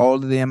game was all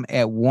of them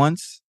at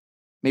once,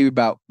 maybe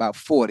about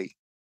 40,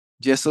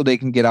 just so they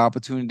can get an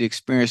opportunity to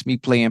experience me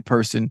play in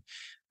person.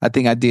 I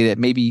think I did it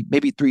maybe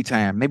 3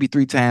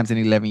 times in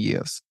 11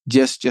 years,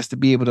 just to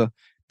be able to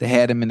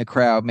have them in the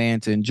crowd, man,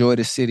 to enjoy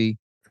the city,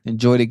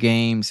 enjoy the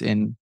games,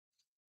 and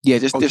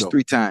just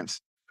 3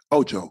 times.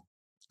 Ocho,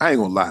 I ain't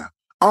gonna lie.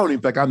 I don't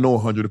even think I know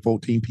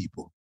 114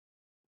 people.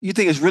 You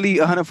think it's really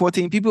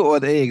 114 people, or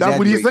they exaggerate? That's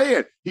what he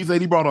said. He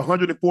said he brought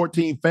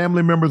 114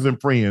 family members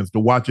and friends to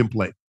watch him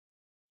play.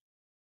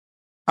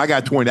 I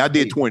got 20. I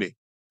did 20.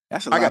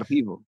 That's a lot of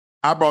people.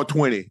 I brought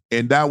 20,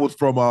 and that was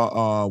from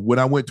when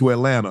I went to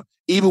Atlanta.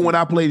 Even when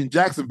I played in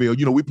Jacksonville,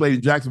 we played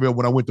in Jacksonville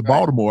when I went to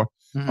Baltimore.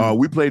 Mm-hmm.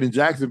 We played in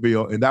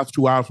Jacksonville, and that's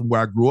 2 hours from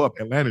where I grew up.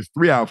 Atlanta's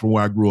 3 hours from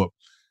where I grew up.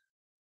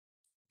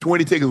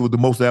 20 tickets was the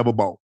most I ever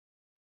bought.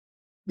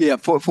 Yeah,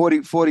 40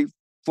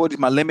 is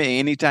my limit.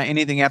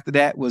 Anything after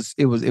that was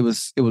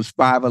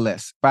 5 or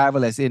less. 5 or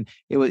less. And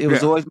it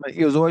was always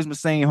my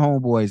same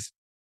homeboys.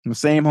 The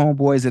same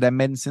homeboys that I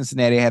met in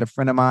Cincinnati. I had a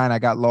friend of mine. I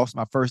got lost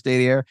my first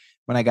day there.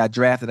 When I got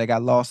drafted, I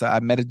got lost. I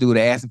met a dude.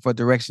 I asked him for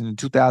direction in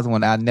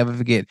 2001. I'll never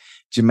forget.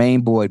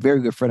 Jermaine Boyd, very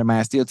good friend of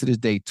mine, still to this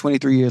day,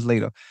 23 years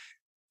later.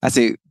 I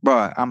said,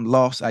 bro, I'm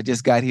lost. I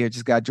just got here,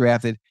 just got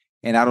drafted,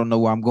 and I don't know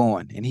where I'm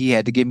going. And he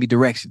had to give me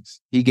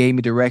directions. He gave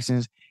me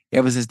directions.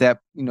 Ever since that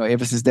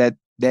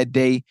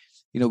day,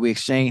 we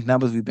exchanged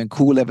numbers. We've been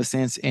cool ever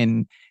since.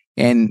 And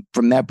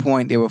from that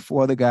point, there were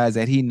 4 other guys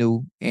that he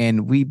knew,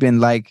 and we've been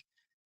like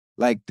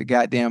the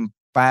goddamn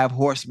 5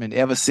 horsemen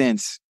ever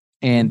since.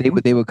 And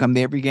they would come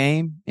to every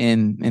game,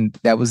 and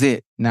that was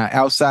it. Now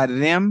outside of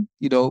them,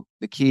 the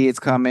kids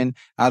coming.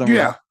 I don't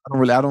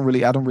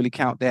really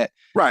count that.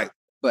 Right.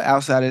 But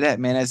outside of that,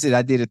 man, that's it.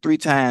 I did it 3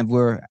 times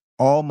where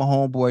all my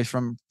homeboys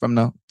from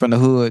the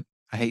hood.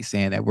 I hate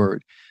saying that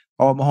word.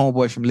 All my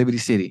homeboys from Liberty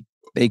City.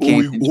 They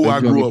came. Who I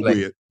grew up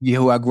with. Yeah,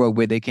 who I grew up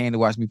with. They came to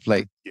watch me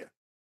play. Yeah.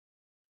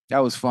 That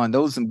was fun.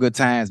 Those were some good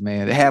times,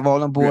 man. To have all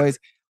them boys.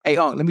 Yeah. Hey,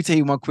 let me tell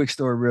you one quick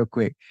story real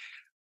quick.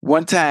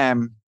 One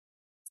time,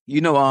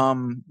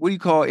 what do you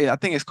call it? I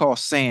think it's called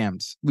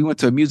Sam's. We went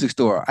to a music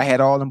store. I had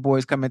all them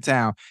boys come in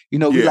town. We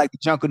like the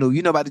Junkanoo.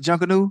 You know about the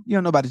Junkanoo? You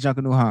don't know about the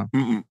Junkanoo, huh?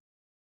 Mm-mm.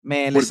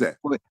 Man, what is that?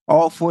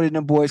 All 40 of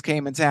them boys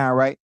came in town,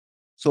 right?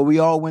 So we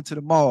all went to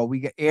the mall.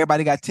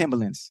 Everybody got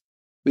Timberlands.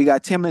 We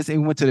got 10 minutes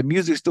and we went to the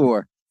music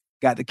store.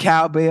 Got the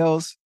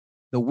cowbells,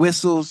 the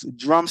whistles,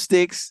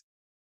 drumsticks.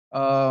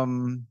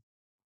 Dude,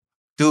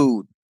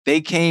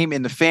 they came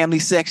in the family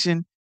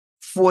section.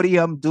 40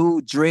 of them,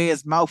 dude,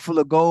 dreads, mouthful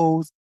of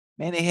golds.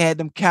 Man, they had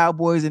them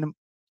cowboys and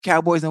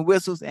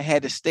whistles and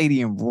had the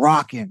stadium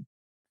rocking.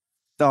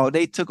 So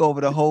they took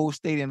over the whole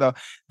stadium.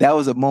 That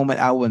was a moment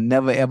I will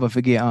never, ever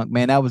forget, Unc.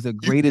 Man, that was the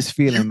greatest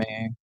feeling,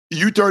 man.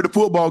 You turned the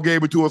football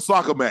game into a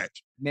soccer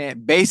match.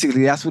 Man,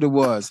 basically, that's what it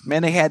was.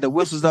 Man, they had the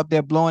whistles up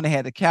there blowing. They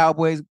had the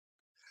Cowboys.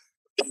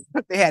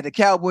 They had the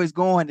Cowboys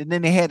going, and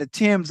then they had the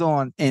Timbs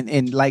on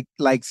and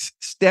like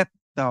step.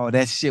 Oh,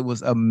 that shit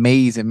was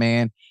amazing,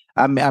 man.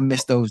 I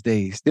miss those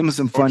days. Them were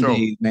some fun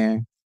days,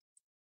 man.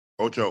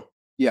 Ocho.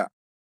 Yeah.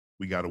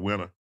 We got a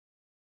winner.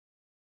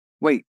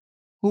 Wait,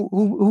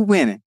 who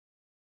winning?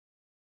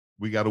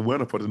 We got a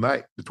winner for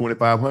tonight, the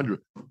 2,500.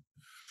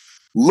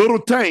 Lil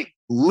Tank.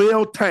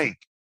 Lil Tank.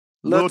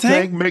 Lil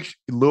Tank?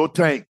 Lil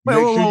Tank.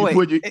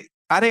 Wait.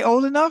 Are they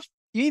old enough?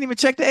 You ain't even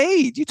check the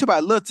age. You talk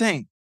about Lil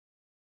Tank.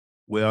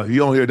 Well, he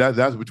don't hear that.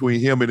 That's between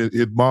him and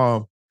his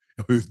mom,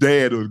 his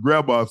dad, or his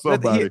grandma, or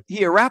somebody.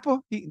 He a rapper?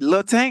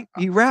 Lil Tank?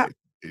 He rap?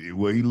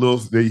 Well,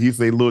 he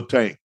say Lil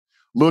Tank.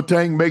 Lil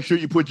Tank, make sure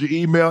you put your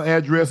email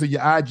address and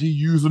your IG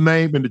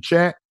username in the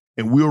chat,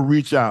 and we'll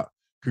reach out.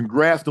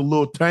 Congrats to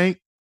Lil Tank.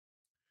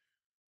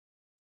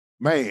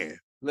 Man,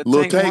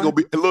 Lil Tank gonna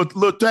be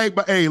Lil Tank,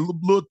 but hey,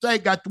 Lil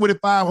Tank got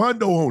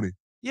 2,500 on it.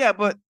 Yeah,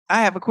 but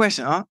I have a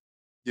question, huh?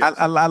 Yes.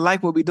 I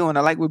like what we're doing.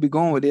 I like where we're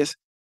going with this.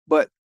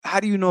 But how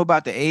do you know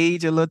about the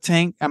age of Lil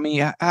Tank? I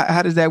mean,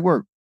 how does that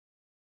work?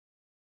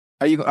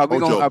 Are we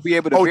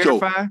able to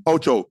verify?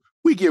 Ocho,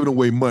 we giving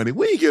away money.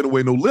 We ain't giving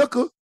away no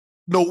liquor,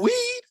 no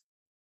weed.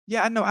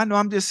 Yeah, I know.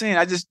 I'm just saying.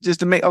 I just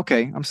to make.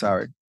 Okay, I'm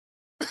sorry.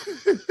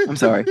 I'm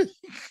sorry.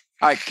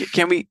 All right,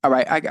 can we? All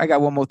right, I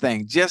got one more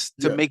thing. Just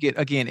to make it,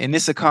 again, in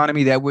this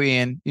economy that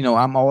we're in,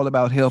 I'm all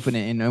about helping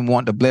and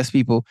want to bless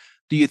people.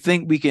 Do you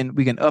think we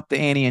can up the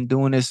ante and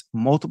doing this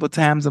multiple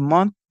times a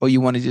month, or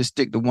you want to just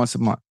stick to once a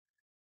month?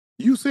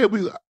 You said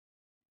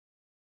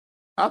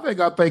I think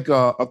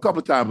a couple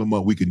of times a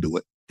month we can do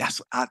it.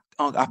 That's I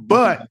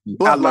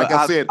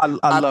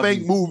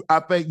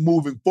think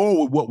moving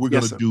forward, what we're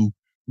gonna do,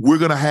 we're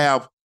gonna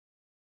have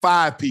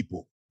 5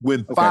 people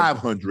win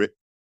 500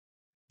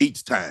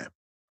 each time.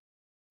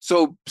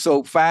 So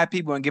 5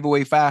 people and give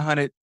away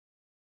 500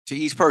 to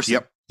each person.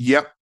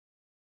 Yep.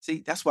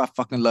 See, that's why I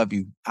fucking love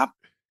you. That's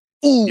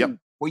what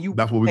we're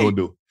gonna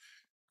do.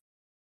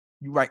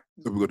 You right.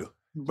 That's what we're gonna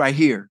do. Right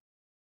here.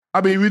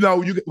 I mean, we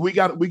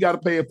got to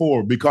pay it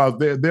forward because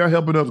they're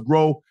helping us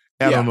grow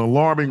at an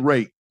alarming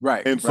rate.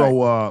 Right. And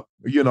so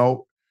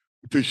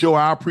to show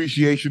our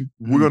appreciation,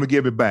 we're gonna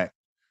give it back.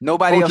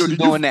 Nobody else is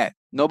doing that.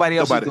 Nobody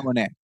else is doing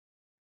that.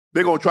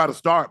 They're gonna try to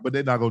start, but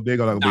they're not gonna be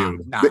able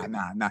to.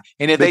 Nah.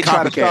 And if they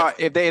try to start,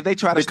 if they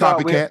try to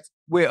start,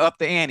 we're up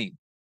the ante.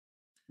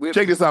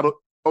 Check this out,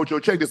 Ocho.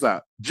 Check this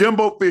out.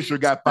 Jimbo Fisher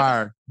got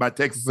fired by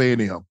Texas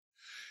A&M.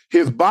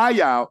 His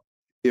buyout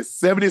is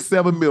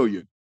 $77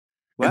 million,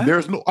 and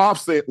there's no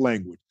offset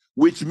language,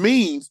 which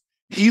means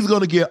he's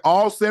gonna get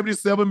all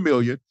 $77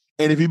 million.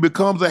 And if he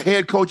becomes a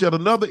head coach at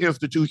another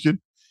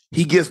institution,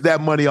 he gets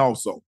that money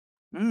also.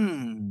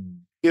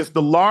 It's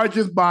the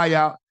largest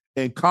buyout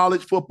in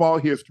college football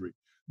history.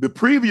 The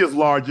previous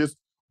largest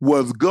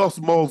was Gus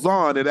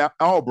Malzahn at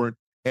Auburn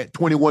at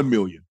 $21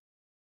 million.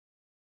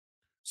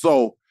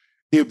 So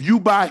if you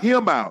buy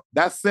him out,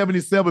 that's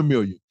 $77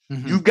 million.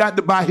 You've got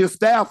to buy his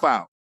staff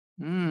out.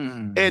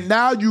 And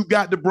now you've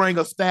got to bring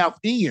a staff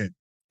in.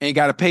 And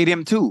got to pay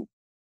them too.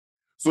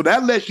 So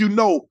that lets you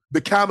know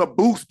the kind of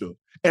booster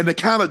and the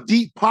kind of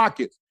deep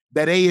pockets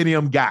that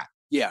A&M got.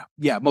 Yeah,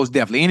 most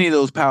definitely. Any of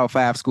those Power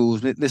 5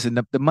 schools, listen,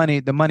 the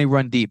money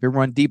run deep. It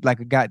run deep like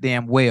a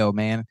goddamn well,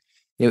 man.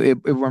 It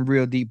run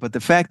real deep. But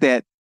the fact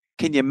that,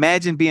 can you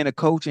imagine being a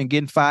coach and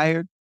getting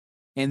fired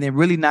and then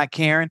really not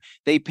caring?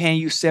 They paying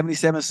you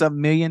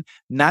 77-something million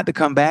not to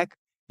come back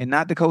and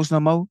not to coach no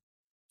more?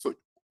 So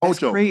that's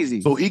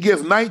crazy. So he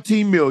gets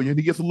 $19 million.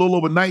 He gets a little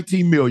over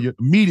 $19 million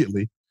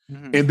immediately.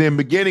 And then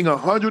beginning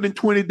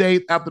 120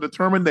 days after the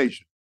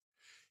termination,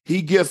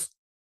 he gets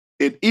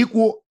an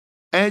equal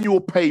annual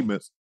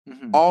payments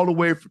all the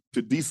way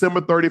to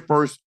December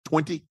 31st,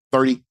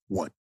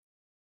 2031.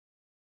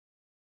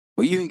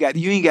 Well, you ain't got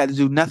to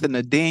do nothing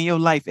a day in your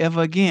life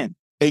ever again.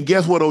 And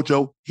guess what,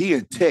 Ocho? He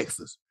in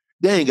Texas.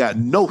 They ain't got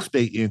no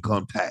state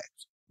income tax.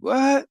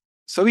 What?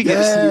 So he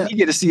get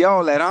to see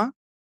all that, huh?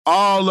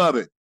 All of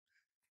it.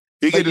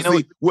 He get to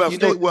see.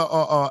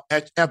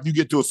 After you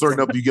get to a certain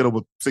number, you get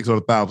over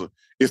 600,000.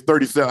 It's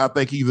 37. I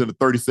think he's in the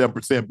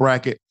 37%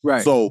 bracket.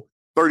 Right. So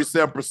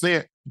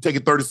 37%.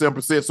 Taking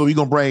 37%, so he's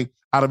gonna bring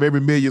out of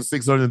every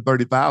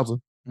 $1,630,000.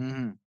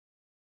 And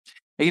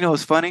you know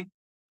what's funny?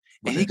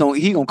 And he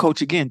gonna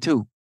coach again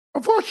too.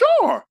 For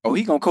sure. Oh,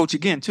 he gonna coach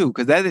again too,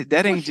 because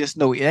that ain't just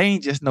no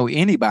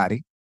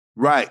anybody.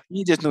 Right.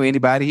 He just know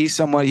anybody. He's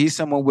someone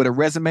with a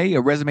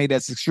resume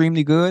that's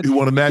extremely good. He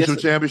won a national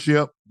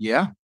championship.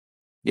 Yeah.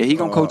 Yeah, he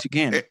gonna coach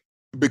again.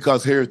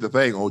 Because here's the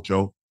thing,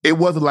 Ocho. it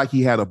wasn't like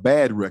he had a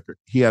bad record.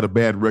 He had a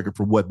bad record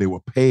for what they were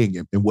paying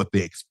him and what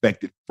they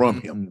expected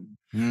from him.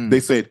 They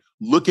said,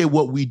 look at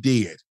what we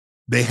did.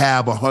 They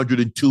have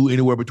 102,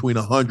 anywhere between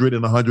 100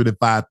 and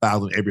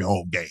 105,000 every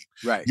home game.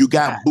 Right. You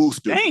got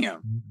boosters.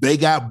 Damn. They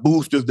got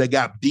boosters. They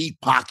got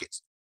deep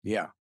pockets.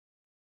 Yeah.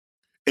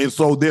 And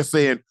so they're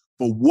saying,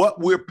 for what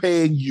we're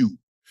paying you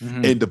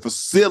and the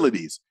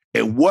facilities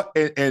and what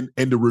and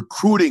the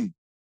recruiting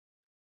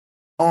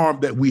arm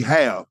that we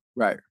have,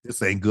 right,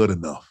 this ain't good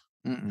enough.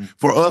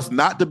 For us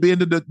not to be in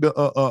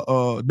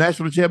the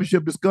national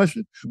championship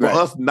discussion, for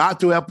us not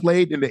to have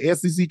played in the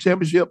SEC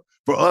championship,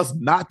 for us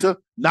not to,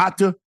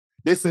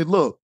 they said,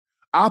 look,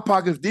 our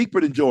pocket's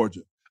deeper than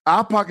Georgia.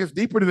 Our pocket's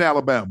deeper than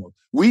Alabama.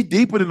 We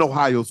deeper than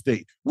Ohio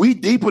State. We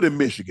deeper than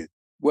Michigan.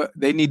 Well,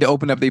 they need to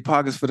open up their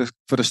pockets for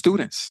the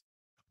students.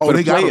 Oh,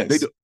 they got them. They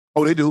do.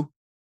 Oh, they do.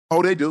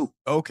 Oh, they do.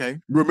 Okay.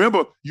 You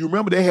remember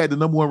they had the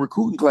number 1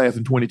 recruiting class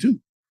in 22.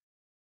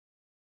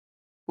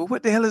 Well,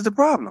 what the hell is the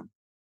problem?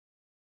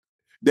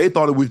 They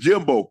thought it was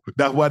Jimbo.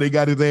 That's why they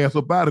got his ass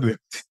up out of there.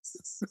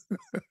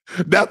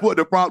 That's what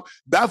the problem.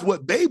 That's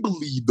what they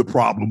believed the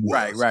problem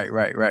was.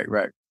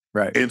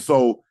 Right. And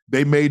so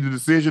they made the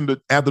decision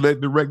that after that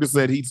director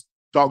said he's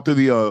talked to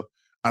the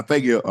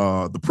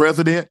the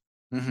president,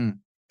 and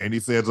he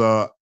says,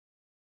 "I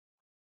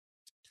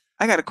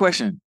got a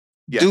question.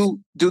 Yes.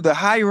 Do the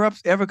higher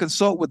ups ever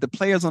consult with the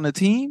players on the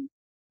team,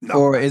 no,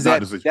 or is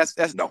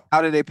that's no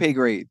out of their pay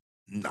grade?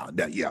 No,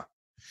 yeah,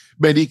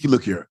 man.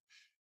 Look here.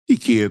 These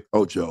kids,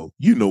 Ocho,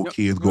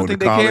 kids going to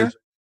college.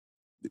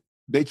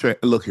 They try.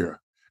 Look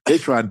here. They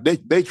try to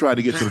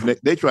get to the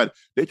next. They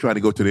try to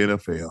go to the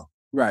NFL.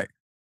 Right.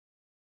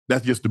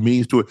 That's just the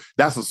means to it.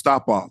 That's a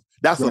stop off.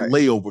 That's a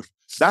layover.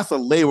 That's a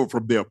layover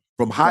from there,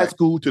 from high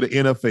school to the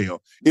NFL.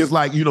 It's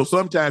like,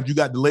 sometimes you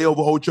got the layover,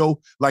 Ocho.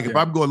 Like if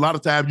I'm going, a lot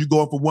of times you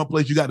going from one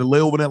place, you got to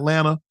layover in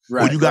Atlanta,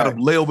 or you got to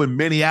layover in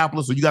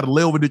Minneapolis, or you got to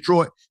layover in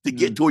Detroit to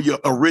get to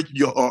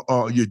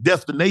your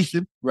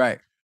destination. Right.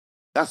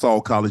 That's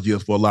all college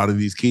is for a lot of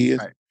these kids.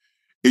 Right.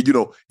 And,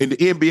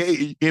 in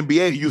the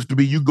NBA it used to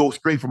be you go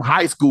straight from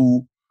high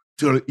school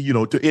to to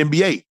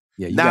NBA.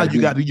 Yeah, now you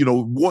got to you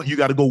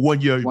got to go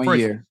 1 year.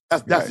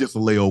 That's just a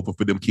layover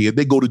for them kids.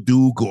 They go to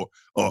Duke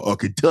or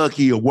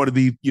Kentucky or one of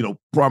these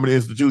prominent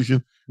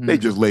institutions. They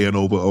just laying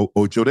over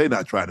Ocho. They're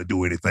not trying to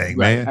do anything,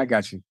 man. I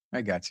got you.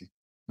 And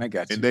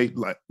they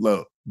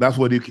look. That's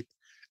what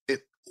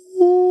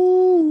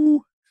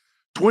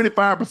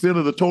 25%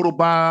 of the total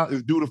buyout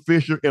is due to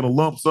Fisher in a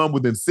lump sum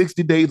within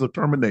 60 days of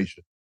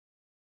termination.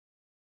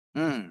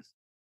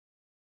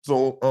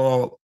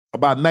 So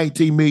about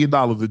 $19 million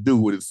to do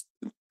with his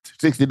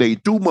 60 days,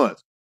 2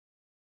 months.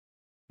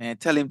 And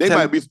tell him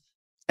tell him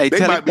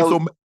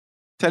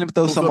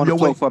throw something on the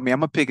floor for me.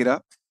 I'm gonna pick it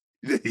up.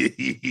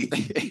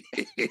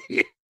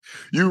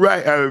 You're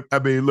right. I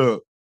mean,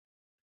 look,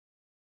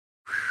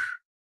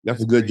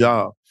 that's a good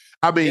job.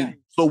 I mean,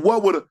 so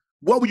what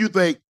would you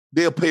think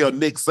they'll pay a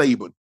Nick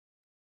Saban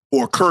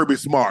or Kirby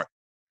Smart?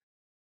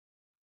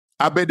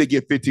 I bet they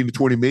get 15 to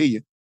 20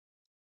 million.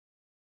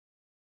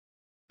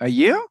 A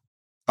year?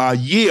 A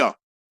year.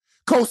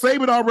 Coach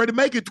Saban already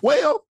making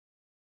 12.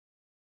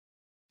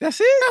 That's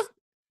it?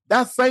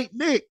 That's St.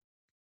 Nick.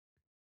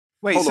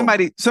 Wait,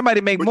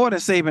 somebody make more than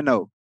Saban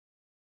though.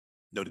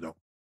 No, they don't.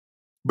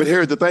 But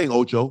here's the thing,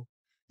 Ocho.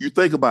 You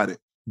think about it.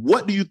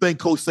 What do you think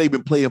Coach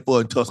Saban playing for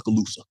in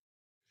Tuscaloosa?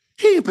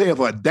 He ain't paying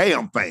for a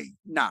damn thing.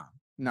 Nah.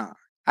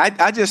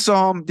 I just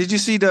saw him. Did you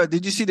see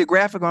the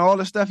graphic on all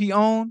the stuff he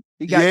owned?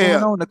 He got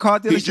going on the car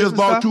dealership. He just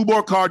bought 2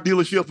 more car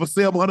dealerships for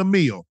 $700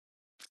 million.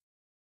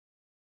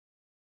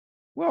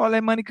 Where all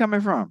that money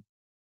coming from?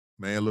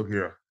 Man, look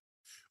here.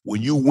 When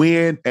you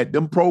win at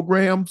them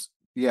programs,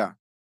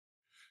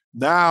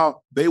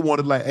 now they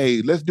wanted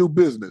hey, let's do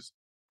business.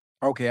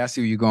 Okay, I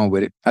see where you're going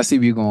with it.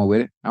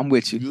 I'm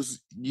with you.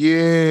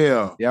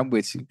 Yeah, I'm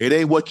with you. It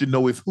ain't what you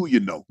know, it's who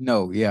you know.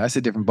 No, that's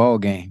a different ball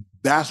game.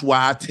 That's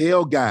why I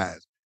tell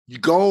guys,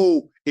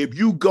 if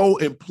you go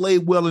and play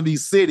well in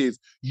these cities,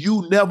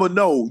 you never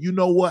know. You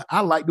know what? I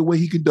like the way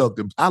he conducts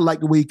them. I like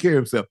the way he carries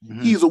himself.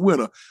 He's a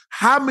winner.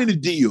 How many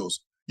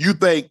deals you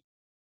think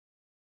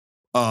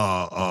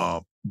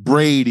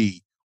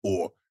Brady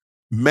or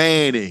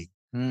Manning,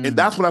 and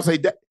that's what I say,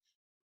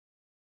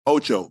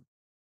 Ocho,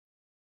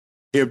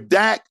 if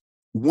Dak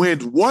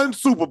wins 1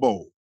 Super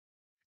Bowl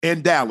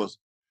in Dallas,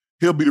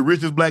 he'll be the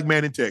richest black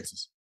man in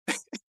Texas.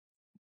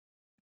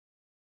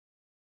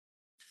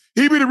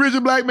 He'll be the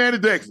richest black man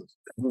in Texas.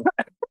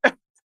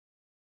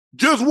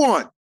 Just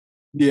 1.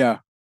 Yeah.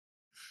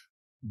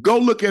 Go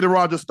look at the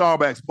Roger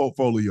Staubach's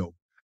portfolio.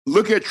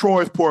 Look at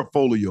Troy's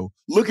portfolio.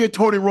 Look at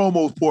Tony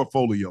Romo's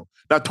portfolio.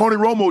 Now, Tony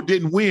Romo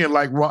didn't win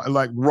like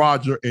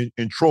Roger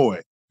and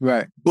Troy.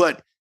 Right.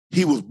 But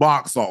he was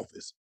box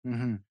office.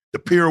 The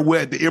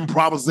pirouette, the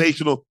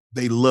improvisational,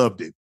 they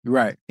loved it.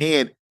 Right.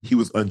 And he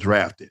was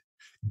undrafted.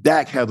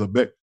 Dak has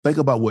think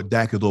about what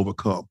Dak has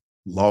overcome.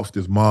 Lost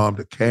his mom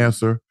to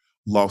cancer,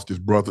 lost his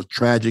brother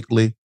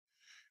tragically,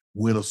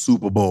 win a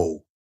Super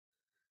Bowl.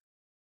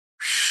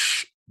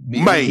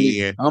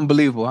 Man.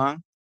 Unbelievable, huh?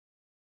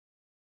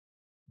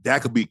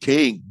 That could be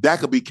king. That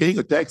could be king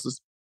of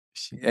Texas.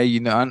 Hey, you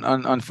know,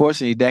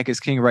 unfortunately, Dak is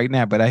king right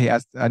now. But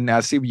I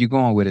see where you're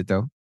going with it,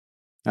 though.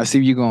 I see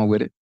where you're going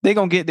with it. They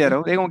gonna get there,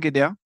 though. They gonna get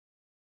there.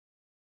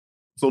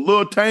 So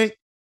Lil Tank,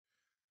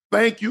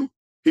 thank you.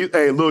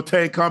 Hey, Lil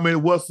Tank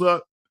commented, "What's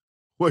up?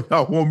 What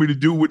y'all want me to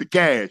do with the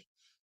cash?"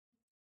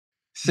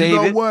 Save you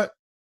know it. What?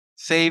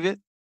 Save it.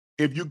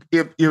 If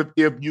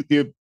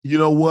you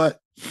know what,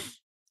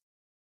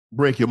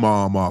 break your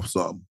mom off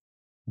something.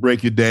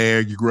 Break your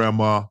dad, your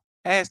grandma.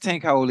 Ask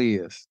Tank how old he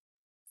is.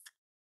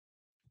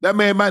 That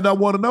man might not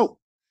want to know.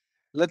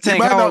 Lil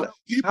Tank, how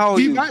old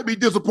he you? might be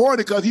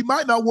disappointed because he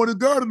might not want his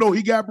girl to know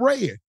he got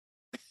bread.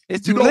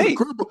 It's too late.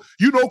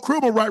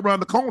 Criminal right around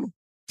the corner.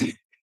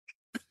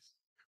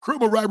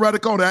 Criminal right around the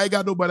corner. I ain't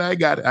got nobody. I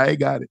ain't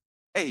got it.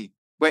 Hey,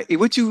 wait,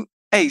 what you?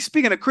 Hey,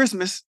 speaking of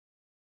Christmas,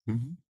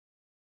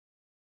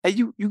 hey,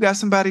 you got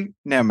somebody?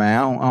 Never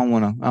mind. I don't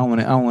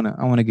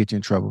wanna get you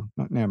in trouble.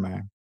 Never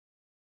mind.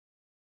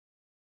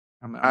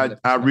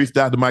 I reached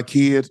out to my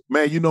kids.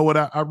 Man, you know what?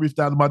 I reached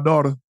out to my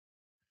daughter.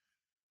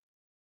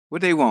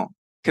 What they want?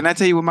 Can I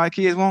tell you what my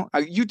kids want?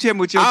 You tell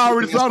me what your. I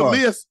already saw the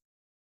list.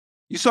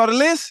 You saw the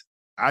list?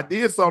 I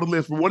did saw the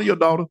list from one of your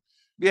daughters.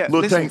 Yeah.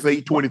 Lil Tank say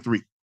he's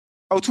 23.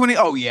 Oh, 20.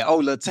 Oh, yeah. Oh,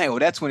 Lil Tank. Oh,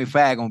 that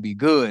 25 gonna be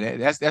good.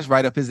 That's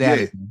right up his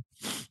alley.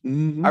 Yeah.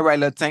 Mm-hmm. All right,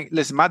 Lil Tank.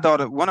 Listen,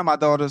 one of my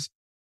daughters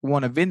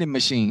want a vending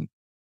machine.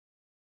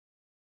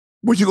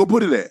 Where you gonna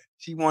put it at?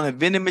 She want a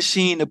vending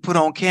machine to put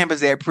on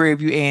campus at Prairie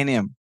View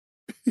A&M.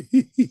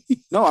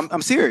 No,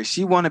 I'm serious.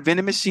 She want a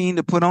vending machine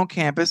to put on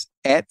campus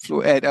at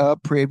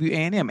Prairie View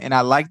A&M, and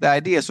I like the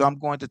idea. So I'm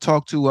going to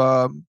talk to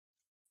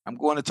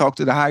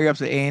the higher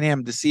ups at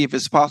A&M to see if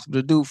it's possible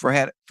to do for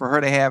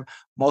her to have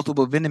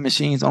multiple vending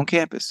machines on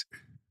campus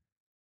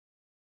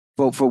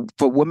for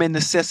women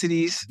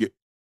necessities.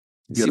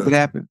 See what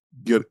happened.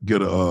 Get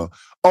a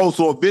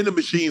so a vending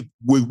machine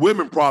with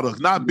women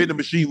products, not vending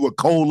machine with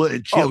cola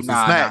and chips and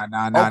snacks.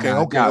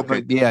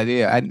 Okay.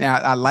 Yeah.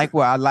 I like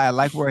where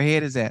her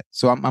head is at.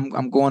 So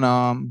I'm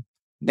going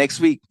next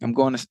week. I'm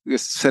going to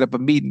set up a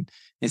meeting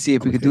and see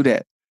if we could do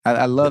that.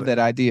 I love that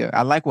idea.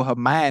 I like where her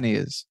mind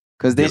is,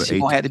 because then she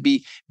won't have to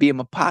be in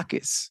my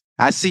pockets.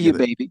 I see you,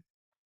 baby.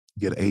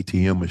 Get an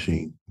ATM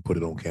machine and put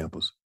it on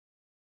campus.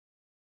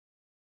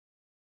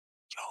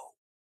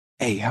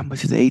 Hey, how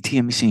much is the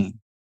ATM machine?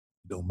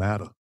 It don't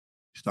matter.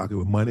 You stock it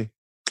with money,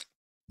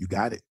 you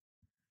got it.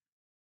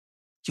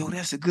 Yo,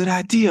 that's a good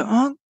idea,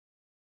 huh?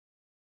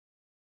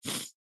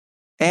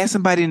 Ask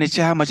somebody in the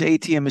chat how much an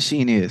ATM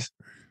machine is.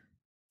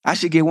 I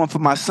should get one for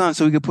my son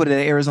so we can put it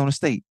at Arizona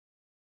State.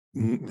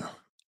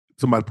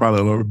 Somebody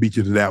probably will beat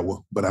you to that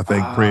one, but I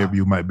think Prairie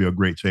View might be a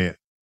great chance.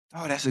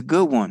 Oh, that's a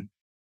good one.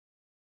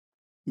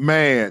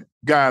 Man,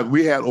 guys,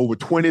 we had over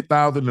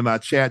 20,000 in our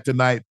chat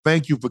tonight.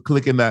 Thank you for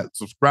clicking that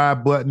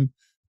subscribe button.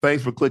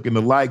 Thanks for clicking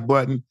the like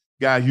button.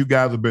 Guys, you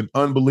guys have been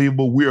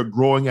unbelievable. We are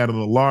growing at an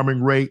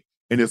alarming rate,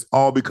 and it's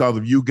all because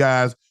of you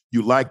guys.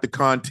 You like the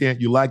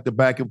content. You like the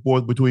back and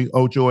forth between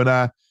Ocho and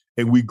I,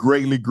 and we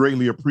greatly,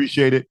 greatly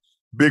appreciate it.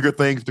 Bigger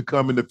things to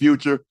come in the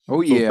future.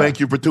 Oh, yeah. So thank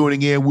you for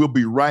tuning in. We'll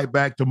be right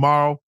back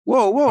tomorrow.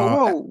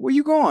 Whoa. Where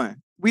you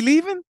going? We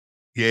leaving?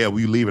 Yeah,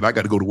 we leaving. I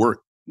got to go to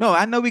work. No,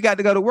 I know we got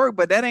to go to work,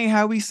 but that ain't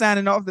how we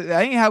signing off.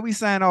 That ain't how we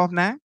sign off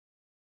now.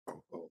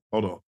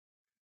 Hold on.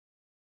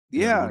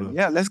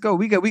 Yeah, let's go.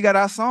 We got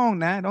our song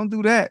now. Don't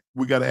do that.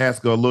 We got to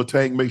ask Lil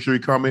Tank, make sure you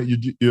comment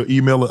your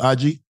email or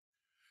IG.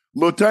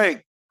 Lil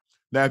Tank,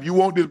 now if you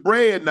want this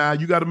bread now,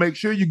 you got to make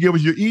sure you give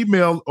us your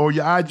email or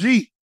your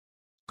IG,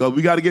 because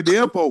we got to get the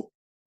info.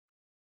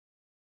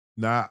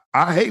 Now,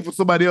 I hate for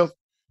somebody else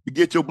to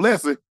get your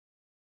blessing.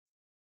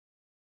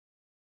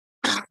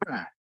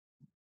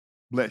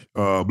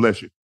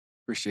 Bless you.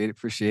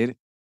 Appreciate it.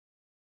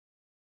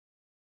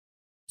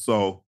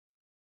 So,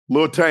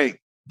 Lil Tank,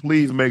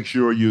 please make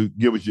sure you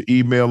give us your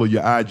email or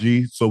your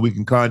IG so we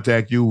can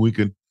contact you. We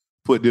can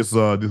put this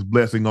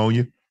blessing on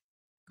you.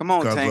 Come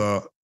on,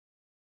 Tank.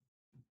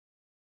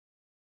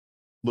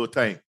 Lil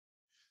Tank.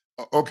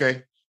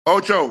 Okay.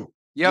 Ocho,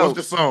 what's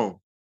the song?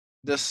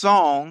 The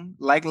song,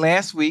 like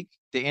last week,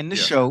 to end the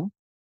show,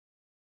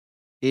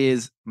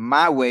 is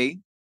My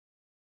Way,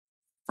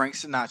 Frank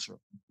Sinatra.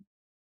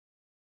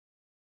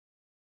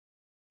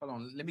 Hold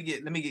on. Let me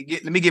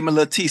get my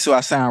little tea so I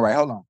sound right.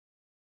 Hold on.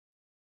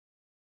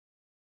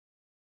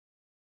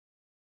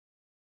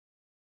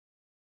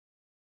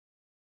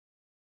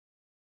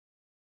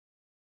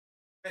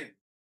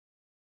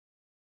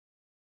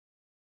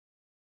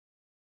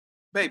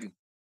 Baby.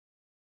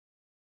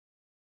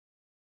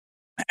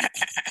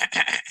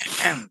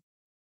 Ay.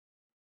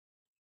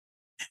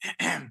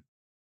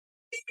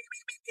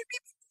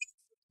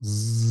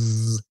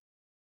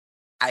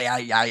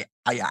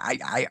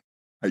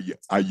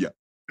 You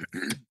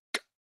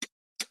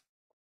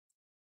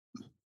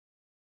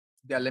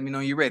gotta let me know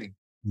you're ready.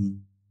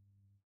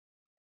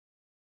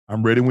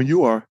 I'm ready when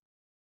you are.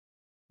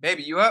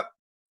 Baby, you up?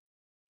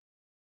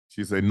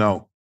 She said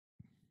no.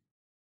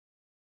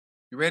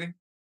 You ready?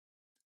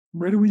 I'm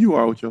ready when you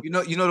are, Ocho. You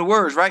know the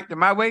words, right? The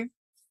My Way?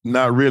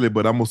 Not really,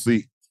 but I'm gonna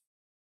see.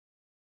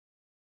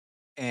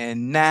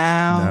 And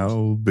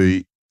now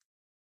the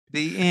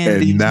end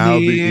and is now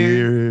the here.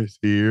 year is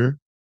here.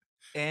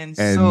 And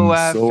And so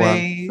I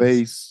I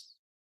face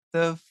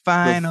the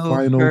final,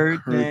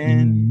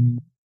 curtain.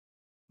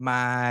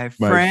 My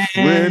My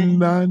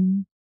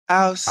friend,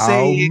 I'll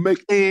say make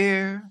it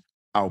clear.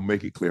 I'll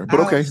make it clear.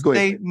 But I'll okay, go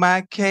ahead. state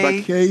my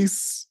My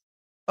case,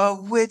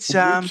 of which of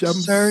I'm which I'm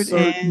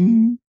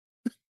certain.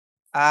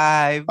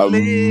 I've I've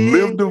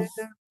lived lived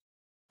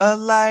a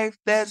life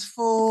that's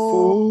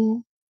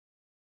full.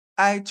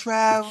 I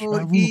traveled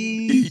traveled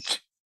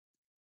each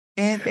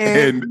and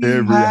and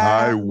every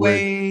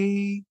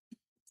highway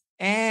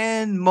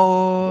and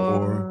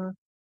more,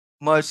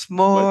 much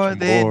more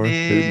than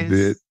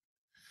this.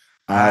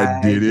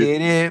 I did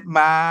it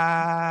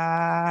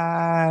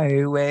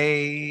my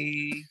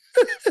way.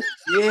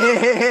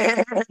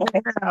 Yeah.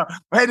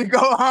 Way to go,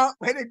 huh?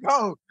 Way to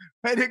go.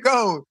 Way to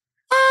go.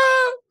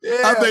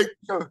 Yeah. I think,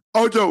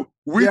 Ojo,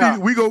 we go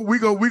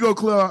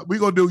clear. We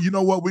gonna do. You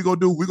know what we gonna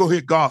do? We gonna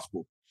hit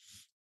gospel.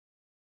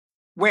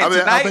 When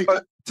tonight?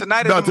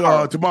 Tonight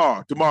or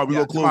tomorrow? Tomorrow we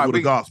gonna close with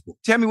a gospel.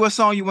 Tell me what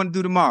song you want to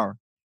do tomorrow.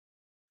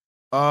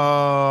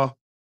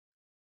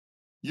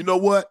 You know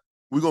what?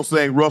 We gonna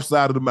sing "Rough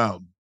Side of the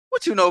Mountain."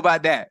 What you know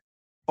about that?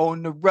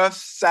 On the rough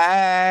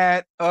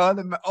side of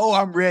the mountain. Oh,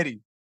 I'm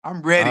ready.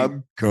 I'm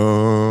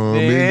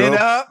coming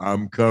up.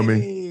 I'm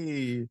coming.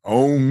 Hey.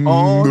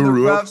 On the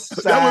rough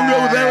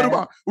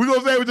side. We're going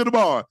to say it to the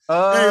bar.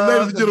 Hey,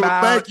 ladies and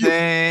gentlemen, thank you.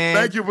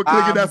 Thank you for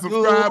clicking that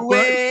subscribe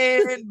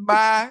button.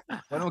 Well,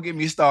 don't get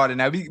me started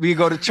now. We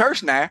go to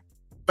church now.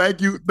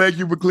 Thank you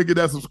for clicking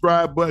that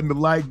subscribe button, the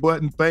like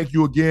button. Thank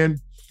you again.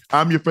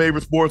 I'm your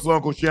favorite sports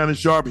uncle, Shannon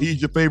Sharp.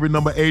 He's your favorite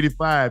number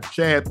 85,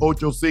 Chad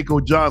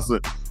Ochocinco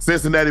Johnson,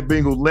 Cincinnati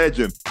Bengals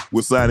legend.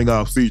 We're signing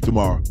off. See you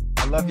tomorrow.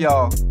 I love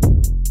y'all.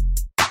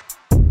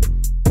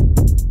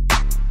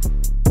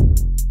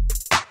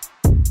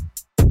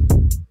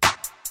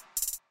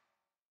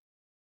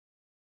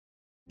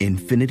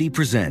 Infinity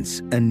presents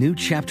a new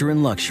chapter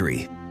in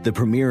luxury, the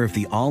premiere of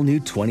the all-new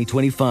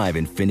 2025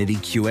 Infinity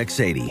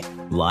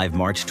QX80, live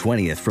March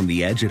 20th from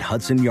the Edge at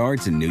Hudson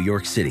Yards in New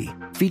York City,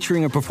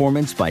 featuring a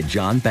performance by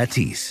John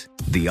Batiste.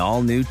 The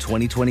all-new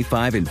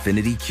 2025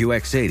 Infinity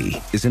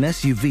QX80 is an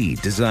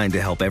SUV designed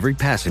to help every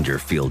passenger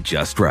feel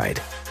just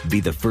right. Be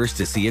the first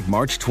to see it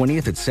March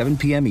 20th at 7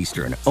 p.m.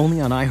 Eastern,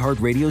 only on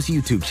iHeartRadio's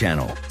YouTube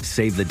channel.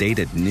 Save the date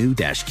at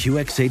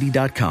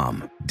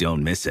new-QX80.com.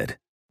 Don't miss it.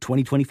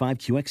 2025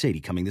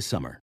 QX80 coming this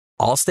summer.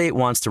 Allstate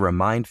wants to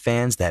remind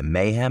fans that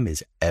mayhem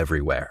is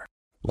everywhere.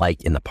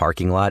 Like in the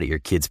parking lot at your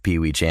kid's Pee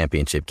Wee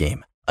Championship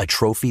game. A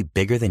trophy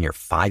bigger than your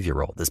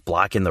 5-year-old is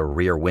blocking the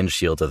rear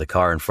windshield of the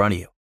car in front of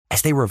you.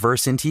 As they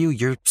reverse into you,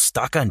 you're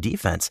stuck on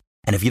defense.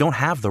 And if you don't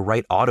have the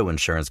right auto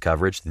insurance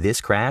coverage,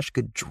 this crash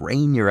could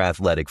drain your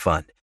athletic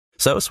fund.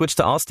 So switch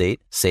to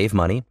Allstate, save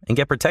money, and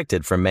get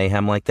protected from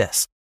mayhem like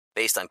this.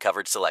 Based on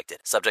coverage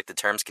selected, subject to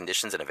terms,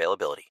 conditions, and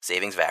availability.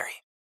 Savings vary.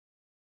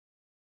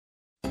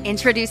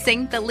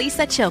 Introducing the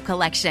Lisa Chill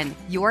Collection,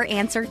 your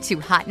answer to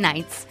hot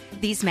nights.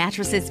 These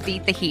mattresses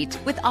beat the heat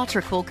with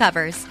ultra-cool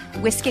covers,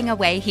 whisking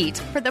away heat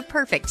for the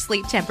perfect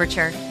sleep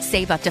temperature.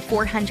 Save up to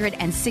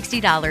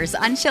 $460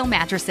 on Chill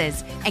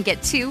mattresses and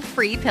get 2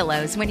 free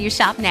pillows when you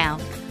shop now.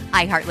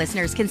 iHeart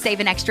listeners can save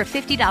an extra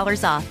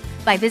 $50 off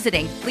by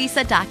visiting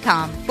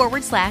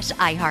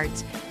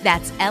lisa.com/iHeart.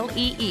 That's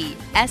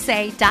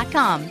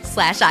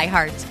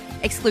LEESA.com/iHeart.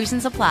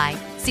 Exclusions apply.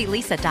 See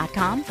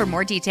lisa.com for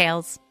more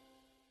details.